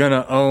 Who's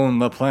gonna own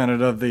the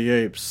planet of the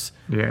apes?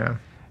 yeah.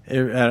 I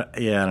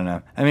don't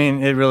know. I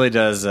mean, it really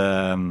does.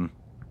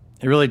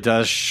 It really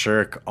does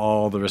shirk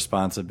all the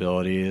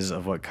responsibilities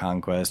of what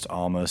Conquest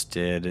almost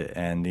did,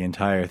 and the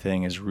entire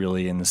thing is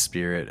really in the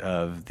spirit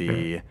of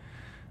the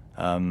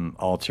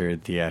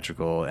altered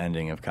theatrical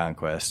ending of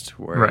Conquest,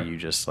 where you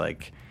just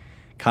like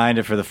kind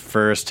of for the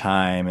first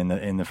time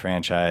in the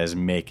franchise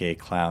make a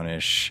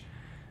clownish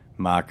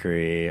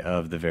mockery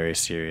of the very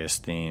serious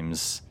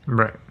themes.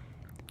 Right.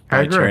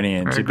 By turning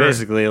it into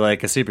basically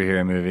like a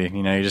superhero movie.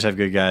 You know, you just have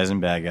good guys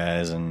and bad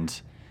guys, and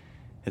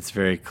it's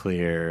very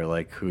clear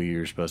like who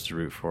you're supposed to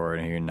root for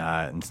and who you're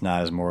not. And it's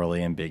not as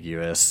morally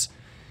ambiguous.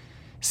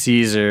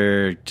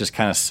 Caesar just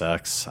kind of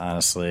sucks,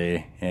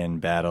 honestly, in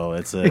battle.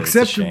 It's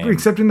a shame.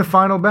 Except in the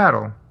final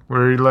battle,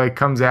 where he like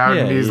comes out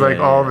and he's like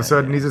all of a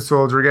sudden he's a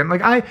soldier again.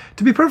 Like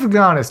to be perfectly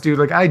honest, dude,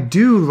 like I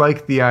do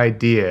like the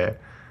idea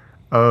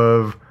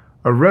of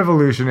a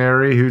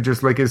revolutionary who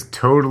just like is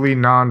totally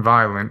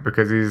non-violent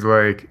because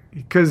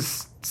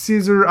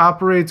Caesar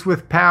operates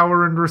with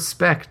power and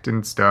respect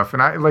and stuff,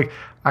 and I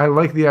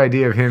like the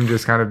idea of him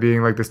just kind of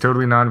being like this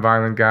totally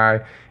non-violent guy,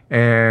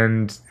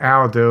 and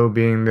Aldo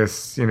being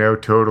this, you know,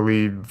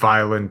 totally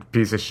violent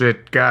piece of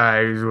shit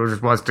guy who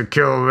just wants to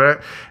kill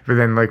it. But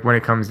then like when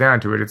it comes down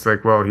to it, it's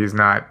like, well,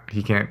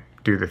 he can't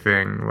do the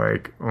thing.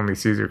 Like only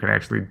Caesar can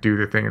actually do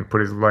the thing and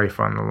put his life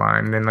on the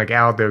line. And then like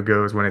Aldo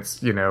goes when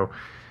it's, you know,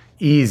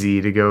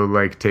 easy to go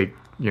like take,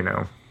 you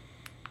know,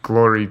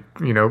 glory,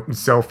 you know,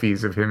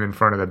 selfies of him in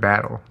front of the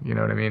battle. You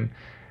know what I mean?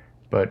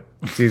 But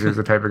Caesar's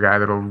the type of guy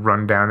that'll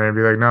run down there and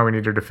be like, no, we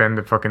need to defend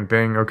the fucking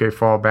thing. Okay,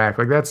 fall back.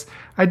 Like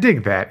I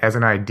dig that as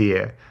an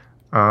idea.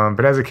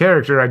 But as a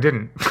character, I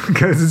didn't.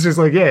 Because it's just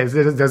like, yeah,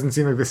 it doesn't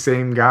seem like the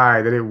same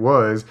guy that it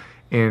was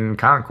in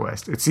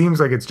Conquest. It seems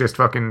like it's just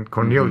fucking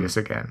Cornelius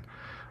again,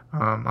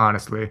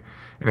 honestly.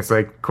 And it's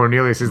like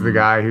Cornelius is the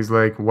guy who's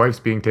like,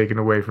 wife's being taken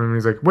away from him.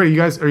 He's like, wait, you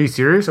guys, are you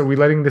serious? Are we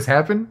letting this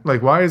happen?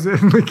 Like, why is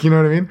it? Like, you know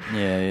what I mean?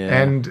 Yeah,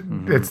 yeah.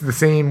 And it's the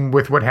same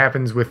with what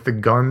happens with the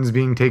guns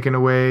being taken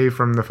away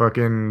from the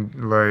fucking,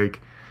 like,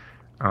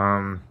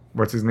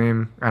 what's his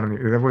name? I don't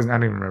even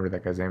remember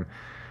that guy's name.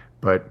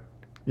 But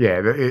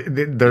yeah,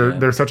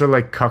 they're such a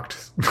like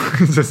cucked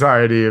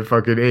society of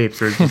fucking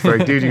apes. Where it's just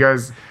like, dude,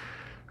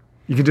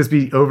 you can just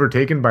be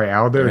overtaken by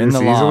Aldo this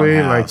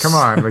easily. Like, come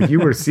on, like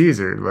you were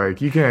Caesar. Like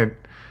you can't.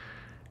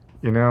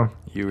 You know,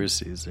 you were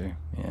Caesar.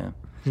 Yeah,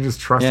 you just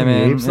trusting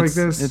the apes like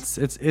this.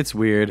 It's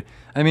weird.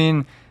 I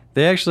mean,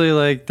 they actually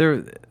like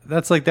that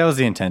was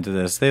the intent of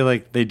this.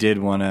 They did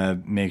want to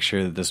make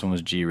sure that this one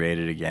was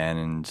G-rated again,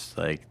 and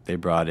like they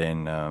brought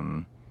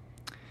in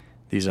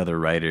these other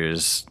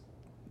writers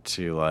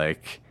to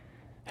like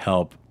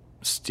help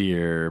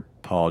steer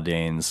Paul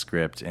Dane's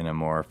script in a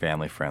more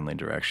family-friendly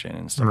direction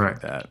and stuff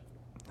like that.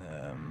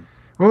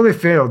 Well, they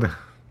failed,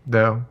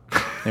 though.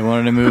 They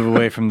wanted to move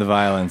away from the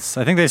violence.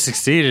 I think they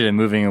succeeded in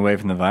moving away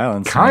from the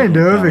violence. Kind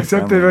of,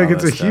 except that like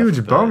it's a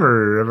huge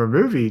bummer of a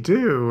movie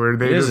too, where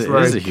they just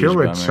like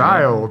kill a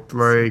child. Yeah.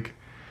 Like,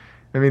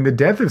 I mean, the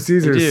death of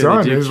Caesar's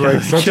son is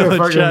like such a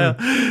fucking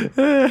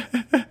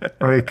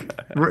like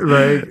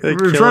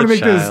we're trying to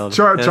make this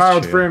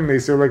child friendly.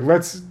 So like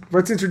let's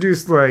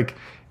introduce like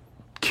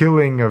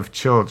killing of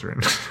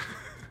children.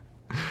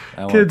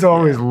 Kids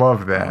always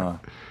love that.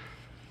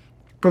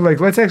 But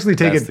like, let's actually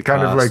take it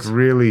kind of like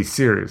really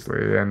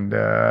seriously, and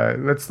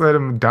let's let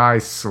him die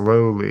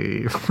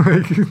slowly.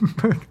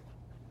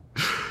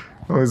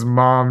 Well, his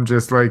mom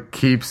just like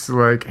keeps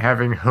like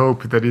having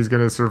hope that he's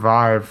gonna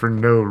survive for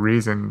no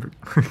reason.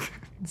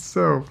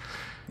 So,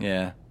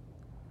 yeah.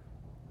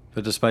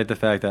 But despite the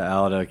fact that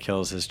Aldo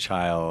kills his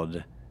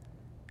child,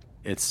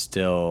 it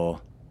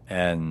still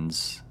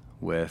ends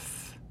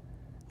with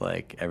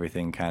like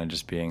everything kind of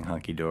just being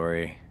hunky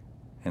dory,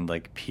 and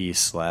like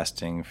peace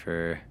lasting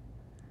for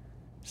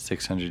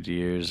 600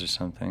 years or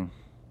something.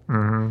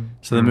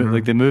 So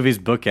the movie's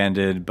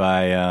bookended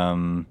by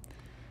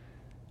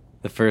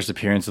the first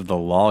appearance of the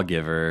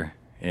lawgiver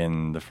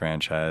in the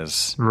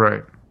franchise,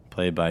 right?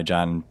 Played by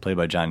John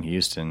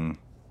Huston.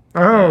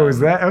 Oh, is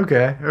that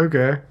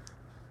okay?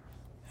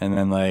 And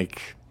then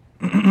like,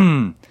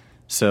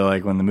 so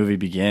like when the movie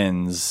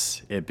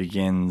begins, it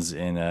begins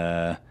in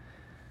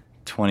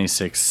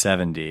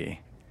 2670.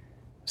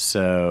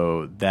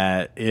 So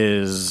that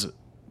is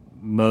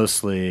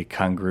mostly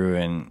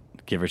congruent,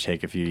 give or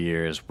take a few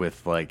years,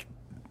 with like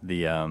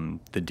the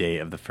date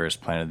of the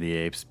first Planet of the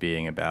Apes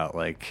being about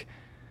like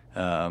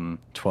 12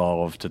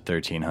 to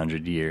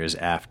 1300 years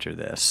after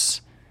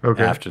this,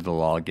 after the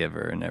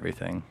lawgiver and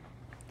everything.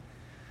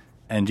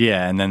 And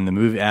yeah, and then the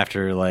movie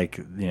after, like,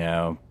 you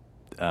know,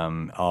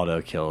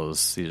 Aldo kills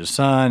Caesar's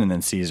son, and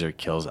then Caesar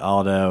kills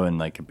Aldo, and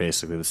like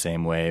basically the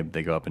same way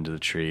they go up into the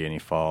tree and he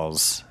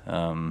falls.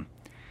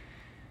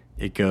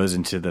 It goes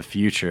into the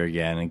future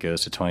again and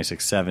goes to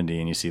 2670,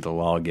 and you see the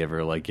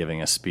lawgiver like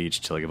giving a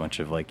speech to like a bunch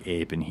of like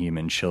ape and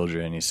human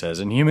children. He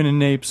says, "And human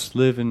and apes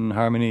live in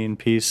harmony and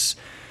peace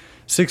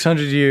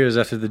 600 years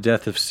after the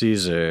death of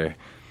Caesar."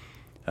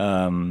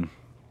 And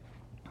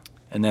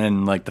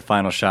then like the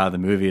final shot of the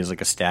movie is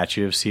like a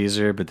statue of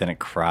Caesar, but then it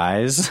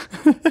cries.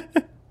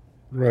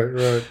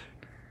 Right.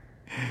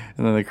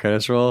 And then the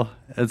credits roll.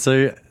 And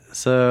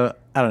so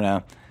I don't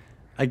know.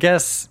 I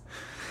guess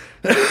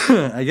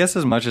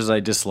as much as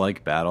I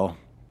dislike Battle,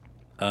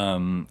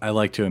 I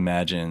like to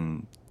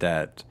imagine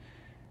that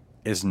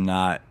is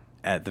not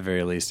at the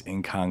very least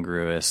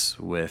incongruous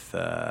with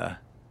the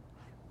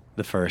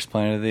first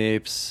Planet of the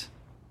Apes,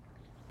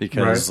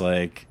 because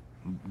like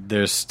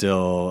there's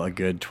still a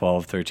good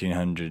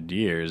 1300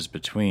 years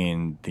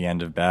between the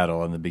end of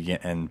Battle and the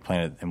when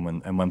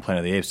Planet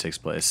of the Apes takes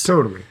place.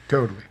 Totally.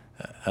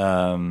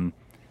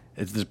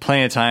 There's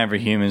plenty of time for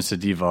humans to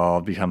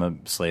devolve, become a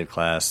slave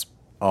class,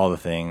 all the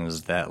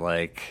things that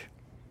like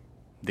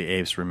the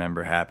apes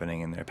remember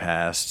happening in their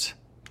past.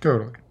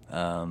 Totally.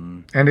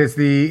 And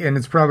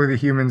it's probably the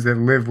humans that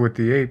live with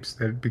the apes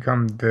that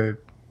become the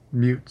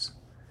mutes.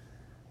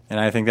 And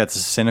I think that's a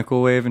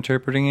cynical way of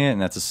interpreting it,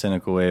 and that's a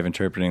cynical way of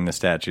interpreting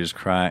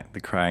the the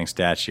crying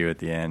statue at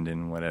the end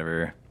and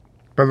whatever.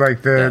 But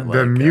like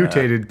the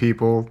mutated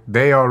people,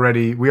 we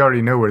already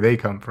know where they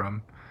come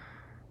from.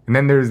 And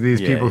then there's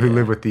these people who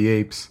live with the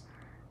apes.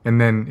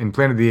 And then in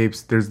Planet of the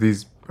Apes, there's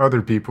these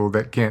other people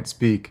that can't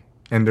speak,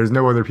 and there's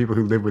no other people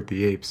who live with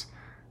the apes.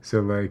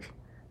 So like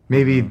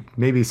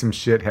maybe some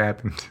shit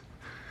happened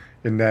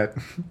in that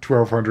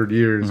 1200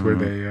 years where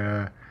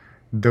they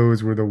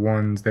those were the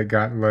ones that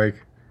got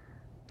like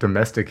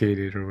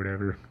domesticated or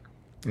whatever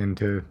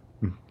into,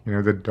 you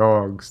know, the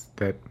dogs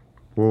that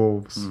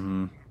wolves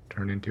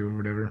turn into or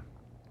whatever.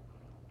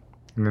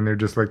 And then they're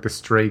just like the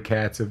stray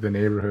cats of the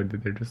neighborhood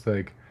that they're just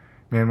like,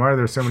 man, why are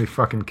there so many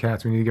fucking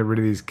cats? We need to get rid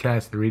of these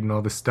cats. They're eating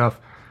all this stuff.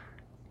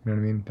 You know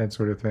what I mean? That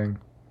sort of thing.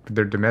 But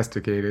they're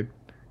domesticated,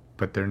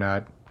 but they're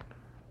not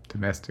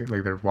domestic.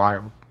 Like, they're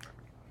wild.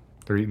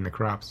 They're eating the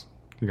crops.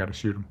 You got to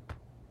shoot them.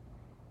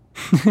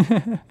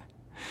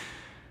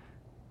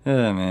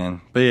 Oh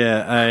man, but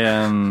yeah,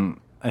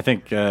 I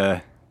think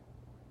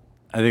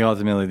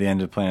ultimately the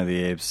end of Planet of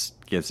the Apes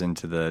gets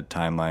into the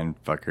timeline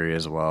fuckery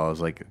as well.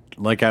 As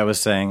like I was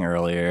saying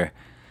earlier,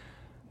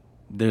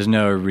 there's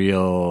no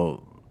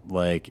real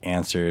like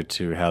answer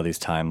to how these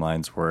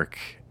timelines work.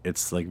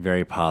 It's like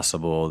very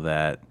possible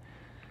that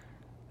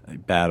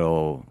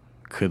Battle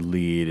could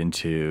lead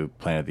into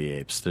Planet of the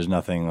Apes. There's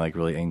nothing like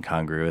really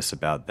incongruous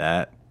about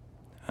that.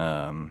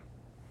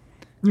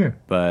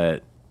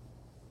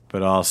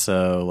 But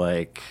also,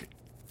 like,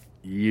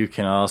 you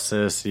can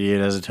also see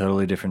it as a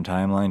totally different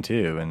timeline,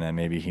 too, and that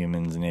maybe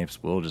humans and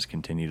apes will just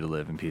continue to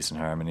live in peace and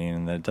harmony,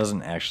 and that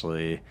doesn't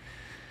actually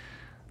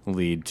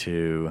lead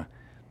to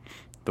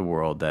the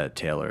world that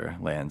Taylor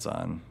lands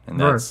on. And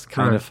that's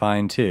kind of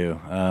fine, too.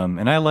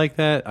 And I like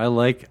that. I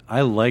like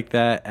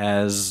that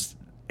as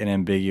an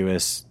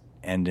ambiguous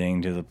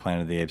ending to the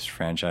Planet of the Apes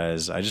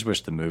franchise. I just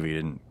wish the movie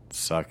didn't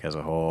suck as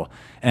a whole.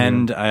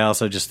 And I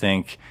also just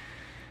think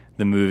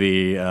the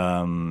movie,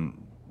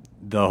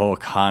 the whole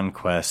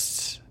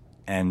Conquest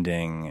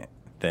ending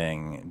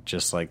thing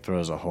just like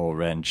throws a whole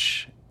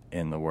wrench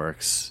in the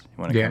works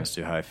when it comes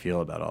to how I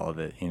feel about all of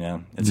it, you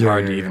know? It's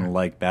hard to even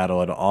like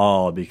Battle at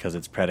all because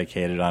it's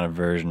predicated on a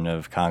version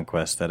of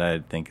Conquest that I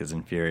think is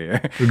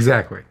inferior.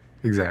 Exactly.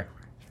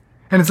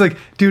 And it's like,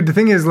 dude, the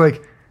thing is,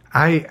 like,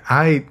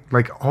 I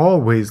like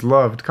always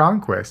loved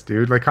Conquest,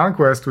 dude. Like,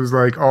 Conquest was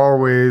like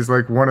always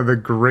like one of the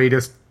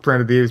greatest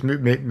Planet of the Apes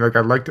movies. Like, I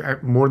liked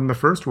it more than the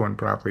first one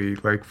probably,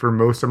 like, for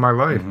most of my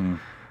life.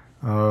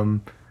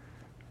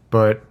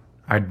 But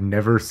I'd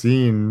never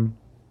seen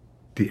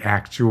the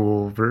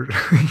actual version.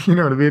 You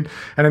know what I mean?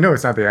 And I know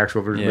it's not the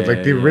actual version, but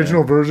like the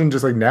original version,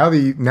 just like now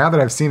that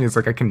I've seen it, it's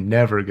like I can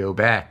never go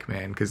back,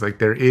 man, because like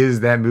there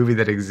is that movie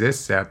that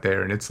exists out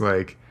there, and it's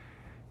like,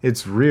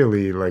 it's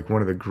really like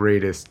one of the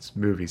greatest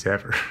movies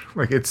ever.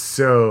 Like, it's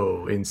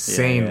so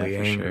insanely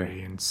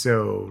angry and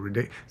so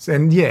ridiculous.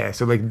 And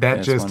so like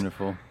that just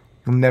wonderful.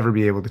 You'll never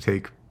be able to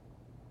take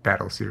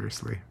Battle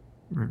seriously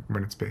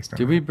when it's based on.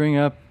 Did we bring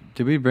up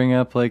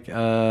like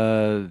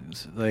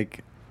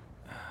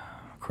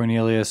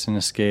Cornelius and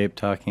Escape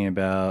talking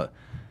about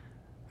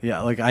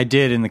Yeah, like I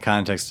did in the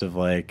context of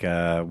like,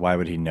 why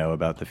would he know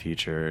about the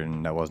future,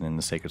 and that wasn't in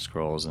the Sacred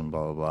Scrolls and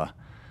blah blah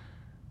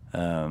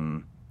blah.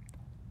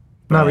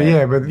 No, but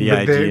yeah, but the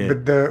idea,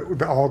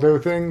 the Aldo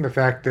thing, the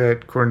fact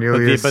that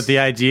Cornelius, but the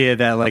idea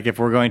that like if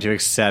we're going to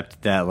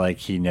accept that like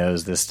he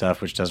knows this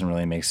stuff, which doesn't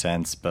really make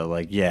sense, but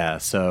like yeah,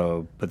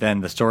 so but then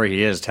the story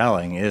he is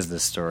telling is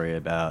this story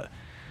about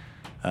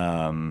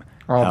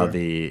how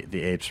the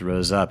apes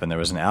rose up, and there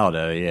was an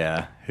Aldo,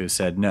 yeah, who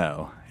said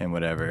no and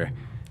whatever,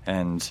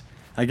 and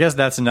I guess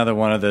that's another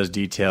one of those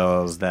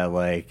details that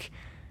like,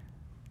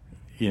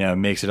 you know,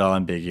 makes it all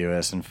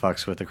ambiguous and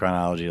fucks with the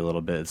chronology a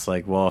little bit. It's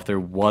like, well, if there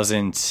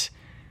wasn't,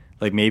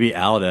 like, maybe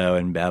Aldo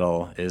in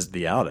battle is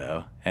the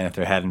Aldo, and if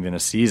there hadn't been a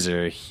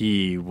Caesar,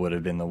 he would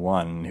have been the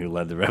one who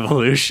led the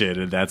revolution,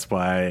 and that's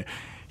why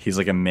he's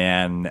like a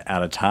man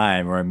out of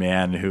time, or a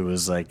man who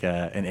was like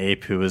an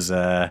ape who was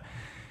like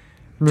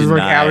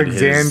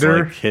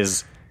Alexander.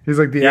 He's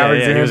like the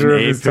Alexander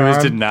of his time. Who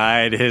was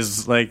denied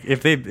his, like,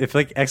 if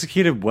like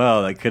executed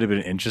well, that could have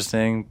been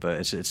interesting, but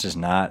it's just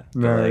not.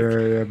 No,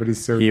 like, but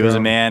he's so he dumb. was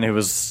a man who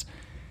was,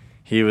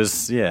 it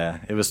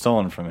was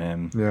stolen from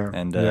him.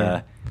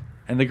 Yeah,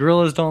 and the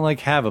gorillas don't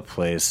like have a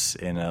place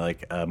in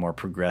a more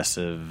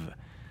progressive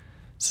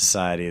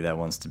society that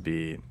wants to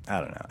be. I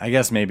don't know. I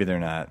guess maybe they're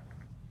not.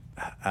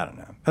 I don't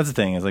know. That's the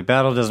thing, is like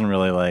battle doesn't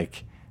really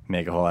like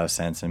make a whole lot of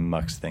sense and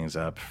mucks things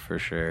up for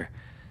sure.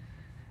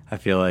 I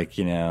feel like,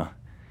 you know,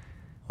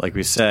 like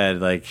we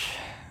said, like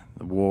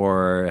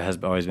war has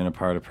always been a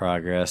part of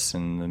progress,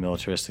 and the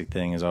militaristic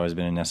thing has always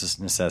been a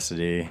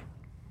necessity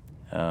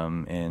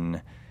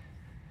in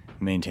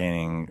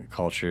maintaining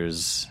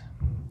cultures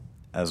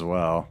as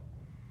well.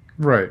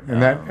 Right,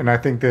 and I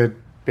think that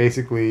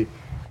basically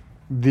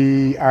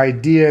the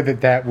idea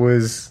that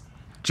was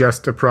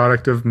just a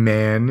product of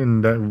man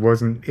and that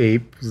wasn't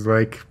ape is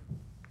like,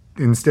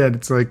 instead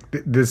it's like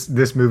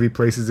this movie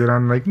places it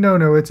on like,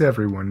 no, it's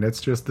everyone.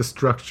 That's just the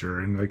structure,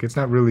 and like it's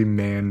not really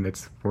man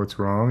that's what's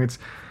wrong. It's,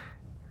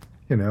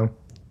 you know,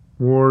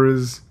 war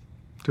is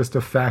just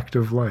a fact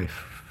of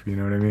life. You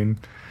know what I mean?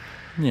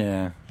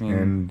 Yeah, I mean,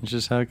 and it's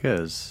just how it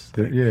goes.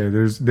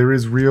 There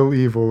is real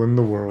evil in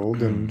the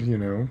world, and you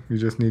know, you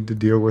just need to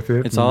deal with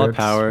it. It's all a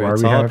power.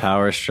 It's all a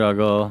power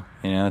struggle.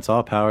 You know, it's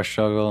all a power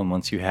struggle, and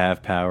once you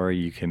have power,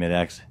 you commit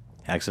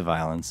acts of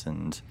violence,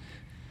 and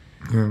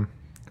yeah.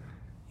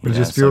 But it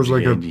just feels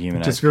like a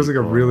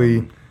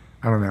really,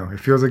 I don't know. It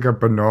feels like a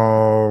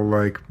banal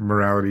like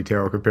morality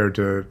tale compared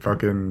to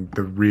fucking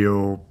the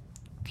real,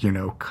 you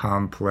know,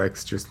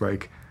 complex, just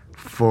like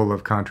full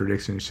of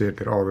contradiction shit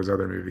that all those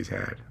other movies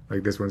had.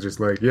 Like this one's just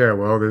like, yeah,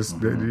 well,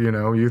 you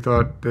know, you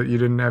thought that you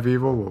didn't have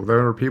evil. Well,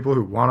 there are people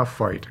who want to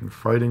fight, and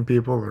fighting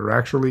people are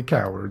actually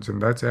cowards,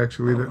 and that's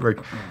actually like,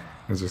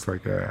 it's just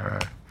like,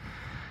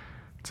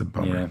 it's a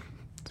bummer. Yeah.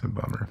 It's a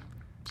bummer.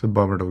 It's a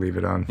bummer to leave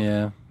it on.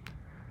 Yeah.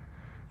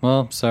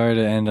 Well, sorry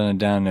to end on a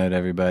down note,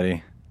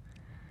 everybody.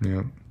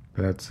 Yeah,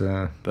 but it's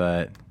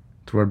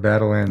where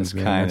battle ends,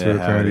 man. That's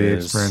where the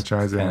Apes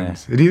franchise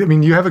ends. I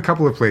mean, you have a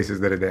couple of places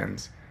that it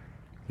ends.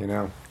 You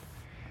know,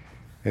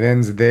 it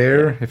ends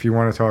there if you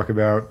want to talk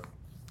about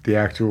the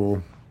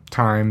actual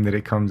time that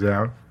it comes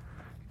out.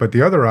 But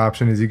the other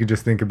option is you could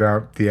just think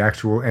about the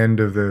actual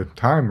end of the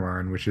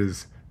timeline, which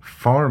is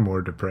far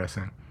more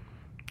depressing.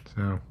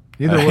 So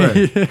either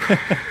way,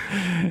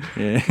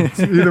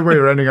 either way,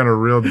 you're ending on a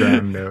real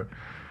down note.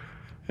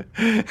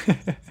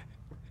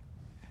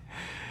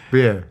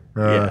 But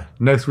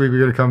next week we're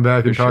gonna come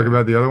back and talk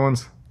about the other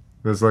ones.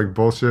 There's like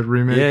bullshit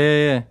remake.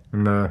 Yeah.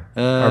 And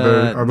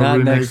other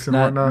remakes and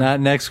whatnot.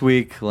 Not next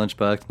week,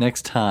 Lunchbox.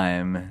 Next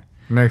time.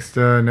 Next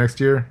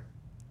year.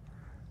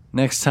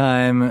 Next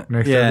time.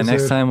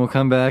 Next time we'll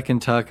come back and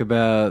talk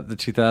about the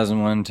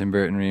 2001 Tim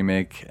Burton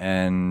remake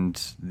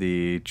and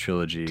the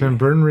trilogy. Tim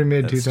Burton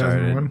remade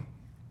 2001.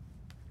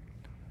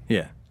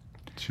 Yeah.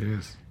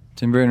 Jeez.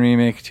 Tim Burton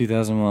remake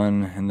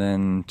 2001, and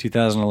then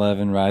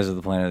 2011 Rise of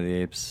the Planet of the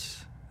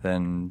Apes,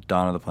 then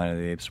Dawn of the Planet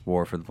of the Apes,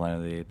 War for the Planet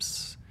of the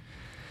Apes.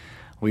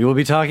 We will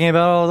be talking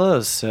about all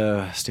those,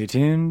 so stay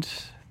tuned.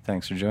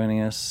 Thanks for joining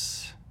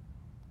us.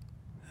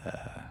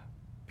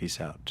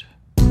 Peace out.